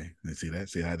 Oh, okay. Let's see that.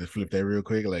 See, I just flipped that real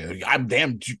quick. Like, I'm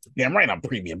damn right. I'm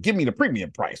premium. Give me the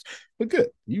premium price. But good.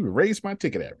 You raised my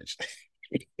ticket average.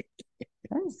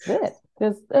 That's it.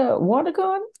 Because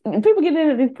WonderCon, people get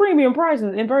into these premium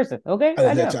prices in person. Okay,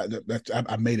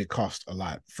 I made it cost a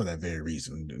lot for that very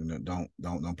reason.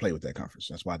 Don't play with that conference.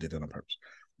 That's why I did that on purpose.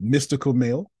 Mystical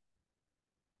Mail.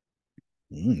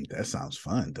 That sounds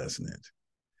fun, doesn't it?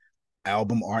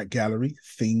 Album art gallery,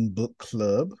 theme book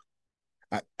club.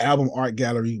 Album art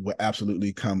gallery will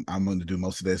absolutely come. I'm going to do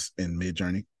most of this in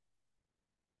Midjourney.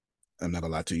 I'm not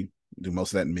gonna lie to you. Do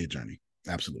most of that in Midjourney.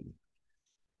 Absolutely.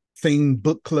 Theme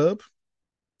book club.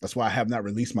 That's why I have not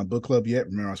released my book club yet.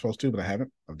 Remember, I was supposed to, but I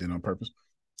haven't. I did it on purpose.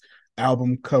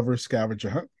 Album cover scavenger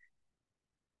hunt.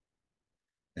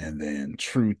 And then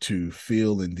true to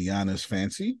Phil and Deanna's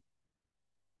fancy,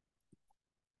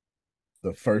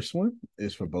 The first one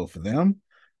is for both of them.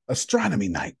 Astronomy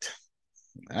night.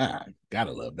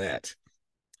 Gotta love that.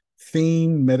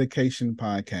 Theme medication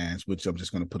podcast, which I'm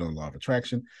just going to put on Law of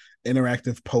Attraction.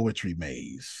 Interactive poetry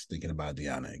maze. Thinking about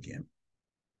Deanna again.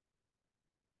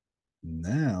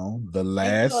 Now the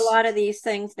last. They do a lot of these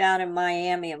things down in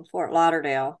Miami and Fort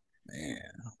Lauderdale. Man,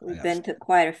 we've been to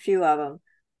quite a few of them.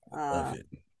 Love it.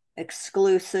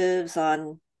 Exclusives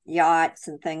on yachts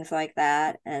and things like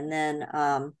that, and then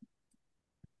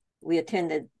we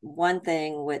attended one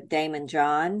thing with Damon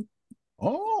John.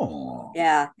 Oh,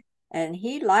 yeah, and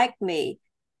he liked me.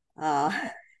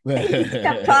 He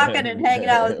kept talking and hanging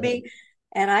out with me,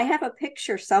 and I have a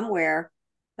picture somewhere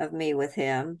of me with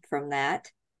him from that.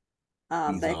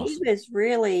 But awesome. He was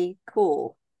really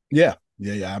cool. Yeah,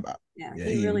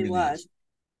 he really was.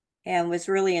 And was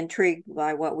really intrigued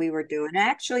by what we were doing.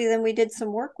 Actually, then we did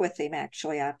some work with him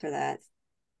actually after that.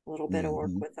 A little bit of work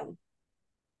with him.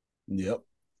 Yep,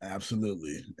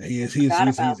 absolutely. He's pretty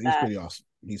awesome.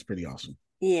 He's pretty awesome.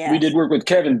 Yeah. We did work with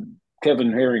Kevin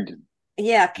Harrington.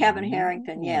 Yeah, Kevin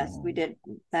Harrington. Yes, we did.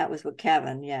 That was with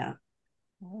Kevin. Yeah.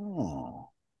 Oh,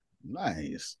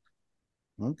 nice.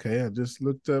 Okay, I just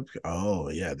looked up. Oh,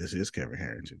 yeah, this is Kevin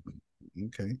Harrington.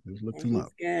 Okay, just looked him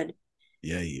up. Good.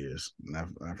 Yeah, he is.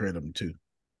 I've heard of him too.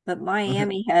 But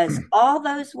Miami has all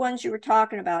those ones you were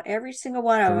talking about. Every single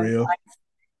one of them I've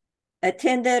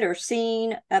attended or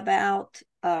seen about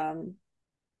those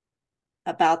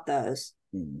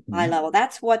high level.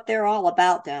 That's what they're all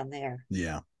about down there.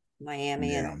 Yeah,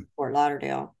 Miami and Fort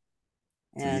Lauderdale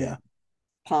and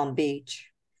Palm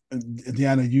Beach.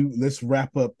 Deanna, let's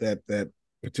wrap up that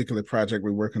particular project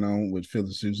we're working on with Phil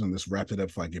and Susan. Let's wrap it up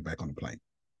before I get back on the plane.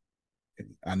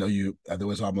 I know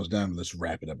it's almost done. Let's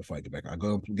wrap it up before I get back. I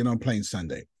get on plane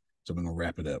Sunday, so we're gonna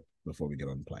wrap it up before we get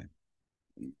on the plane.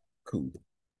 Cool.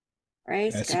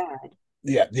 Praise God.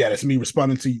 Yeah. That's me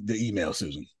responding to the email,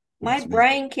 Susan. My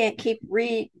brain can't keep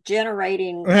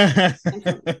regenerating.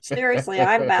 Seriously,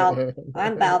 I'm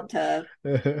about to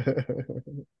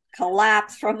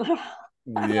collapse from.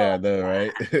 Yeah, I know,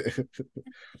 right?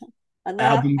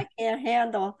 Enough. I can't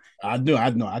handle. I know.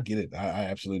 I get it. I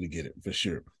absolutely get it for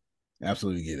sure.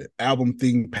 Absolutely get it. Album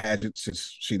theme pageant,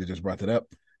 since Sheila just brought that up,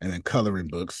 and then coloring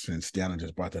books, since Deanna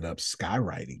just brought that up.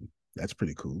 Skywriting, that's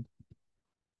pretty cool.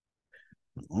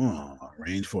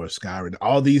 Arrange for a skywriting.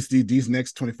 All these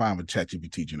next 25 are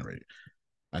ChatGPT generated.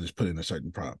 I just put in a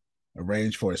certain prompt.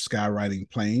 Arrange for a skywriting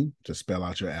plane to spell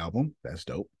out your album. That's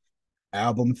dope.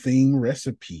 Album theme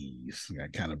recipes. I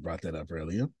kind of brought that up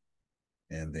earlier.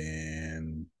 And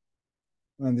then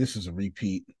this is a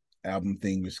repeat. Album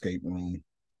theme escape room.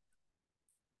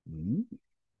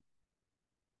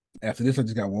 After this, I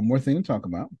just got one more thing to talk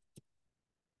about.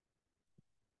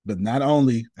 But not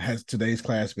only has today's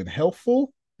class been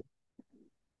helpful,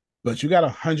 but you got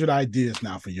 100 ideas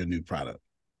now for your new product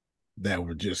that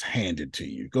were just handed to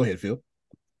you. Go ahead, Phil.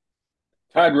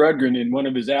 Todd Rundgren, in one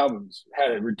of his albums,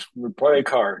 had a reply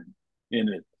card in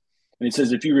it. And it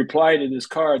says, if you reply to this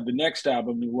card, the next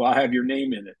album will have your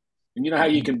name in it. And you know how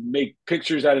you can make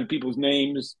pictures out of people's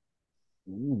names?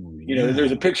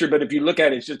 There's a picture, but if you look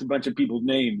at it, it's just a bunch of people's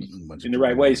names in the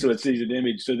right way, so it sees an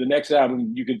image. So the next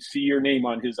album, you can see your name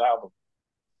on his album.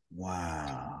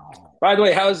 Wow. By the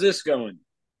way, how's this going?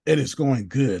 It is going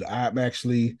good.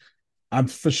 I'm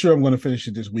for sure I'm going to finish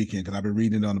it this weekend because I've been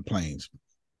reading it on the planes.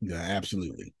 Yeah,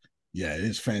 absolutely. Yeah, it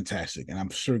is fantastic. And I'm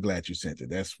sure glad you sent it.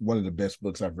 That's one of the best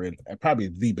books I've read. Probably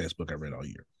the best book I've read all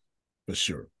year. For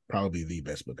sure. Probably the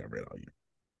best book I've read all year.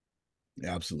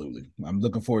 Absolutely. I'm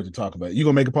looking forward to talking about it. You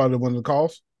gonna make a part of one of the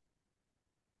calls?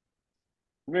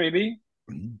 Maybe.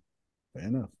 Fair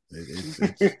enough.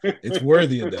 It's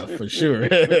worthy enough for sure.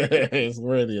 It's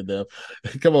worthy enough.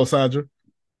 Come on, Sandra.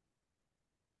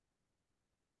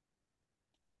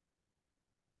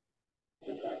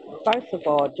 First of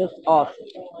all, just awesome.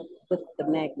 Just the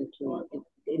magnitude.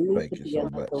 It needs to be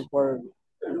another word,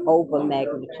 over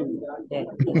magnitude, that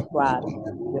describes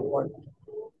your work.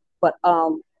 But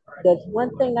there's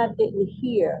one thing I didn't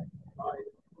hear,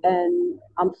 and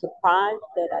I'm surprised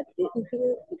that I didn't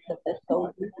hear it because that's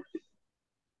so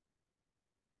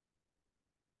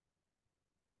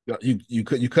good. You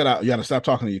cut out. You got to stop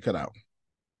talking or you cut out.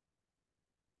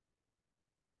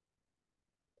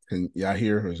 Can y'all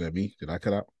hear, or is that me? Did I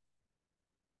cut out?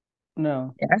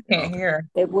 No, I can't hear.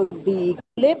 It would be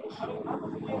clips,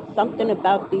 something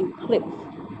about the eclipse,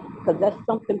 because that's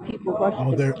something people rush.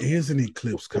 Oh, there is an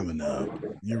eclipse coming up.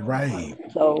 You're right.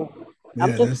 So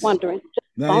I'm just wondering.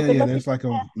 There's like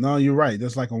no, you're right.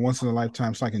 There's like a once in a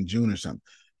lifetime. It's like in June or something.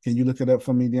 Can you look it up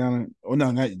for me, Deanna? Oh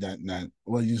no, not.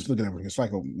 Well, you just look at it. It's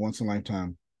like a once in a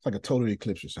lifetime. It's like a total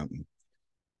eclipse or something.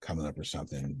 coming up or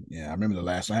something. Yeah, I remember the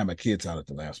last one. I had my kids out at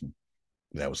the last one.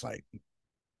 That was like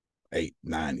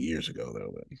 8-9 years ago,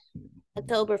 though.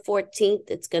 October 14th,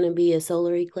 it's going to be a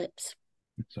solar eclipse.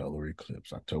 Solar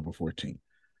eclipse, October 14th.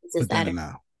 Put that in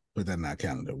our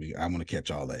calendar. I want to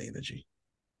catch all that energy.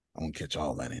 I want to catch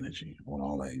all that energy. I want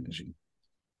all that energy.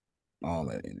 All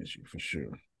that energy for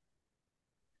sure.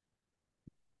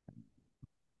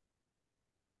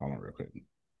 Hold on real quick.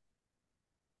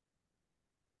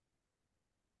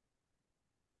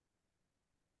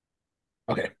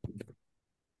 Okay.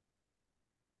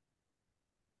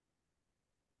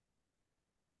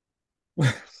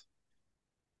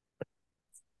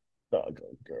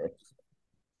 Doggone girl.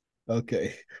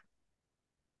 Okay.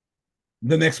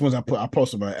 The next ones I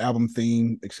posted my album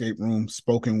theme, escape room,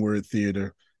 spoken word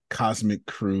theater, cosmic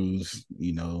cruise.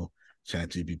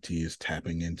 ChatGPT is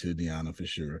tapping into Deanna for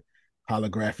sure.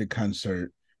 Holographic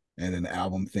concert and an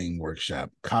album theme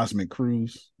workshop. Cosmic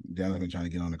cruise. Deanna's been trying to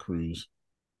get on a cruise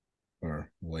for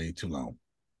way too long.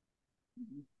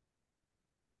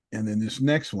 And then this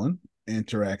next one,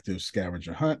 interactive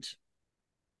scavenger hunt.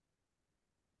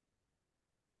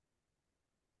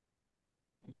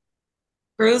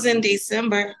 Cruise in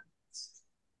December.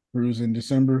 Cruise in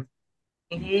December.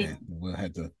 Mm-hmm. Okay.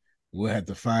 We'll have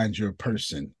to find your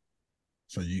person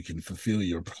so you can fulfill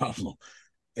your problem.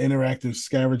 Interactive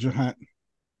scavenger hunt,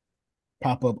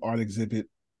 pop-up art exhibit,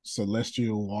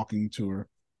 celestial walking tour,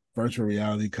 virtual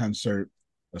reality concert,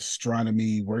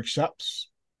 astronomy workshops.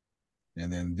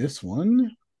 And then this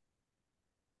one,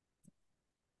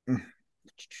 I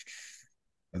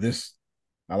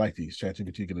like these.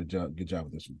 ChatGPT did a good job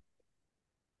with this one.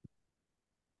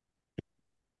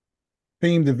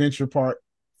 Themed adventure park,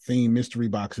 themed mystery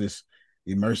boxes,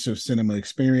 immersive cinema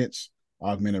experience,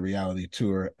 augmented reality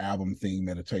tour, album themed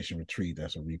meditation retreat.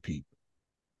 That's a repeat.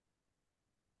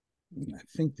 I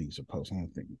think these are posted. I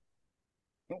don't think.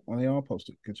 Oh, well, they all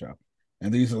posted. Good job.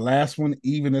 And these are the last one,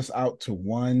 even us out to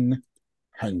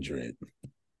 100.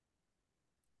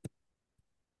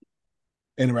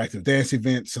 Interactive dance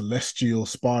event, celestial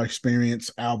spa experience,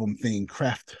 album themed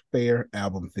craft fair,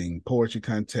 album themed poetry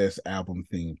contest, album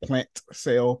themed plant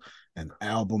sale, and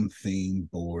album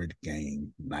themed board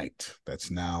game night.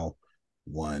 That's now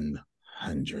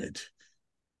 100.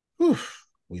 Whew,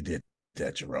 we did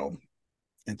that, Jerome.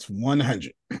 It's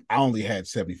 100. I only had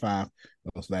 75.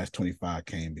 Those last 25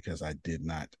 came because I did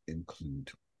not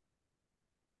include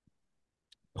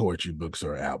poetry books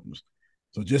or albums.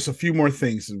 So just a few more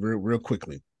things real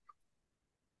quickly.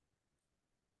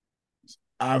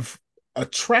 I've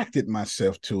attracted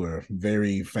myself to a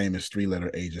very famous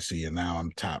 3-letter agency, and now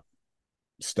I'm top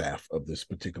staff of this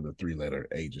particular 3-letter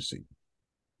agency.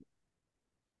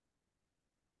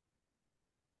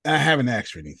 I haven't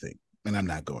asked for anything, and I'm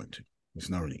not going to. There's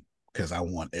no need, because I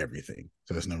want everything.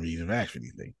 So there's no reason to ask for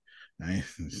anything. Right?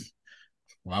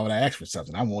 Why would I ask for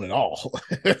something? I want it all.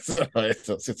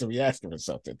 so since I'm asking for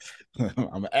something,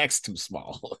 I'm asked too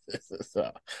small.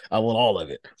 So I want all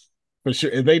of it. For sure.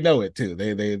 And they know it too.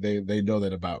 They know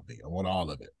that about me. I want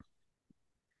all of it.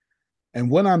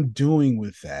 And what I'm doing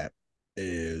with that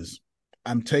is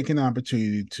I'm taking the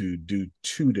opportunity to do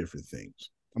 2 different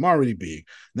things. I'm already big.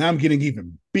 Now I'm getting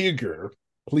even bigger.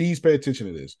 Please pay attention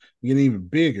to this. I'm getting even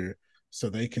bigger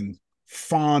so they can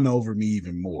fawn over me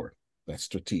even more. That's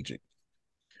strategic.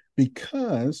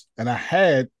 Because, and I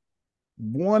had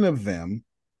one of the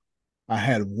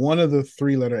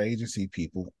 3-letter agency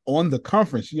people on the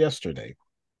conference yesterday.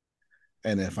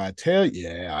 And if I tell you,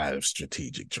 I'm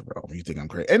strategic, Jerome, you think I'm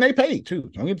crazy. And they paid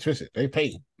too. Don't get twisted. They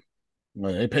paid.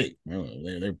 Well, they paid.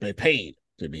 They paid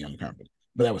to be on the conference.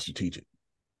 But that was strategic.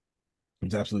 It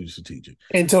was absolutely strategic.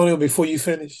 Antonio, before you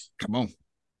finish, come on.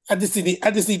 I just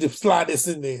need to slide this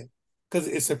in there because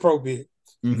it's appropriate.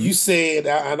 Mm-hmm. You said,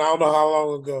 and I don't know how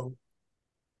long ago,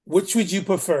 which would you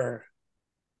prefer,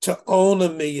 to own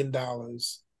 $1 million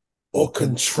or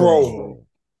control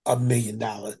 $1 million?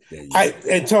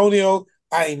 Antonio,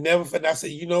 I ain't never. And I said,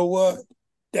 you know what?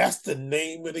 That's the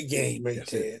name of the game right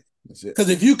there. Because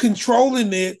if you're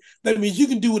controlling it, that means you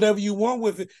can do whatever you want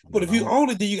with it. But if you own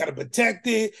it, then you got to protect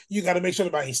it. You got to make sure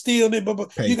nobody ain't stealing it.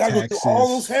 But you got to go through all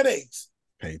those headaches.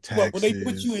 Pay taxes. But when they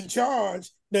put you in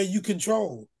charge, now you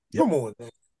control. Yep. Come on, man.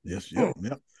 Yes, yep.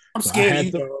 I'm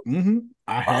scared of you.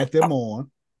 I had them on,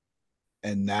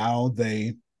 and now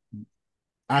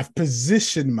I've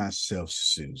positioned myself,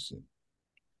 Susan,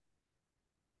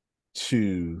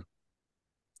 to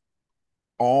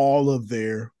all of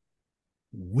their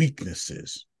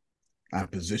weaknesses. I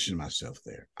positioned myself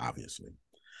there, obviously.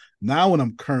 Now what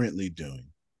I'm currently doing,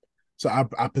 so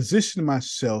I positioned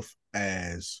myself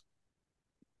as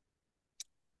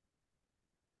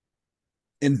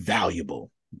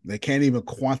invaluable. They can't even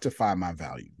quantify my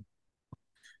value.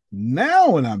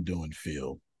 Now when I'm doing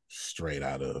Phil, straight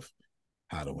out of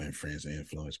How to Win Friends and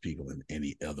Influence People in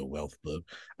any other wealth book,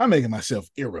 I'm making myself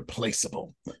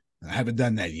irreplaceable. I haven't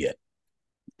done that yet.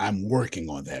 I'm working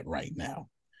on that right now.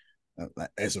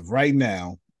 As of right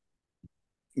now,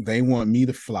 they want me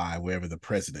to fly wherever the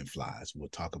president flies. We'll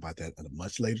talk about that at a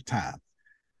much later time.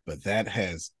 But that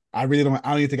has, I don't even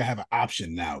think I have an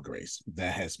option now, Grace.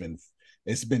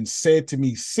 It's been said to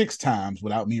me 6 times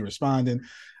without me responding.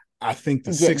 I think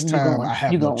the 6th time I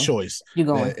have no choice. You're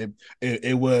going.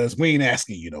 It was, we ain't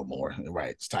asking you no more,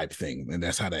 right? Type thing. And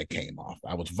that's how that came off.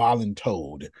 I was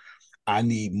voluntold I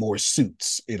need more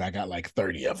suits, and I got like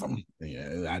 30 of them.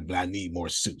 Yeah, I need more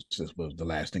suits. This was the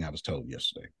last thing I was told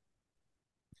yesterday.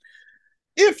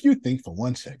 If you think for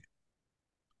 1 second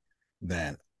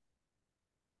that,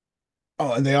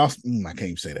 and they also, I can't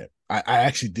even say that. I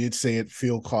actually did say it.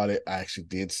 Phil caught it. I actually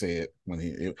did say it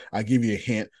when I give you a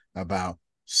hint about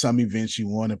some events you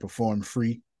want to perform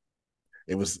free.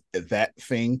 It was that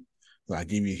thing. So I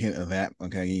give you a hint of that.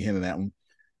 Okay, you hint of that one.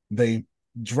 They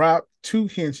dropped 2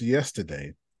 hints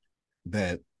yesterday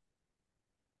that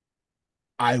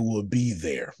I will be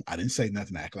there. I didn't say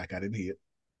nothing. Act like I didn't hear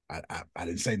it. I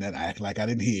didn't say nothing. I act like I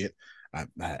didn't hear it.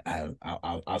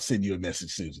 I'll send you a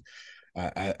message, Susan.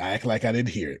 I act like I didn't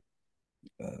hear it.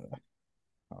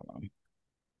 Hold on.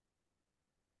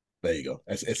 There you go.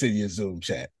 It's in your Zoom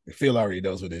chat. Phil already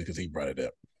knows what it is because he brought it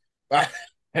up.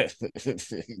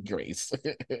 Grace.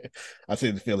 I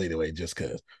said to Phil anyway, just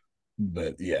because.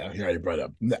 But yeah, he already brought it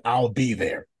up. I'll be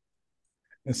there.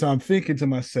 And so I'm thinking to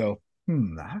myself,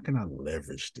 how can I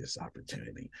leverage this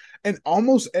opportunity? And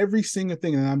almost every single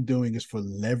thing that I'm doing is for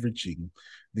leveraging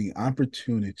the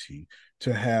opportunity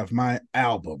to have my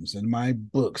albums and my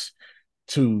books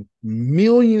to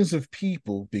millions of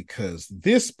people because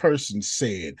this person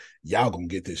said, y'all gonna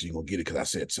get this, you're gonna get it because I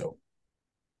said so.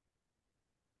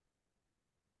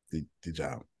 Did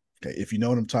y'all? Okay, if you know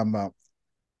what I'm talking about,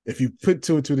 if you put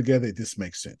 2 and 2 together, this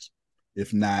makes sense.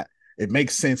 If not, it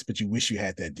makes sense, but you wish you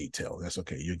had that detail. That's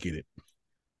okay. You'll get it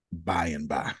by and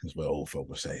by, is what old folk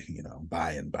will say,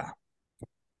 by and by.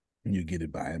 You get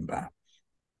it by and by.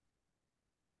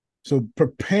 So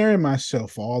preparing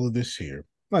myself for all of this here,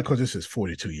 because this is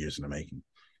 42 years in the making.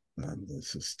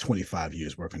 This is 25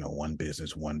 years working on one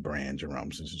business, one brand, Jerome.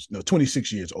 This is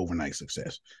 26 years overnight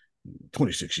success.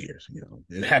 26 years,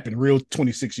 it happened real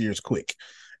 26 years quick.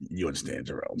 You understand,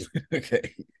 Jerome?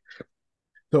 Okay.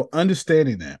 So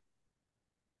understanding that,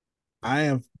 I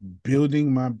am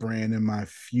building my brand and my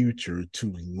future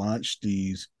to launch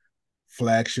these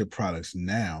flagship products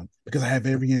now because I have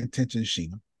every intention,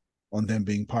 Sheena, on them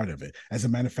being part of it. As a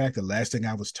matter of fact, the last thing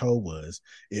I was told was,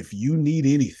 if you need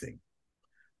anything,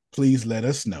 please let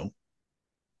us know,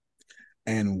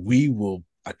 and we will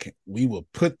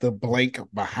put the blank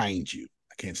behind you.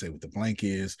 I can't say what the blank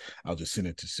is. I'll just send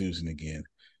it to Susan again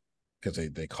because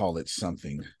they call it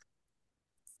something.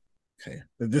 Okay,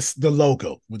 the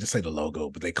logo. We'll just say the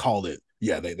logo, but they call it.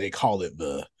 Yeah, they call it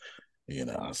the.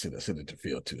 I'll send it to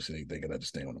Phil too, so they can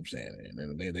understand what I'm saying.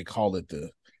 And they call it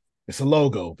it's a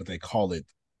logo, but they call it.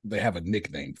 They have a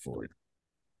nickname for it.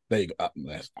 There you go.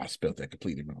 I spelled that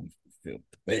completely wrong. Phil.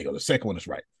 There you go. The second one is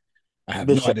right. I have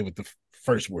no idea what the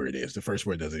first word is. The first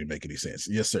word doesn't even make any sense.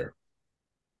 Yes, sir.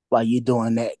 While you're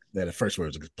doing that, the first word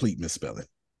is a complete misspelling.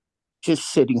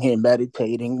 Just sitting here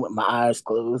meditating with my eyes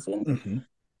closed and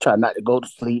try not to go to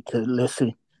sleep to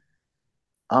listen.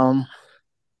 Can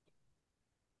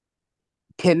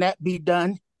that be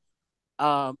done?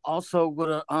 Also with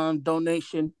a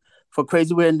donation for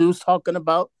Crazy Weird News, talking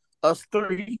about us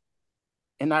 3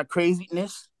 and our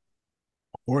craziness.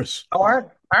 Of course. Oh, I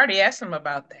already asked him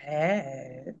about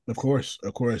that. Of course.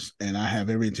 And I have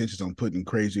every intention on putting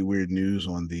Crazy Weird News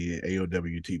on the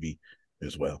AOW TV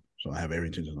as well. So I have every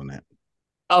intention on that.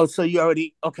 Oh, so you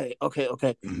already okay.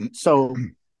 Mm-hmm. So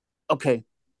okay.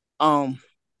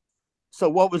 So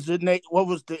what was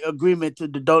the agreement to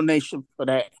the donation for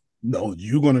that? No,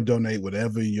 you're going to donate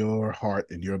whatever your heart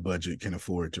and your budget can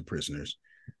afford to prisoners.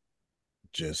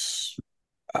 Just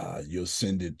you'll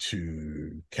send it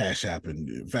to Cash App. And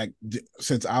in fact,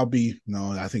 since I think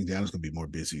Deanna's going to be more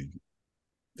busy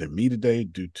than me today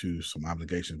due to some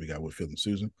obligations we got with Phil and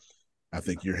Susan. I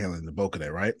think you're handling the bulk of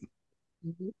that, right?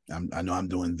 Mm-hmm. I know I'm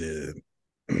doing the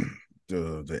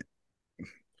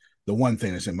one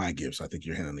thing that's in my gifts. I think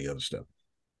you're handling the other stuff.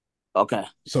 Okay.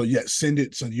 So yeah, send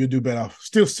it. So you'll do better.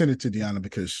 Still send it to Deanna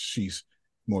because she's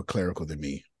more clerical than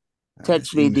me.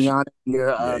 Text me, Deanna.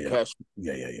 Your cash.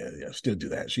 Yeah. Still do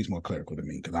that. She's more clerical than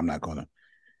me because I'm not gonna.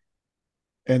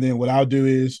 And then what I'll do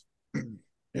is,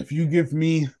 if you give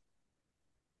me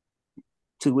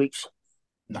 2 weeks.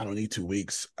 I don't need 2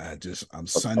 weeks. I'm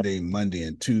Sunday, Monday,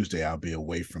 and Tuesday. I'll be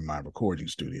away from my recording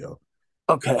studio.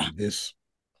 Okay.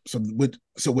 So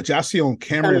what y'all see on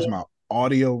camera is my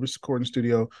audio recording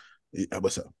studio.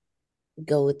 What's up?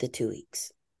 Go with the 2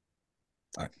 weeks.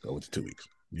 All right, go with the 2 weeks.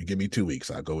 You give me 2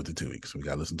 weeks, I'll go with the 2 weeks. We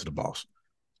got to listen to the boss.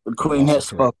 The queen has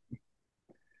spoken.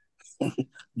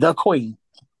 The queen.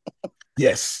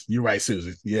 Yes, you're right,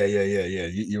 Susan. Yeah.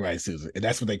 You're right, Susan. And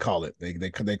that's what they call it.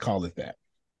 They call it that.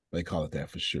 They call it that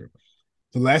for sure.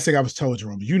 The last thing I was told,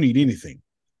 Jerome, you need anything.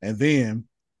 And then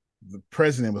the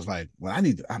president was like, well, I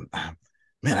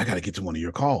got to get to one of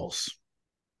your calls.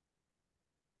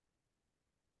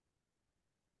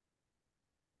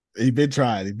 He's been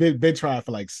trying. He's been trying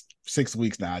for like 6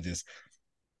 weeks now. I just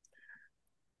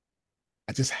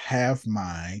have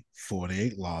my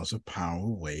 48 laws of power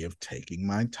way of taking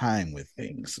my time with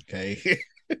things. Okay.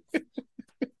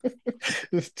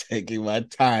 Just taking my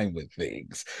time with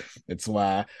things. That's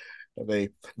why they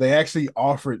actually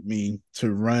offered me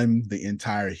to run the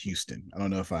entire Houston. I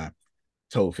don't know if I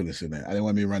told Phyllis that. I didn't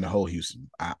want me to run the whole Houston.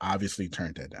 I obviously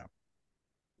turned that down.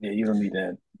 Yeah, you don't need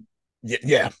that.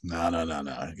 Yeah. No.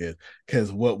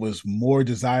 Because what was more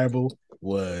desirable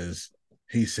was,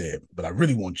 he said, but I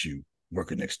really want you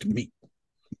working next to me.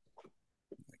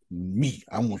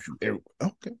 I want you.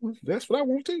 Okay, well, that's what I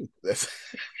want too. That's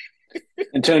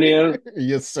Antonio.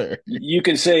 Yes, sir. You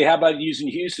can say, how about using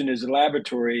Houston as a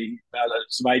laboratory,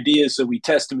 some ideas, so we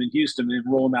test them in Houston and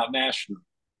roll them out nationally.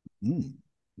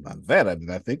 That I did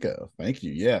not think of. Thank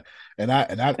you. Yeah, and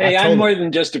I. Hey, I'm more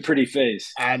than just a pretty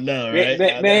face. I know, right?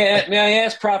 May I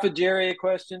ask Prophet Jerry a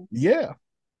question? Yeah.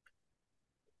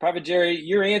 Prophet Jerry,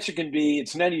 your answer can be,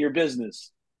 it's none of your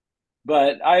business.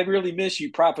 But I really miss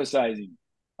you prophesizing.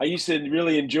 I used to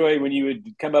really enjoy when you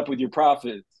would come up with your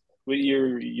prophets, with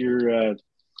your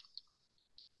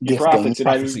prophets, and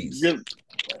prophecies.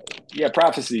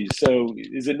 Prophecies. So,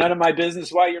 is it none of my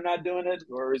business why you're not doing it,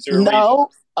 or is there a reason?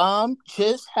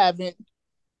 Just haven't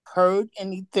heard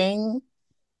anything.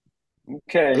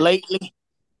 Okay. Lately,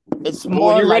 it's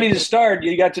more. When you're ready to start,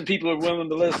 you got some people who are willing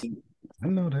to listen. I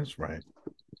know that's right.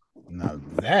 Now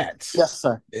that, yes,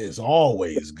 sir, is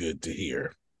always good to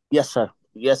hear. Yes, sir.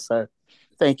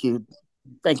 Thank you,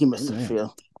 Mr.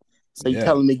 Phil. So you're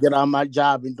telling me get on my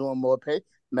job and doing more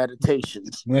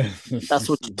meditations? That's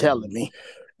what you're telling me.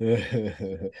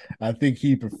 I think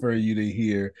he prefer you to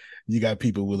hear you got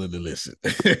people willing to listen. I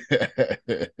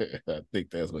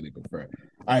think that's what he prefer.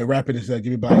 All right, wrap it up.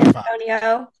 Give me back 5.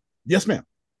 Antonio. Yes, ma'am.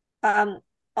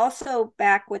 Also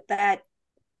back with that,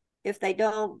 if they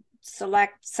don't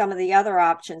select some of the other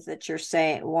options that you're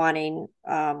wanting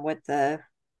with the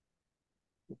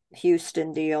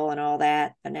Houston deal and all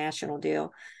that, the national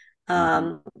deal,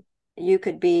 you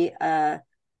could be a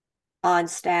on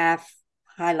staff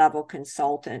high-level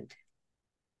consultant.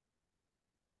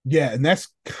 Yeah, and that's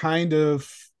kind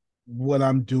of what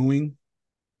I'm doing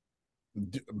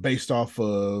based off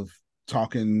of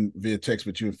talking via text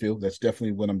with you and Phil. That's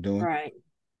definitely what I'm doing. Right.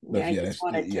 Yeah, I just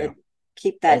wanted to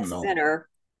keep that center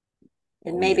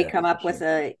and maybe come up with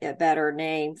a better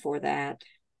name for that.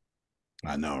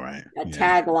 I know, right? A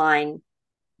tagline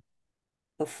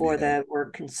before the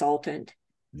word consultant.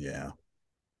 Yeah.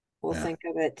 We'll think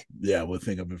of it. Yeah, we'll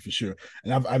think of it for sure.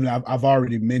 And I've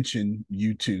already mentioned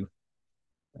you two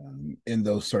in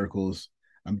those circles.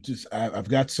 I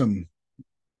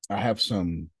have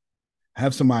some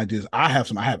ideas. I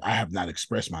have not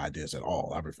expressed my ideas at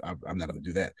all. I'm not going to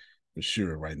do that for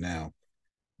sure right now.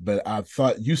 But I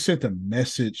thought you sent a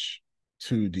message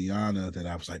to Deanna that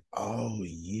I was like, oh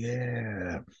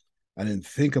yeah, I didn't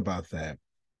think about that.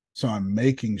 So I'm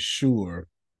making sure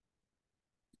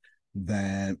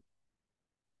that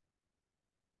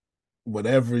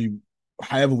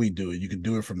however we do it, you can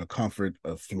do it from the comfort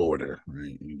of Florida,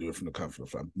 right? You can do it from the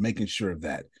comfort of making sure of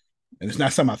that. And it's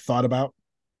not something I thought about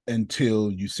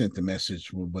until you sent the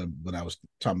message when I was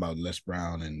talking about Les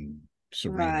Brown and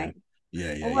Serena. Right.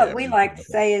 Well, what we like to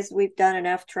say is we've done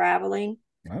enough traveling.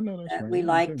 I know that's right. We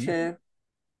like to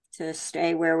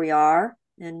stay where we are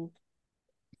and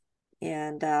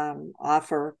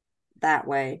offer that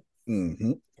way.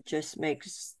 Mm-hmm. It just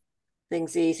makes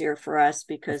things easier for us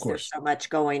because there's so much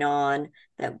going on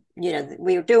that,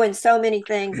 we're doing so many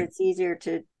things. It's easier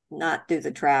to not do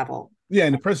the travel. Yeah,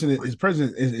 and the president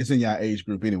is in your age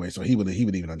group anyway, so he would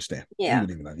even understand. Yeah. He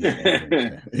would even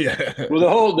understand. Yeah.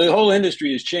 Well, the whole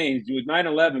industry has changed. With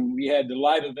 9/11, we had the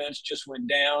live events just went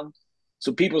down.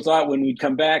 So people thought when we'd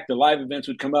come back, the live events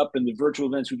would come up and the virtual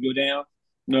events would go down.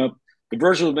 No, the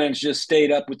virtual events just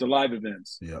stayed up with the live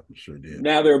events. Yep, sure did.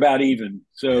 Now they're about even.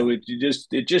 So it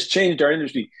just changed our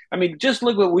industry. I mean, just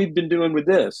look what we've been doing with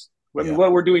this.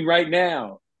 what we're doing right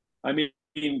now. I mean,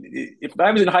 if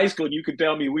I was in high school and you could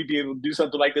tell me we'd be able to do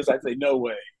something like this, I'd say, no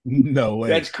way. No way.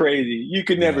 That's crazy. You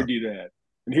could never do that.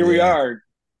 And here we are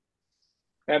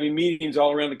having meetings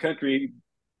all around the country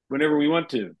whenever we want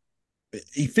to.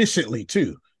 Efficiently,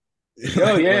 too.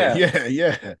 Oh, yeah.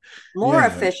 Yeah. More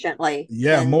efficiently.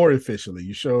 Yeah, more efficiently.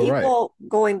 You sure right. People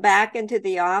going back into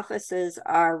the offices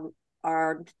are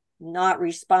not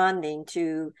responding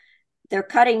to, they're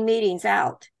cutting meetings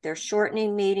out. They're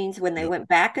shortening meetings when they went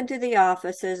back into the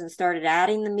offices and started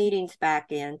adding the meetings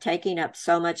back in, taking up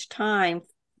so much time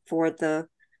for the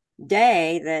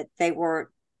day that they weren't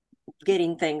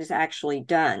getting things actually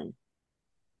done.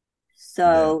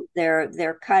 So they're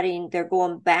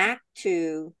going back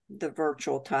to the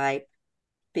virtual type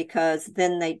because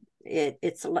then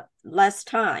it's less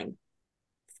time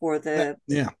for the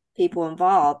people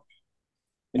involved.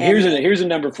 And here's a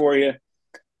number for you.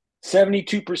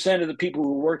 72% of the people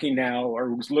who are working now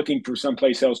are looking for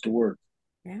someplace else to work.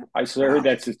 Yeah. I heard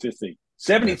that statistic.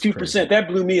 72%. That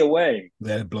blew me away.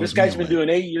 This guy's been doing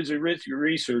 8 years of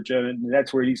research, and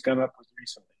that's where he's come up with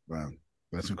recently. Wow,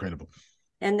 that's incredible.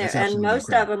 And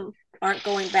most of them aren't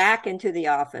going back into the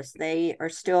office. They are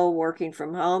still working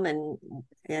from home and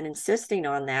insisting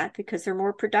on that because they're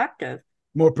more productive.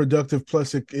 More productive,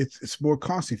 plus it's more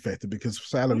cost effective because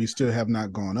salaries still have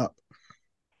not gone up.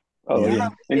 Oh yeah,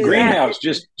 and greenhouse,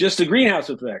 just the greenhouse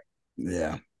effect.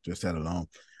 Yeah, just that alone.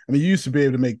 I mean, you used to be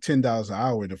able to make $10 an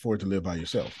hour and afford to live by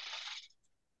yourself.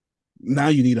 Now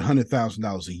you need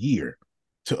 $100,000 a year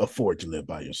to afford to live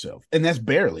by yourself, and that's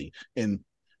barely in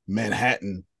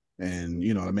Manhattan. And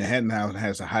Manhattan now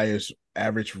has the highest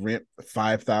average rent,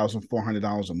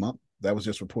 $5,400 a month. That was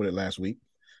just reported last week.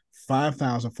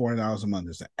 $5,400 a month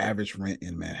is the average rent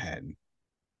in Manhattan.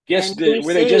 Yes,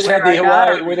 where they just had the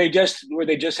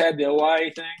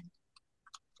Hawaii thing.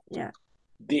 Yeah.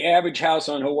 The average house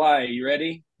on Hawaii, you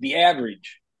ready? The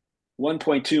average,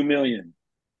 1.2 million.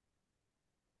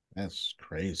 That's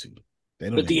crazy.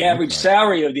 But the average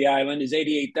salary of the island is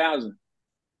 88,000.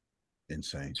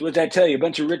 Insane. So what that tell you? A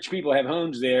bunch of rich people have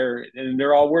homes there, and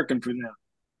they're all working for them.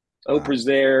 Wow. Oprah's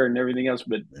there and everything else,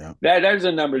 but that's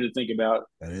a number to think about.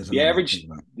 That is the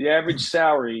average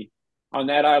salary on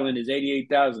that island is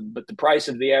 88,000, but the price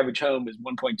of the average home is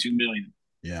 1.2 million.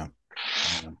 Yeah.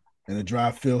 And to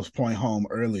drive Phil's point home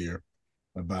earlier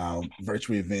about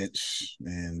virtual events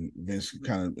and events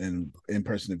and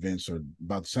in-person events are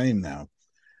about the same now.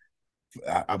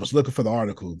 I was looking for the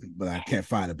article, but I can't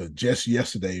find it. But just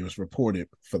yesterday, it was reported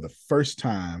for the first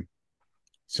time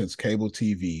since cable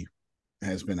TV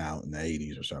has been out in the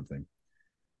 80s or something.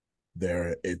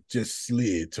 It just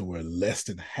slid to where less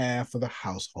than half of the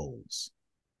households,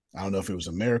 I don't know if it was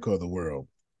America or the world,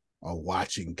 are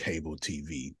watching cable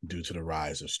TV due to the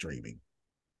rise of streaming.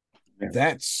 Yeah.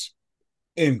 That's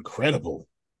incredible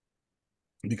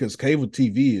because cable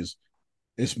TV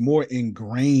is more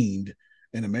ingrained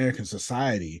in American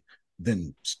society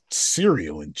than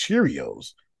cereal and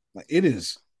Cheerios. Like it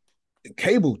is,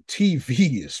 cable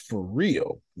TV is for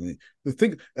real. I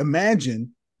mean,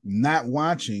 imagine not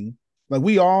watching. Like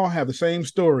we all have the same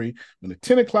story. When the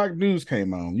 10 o'clock news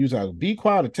came on, you was either be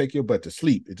quiet or take your butt to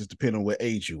sleep. It just depended on what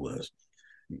age you was.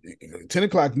 10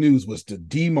 o'clock news was the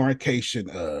demarcation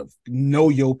of know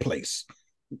your place.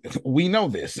 We know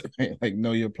this, like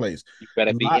know your place. You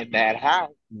better be in that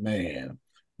house, man.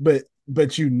 But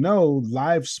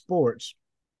live sports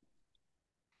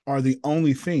are the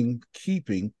only thing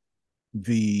keeping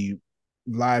the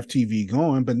live TV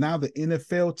going. But now the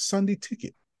NFL Sunday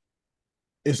Ticket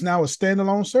is now a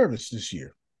standalone service this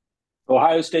year.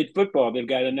 Ohio State football, they've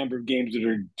got a number of games that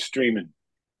are streaming.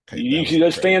 You see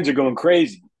those fans are going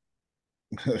crazy.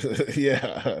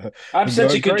 Yeah. I'm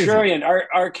such a contrarian.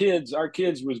 Our kids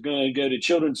was going to go to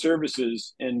children's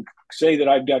services and say that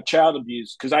I've got child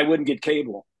abuse because I wouldn't get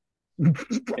cable.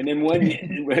 And then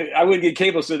when I wouldn't get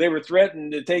cable, so they were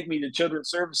threatened to take me to children's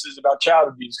services about child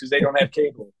abuse because they don't have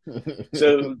cable.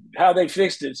 So how they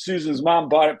fixed it, Susan's mom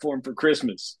bought it for him for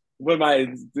Christmas.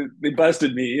 They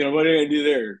busted me. What are they going to do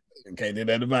there? You can't do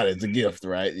nothing about it. It's a gift,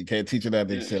 right? You can't teach it how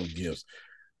they sell gifts.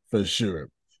 For sure.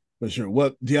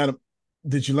 What, Deanna,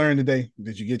 did you learn today?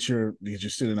 Did you get your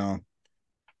sitting on?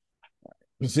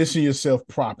 Position yourself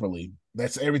properly.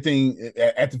 That's everything.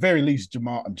 At the very least,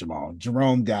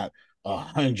 Jerome got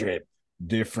 100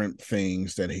 different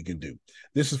things that he can do.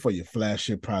 This is for your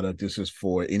flagship product. This is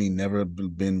for any never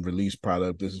been released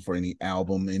product. This is for any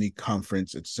album, any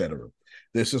conference, etc.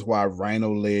 This is why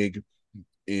Rhino Leg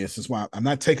is. This is why I'm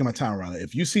not taking my time around it.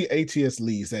 If you see ATS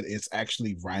leads, that it's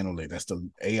actually Rhino Leg. That's the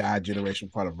AI generation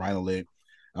part of Rhino Leg.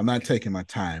 I'm not taking my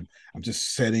time. I'm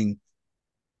just setting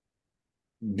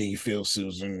me, Phil,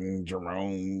 Susan,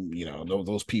 Jerome,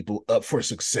 those people up for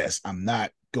success. I'm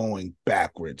not going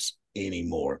backwards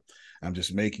anymore. I'm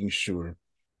just making sure.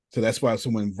 So that's why, so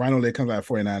when Rhino Leg comes out at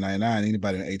 $49.99,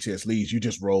 anybody in ATS leads, you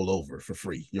just roll over for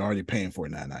free. You're already paying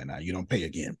 $49.99. You don't pay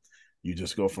again. You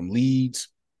just go from leads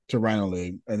to Rhino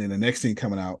Leg. And then the next thing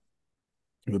coming out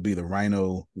would be the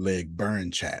Rhino Leg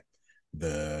burn chat,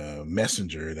 the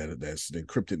messenger that's the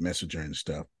encrypted messenger and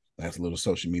stuff. That's a little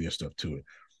social media stuff to it.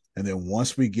 And then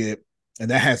once we get,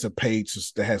 and that has a paid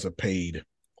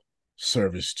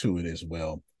service to it as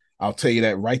well. I'll tell you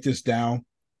that, write this down,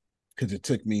 because it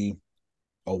took me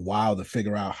a while to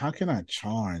figure out how can I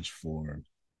charge for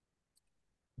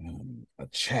a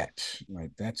chat.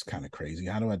 Like, that's kind of crazy.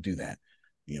 How do I do that?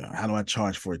 How do I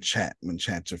charge for a chat when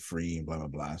chats are free and blah, blah,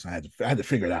 blah. So I had to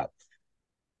figure it out.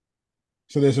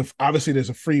 So obviously there's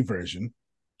a free version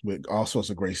with all sorts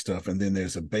of great stuff. And then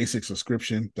there's a basic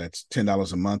subscription that's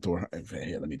 $10 a month, or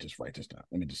here, let me just write this down.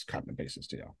 Let me just copy and paste this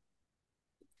to y'all.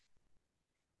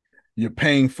 You're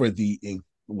paying for the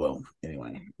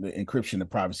encryption, the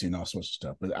privacy, and all sorts of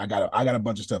stuff. But I got a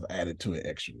bunch of stuff added to it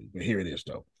extra. But here it is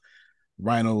though.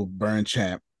 Rhino Burn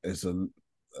Chat is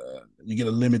you get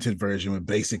a limited version with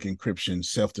basic encryption,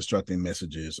 self-destructing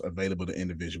messages available to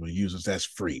individual users. That's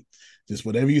free. Just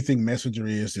whatever you think Messenger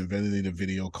is, invalidate the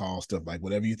video call stuff, like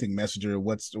whatever you think Messenger,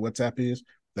 WhatsApp is,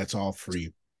 that's all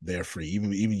free. They're free.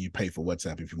 Even you pay for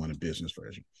WhatsApp if you want a business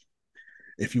version.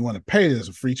 If you want to pay, there's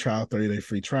a free trial, 30-day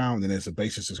free trial. And then there's a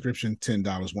basic subscription, $10,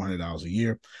 $100 a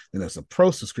year. Then there's a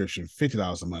pro subscription,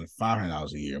 $50 a month,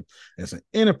 $500 a year. There's an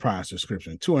enterprise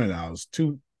subscription,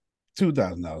 $200,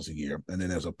 $2,000 a year. And then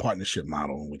there's a partnership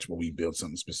model in which we build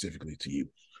something specifically to you.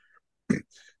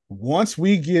 Once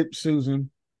we get, Susan,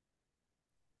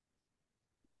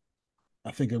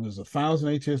 I think it was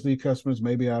 1,000 HSD customers,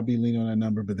 maybe I'll be leaning on that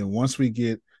number. But then once we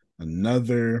get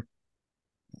another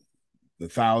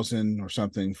 1,000 or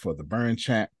something for the burn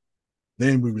chat,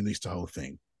 then we release the whole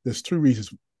thing. There's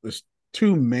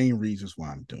two main reasons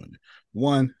why I'm doing it.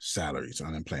 One, salaries.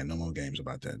 I didn't play no more games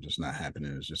about that. Just not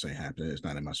happening. It just ain't happening. It's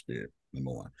not in my spirit.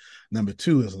 Number one. Number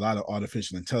two is a lot of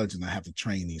artificial intelligence. I have to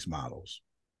train these models.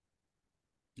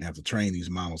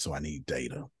 So I need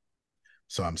data.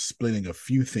 So I'm splitting a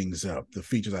few things up. The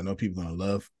features I know people are going to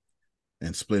love,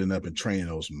 and splitting up and training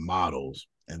those models.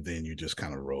 And then you just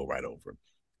kind of roll right over.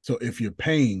 So if you're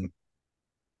paying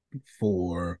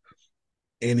for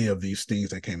any of these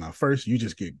things that came out first, you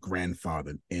just get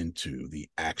grandfathered into the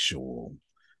actual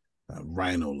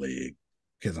Rhino Leg,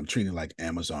 because I'm treating it like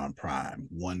Amazon Prime.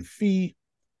 One fee,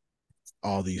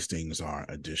 all these things are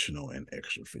additional and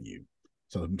extra for you.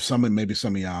 So maybe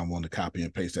some of y'all want to copy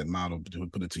and paste that model,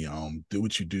 put it to your own. Do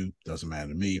what you do. Doesn't matter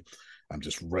to me. I'm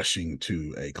just rushing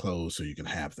to a close so you can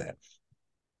have that.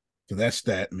 So that's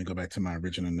that. Let me go back to my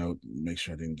original note, make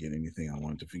sure I didn't get anything I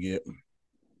wanted to forget.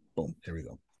 Boom, here we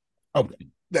go. Okay,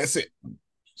 that's it.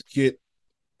 Get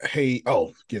Hey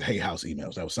House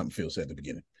emails. That was something Phil said at the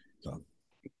beginning. So,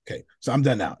 okay, so I'm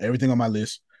done now. Everything on my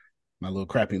list, my little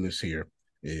crappy list here,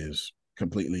 is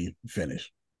completely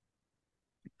finished.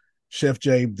 Chef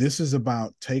Jay, this is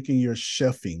about taking your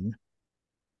chefing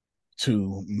to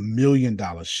 $1 million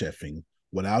chefing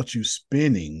without you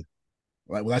spending,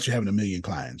 like without you having 1 million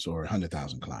clients or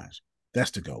 100,000 clients.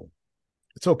 That's the goal.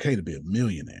 It's okay to be a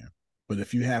millionaire, but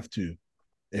if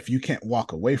you can't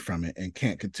walk away from it and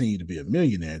can't continue to be a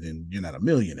millionaire, then you're not a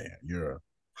millionaire. You're a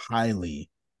highly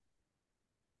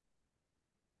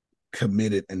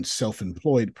committed and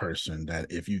self-employed person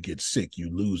that if you get sick, you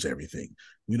lose everything.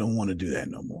 We don't want to do that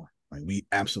no more. Like, we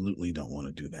absolutely don't want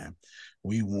to do that.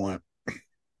 We want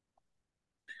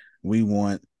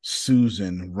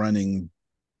Susan running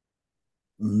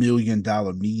 $1 million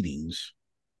meetings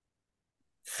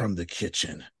from the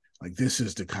kitchen. Like, this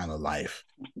is the kind of life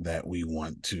that we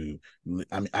want to.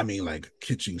 I mean, like,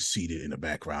 kitchen seated in the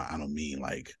background. I don't mean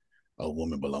like a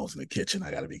woman belongs in the kitchen. I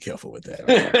got to be careful with that.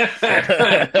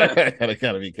 I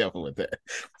gotta be careful with that.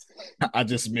 I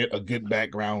just meant a good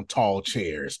background, tall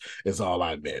chairs is all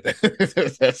I meant.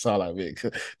 That's all I meant.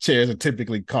 Chairs are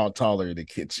typically called taller in the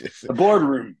kitchen. A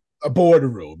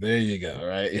boardroom. There you go.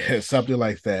 Right. Yeah, something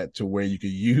like that, to where you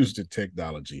can use the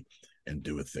technology and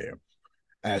do it there.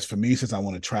 As for me, since I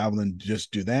want to travel and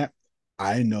just do that,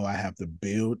 I know I have to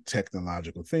build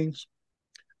technological things,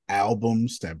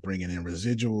 albums that bring in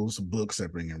residuals, books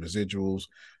that bring in residuals,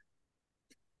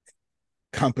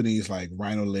 companies like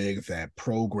Rhino Leg that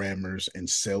programmers and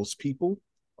salespeople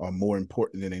are more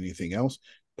important than anything else.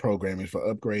 Programming for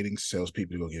upgrading,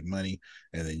 salespeople to go get money,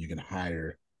 and then you can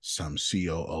hire some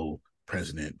COO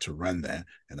president to run that,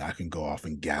 and I can go off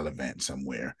and gallivant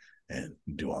somewhere and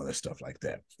do all that stuff like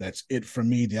that. That's it for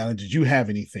me. Deanna, did you have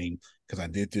anything? Because I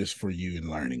did this for you in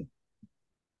learning.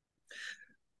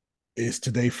 Is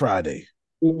today Friday?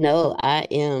 No, I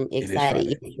am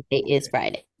excited. Today is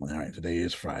Friday. All right, today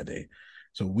is Friday.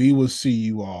 So we will see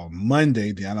you all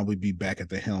Monday. Deanna would be back at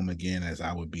the helm again, as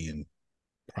I would be in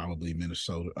probably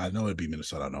Minnesota. I know it'd be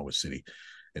Minnesota. I don't know what city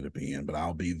it'll be in, but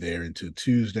I'll be there until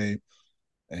Tuesday.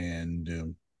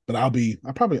 And but I'll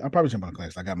probably jump on a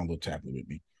class. I got my little tablet with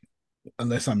me,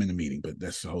 unless I'm in a meeting, but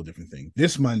that's a whole different thing.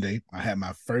 This Monday, I had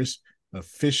my first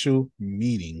official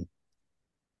meeting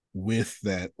with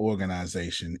that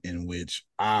organization in which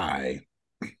I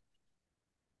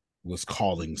was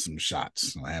calling some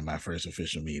shots. I had my first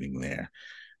official meeting there.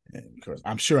 And of course,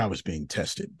 I'm sure I was being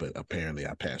tested, but apparently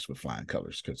I passed with flying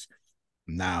colors because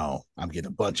now I'm getting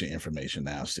a bunch of information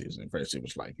now, Susan. First it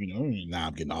was like, now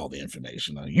I'm getting all the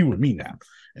information. You and me now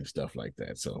and stuff like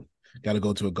that. So got to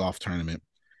go to a golf tournament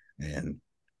and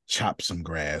chop some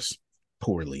grass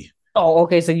poorly. Oh,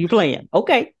 okay. So you playing.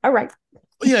 Okay. All right.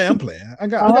 Yeah, I'm playing.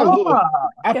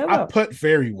 I putt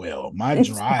very well. My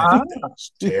driving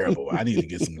is terrible. I need to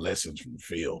get some lessons from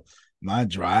Phil. My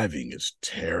driving is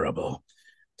terrible.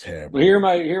 Well, here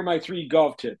are my 3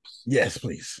 golf tips. Yes,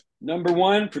 please. Number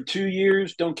 1, for 2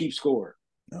 years, don't keep score.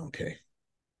 Okay.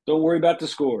 Don't worry about the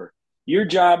score. Your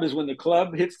job is when the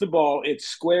club hits the ball, it's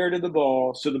square to the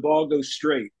ball, so the ball goes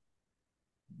straight.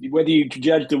 Whether you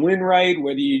judge the wind right,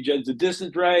 whether you judge the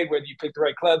distance right, whether you pick the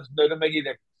right clubs, no, don't make any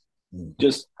difference.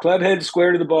 Just club head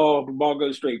square to the ball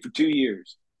goes straight for 2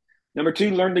 years. Number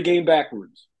 2, learn the game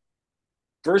backwards.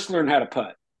 First, learn how to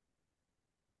putt.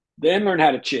 Then learn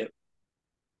how to chip.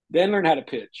 Then learn how to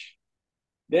pitch.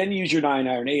 Then use your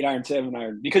 9-iron, 8-iron,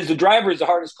 7-iron. Because the driver is the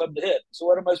hardest club to hit. So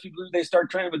what do most people do? They start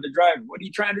training with the driver. What are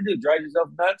you trying to do? Drive yourself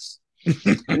nuts?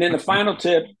 And then the final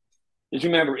tip is,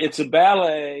 remember, it's a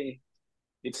ballet.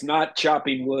 It's not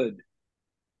chopping wood.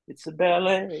 It's a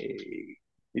ballet.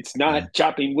 It's not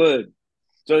chopping wood.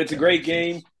 So it's a great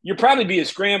game. You'll probably be a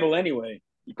scramble anyway.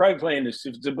 You're probably playing this.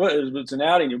 If it's an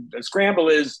outing, a scramble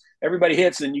is everybody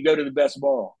hits and you go to the best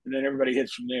ball. And then everybody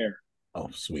hits from there. Oh,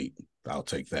 sweet. I'll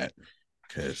take that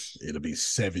because it'll be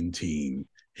 17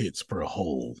 hits per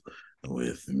hole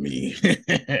with me.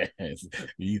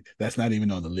 That's not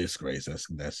even on the list, Grace.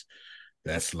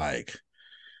 That's like,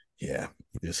 yeah,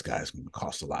 this guy's going to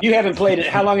cost a lot. You haven't played it.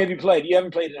 How long have you played? You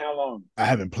haven't played it how long? I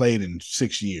haven't played in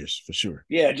 6 years for sure.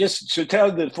 Yeah, just so tell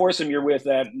the foursome you're with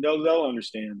that they'll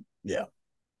understand. Yeah.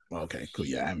 Okay, cool.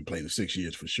 Yeah, I haven't played in 6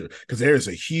 years for sure. Because there is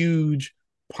a huge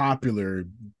popular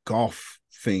golf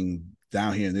thing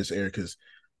down here in this area. Because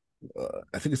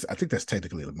I think that's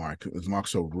technically Lamarck.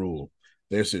 Lamarck's so rural.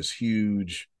 There's this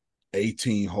huge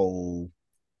 18-hole.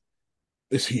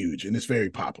 It's huge and it's very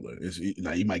popular.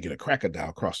 Now you might get a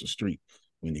crocodile across the street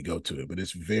when you go to it, but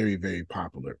it's very, very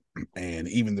popular. And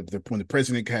even when the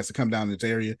president has to come down to this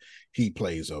area, he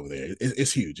plays over there.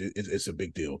 It's huge. It's a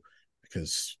big deal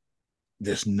because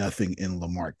there's nothing in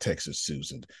Lamarck, Texas,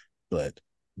 Susan, but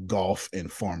golf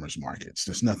and farmers markets.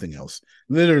 There's nothing else.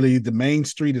 Literally, the main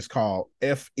street is called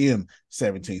FM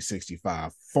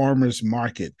 1765. Farmers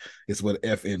Market is what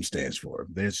FM stands for.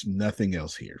 There's nothing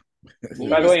else here.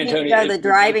 By the way, Antonio, go to the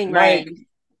driving range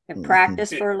and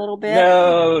practice for a little bit.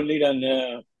 No, Lita,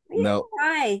 no. No.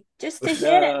 Why? Just to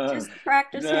hit it. Just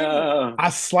practice hitting.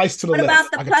 I slice to the what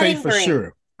left. About the I can tell you for green?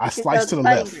 sure. I slice to the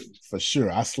left for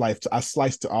sure. I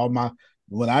slice to all my.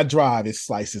 When I drive, it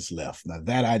slices left. Now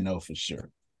that I know for sure.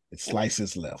 It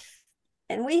slices left.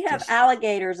 And we have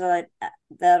alligators that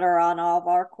are on all of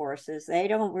our courses. They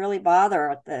don't really bother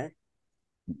at the.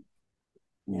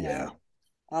 You know,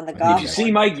 on the golf.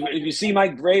 If you see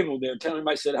Mike Gravel there, tell him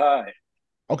I said hi.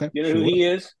 Okay. You know who he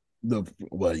is? The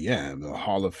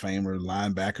Hall of Famer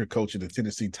linebacker, coach of the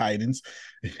Tennessee Titans.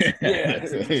 Yeah.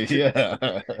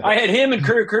 Yeah. I had him and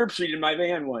Kurt Herbstreit in my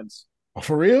van once. Oh,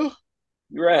 for real?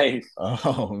 Right.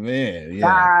 Oh man,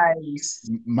 yeah. Nice.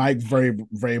 Mike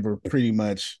Vrabel pretty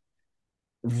much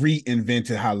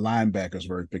reinvented how linebackers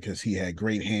work because he had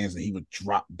great hands and he would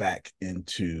drop back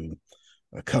into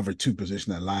a cover 2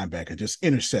 position at linebacker, just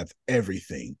intercept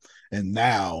everything. And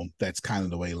now that's kind of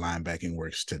the way linebacking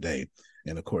works today.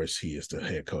 And of course, he is the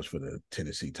head coach for the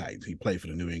Tennessee Titans. He played for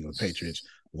the New England Patriots,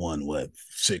 won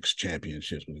 6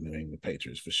 championships with the New England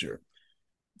Patriots for sure.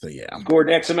 So yeah,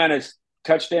 scored X amount of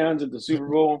touchdowns at the Super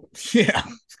Bowl. Yeah,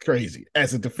 it's crazy.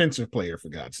 As a defensive player, for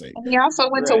God's sake. And he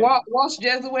also went to Walsh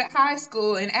Jesuit High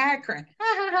School in Akron.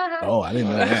 Oh, I didn't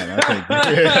know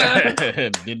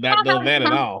that. Did not know that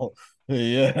at all.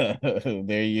 Yeah,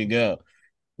 there you go.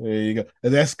 There you go.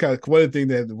 And that's kind of one thing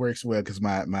that works well because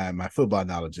my football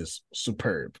knowledge is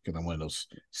superb because I'm one of those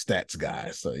stats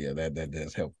guys. So yeah, that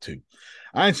does help too.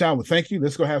 All right, Sean. Well, thank you.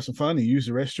 Let's go have some fun and use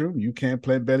the restroom. You can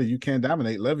play better. You can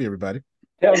dominate. Love you, everybody.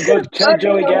 Tell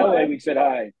Joey Galloway we said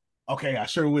hi. Okay, I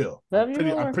sure will.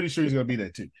 I'm pretty sure he's gonna be there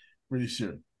too. Pretty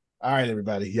sure. All right,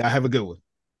 everybody. Y'all have a good one.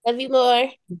 Love you more.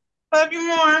 Love you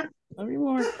more. Love you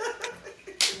more.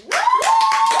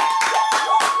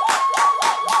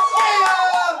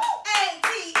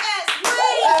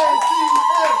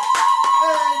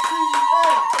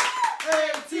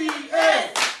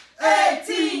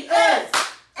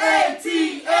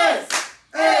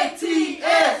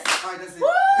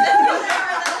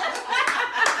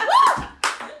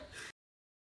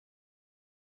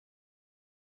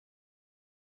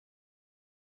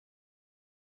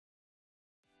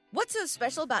 What's so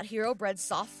special about Hero Bread's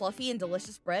soft, fluffy, and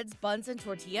delicious breads, buns, and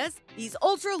tortillas? These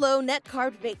ultra-low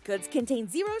net-carb baked goods contain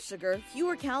zero sugar,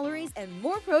 fewer calories, and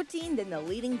more protein than the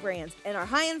leading brands, and are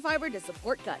high in fiber to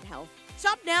support gut health.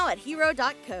 Shop now at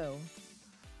hero.co.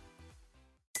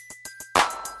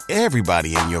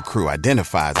 Everybody in your crew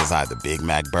identifies as either Big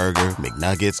Mac Burger,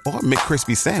 McNuggets, or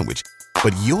McCrispy Sandwich,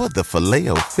 but you're the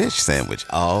Filet-O-Fish Sandwich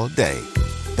all day.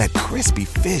 That crispy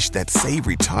fish, that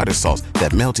savory tartar sauce,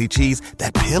 that melty cheese,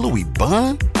 that pillowy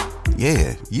bun.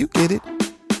 Yeah, you get it.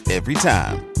 Every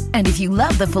time. And if you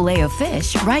love the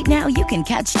Filet-O-Fish, right now you can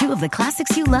catch two of the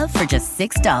classics you love for just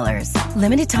 $6.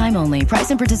 Limited time only.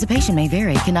 Price and participation may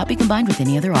vary. Cannot be combined with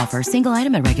any other offer. Single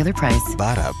item at regular price.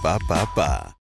 Ba-da-ba-ba-ba.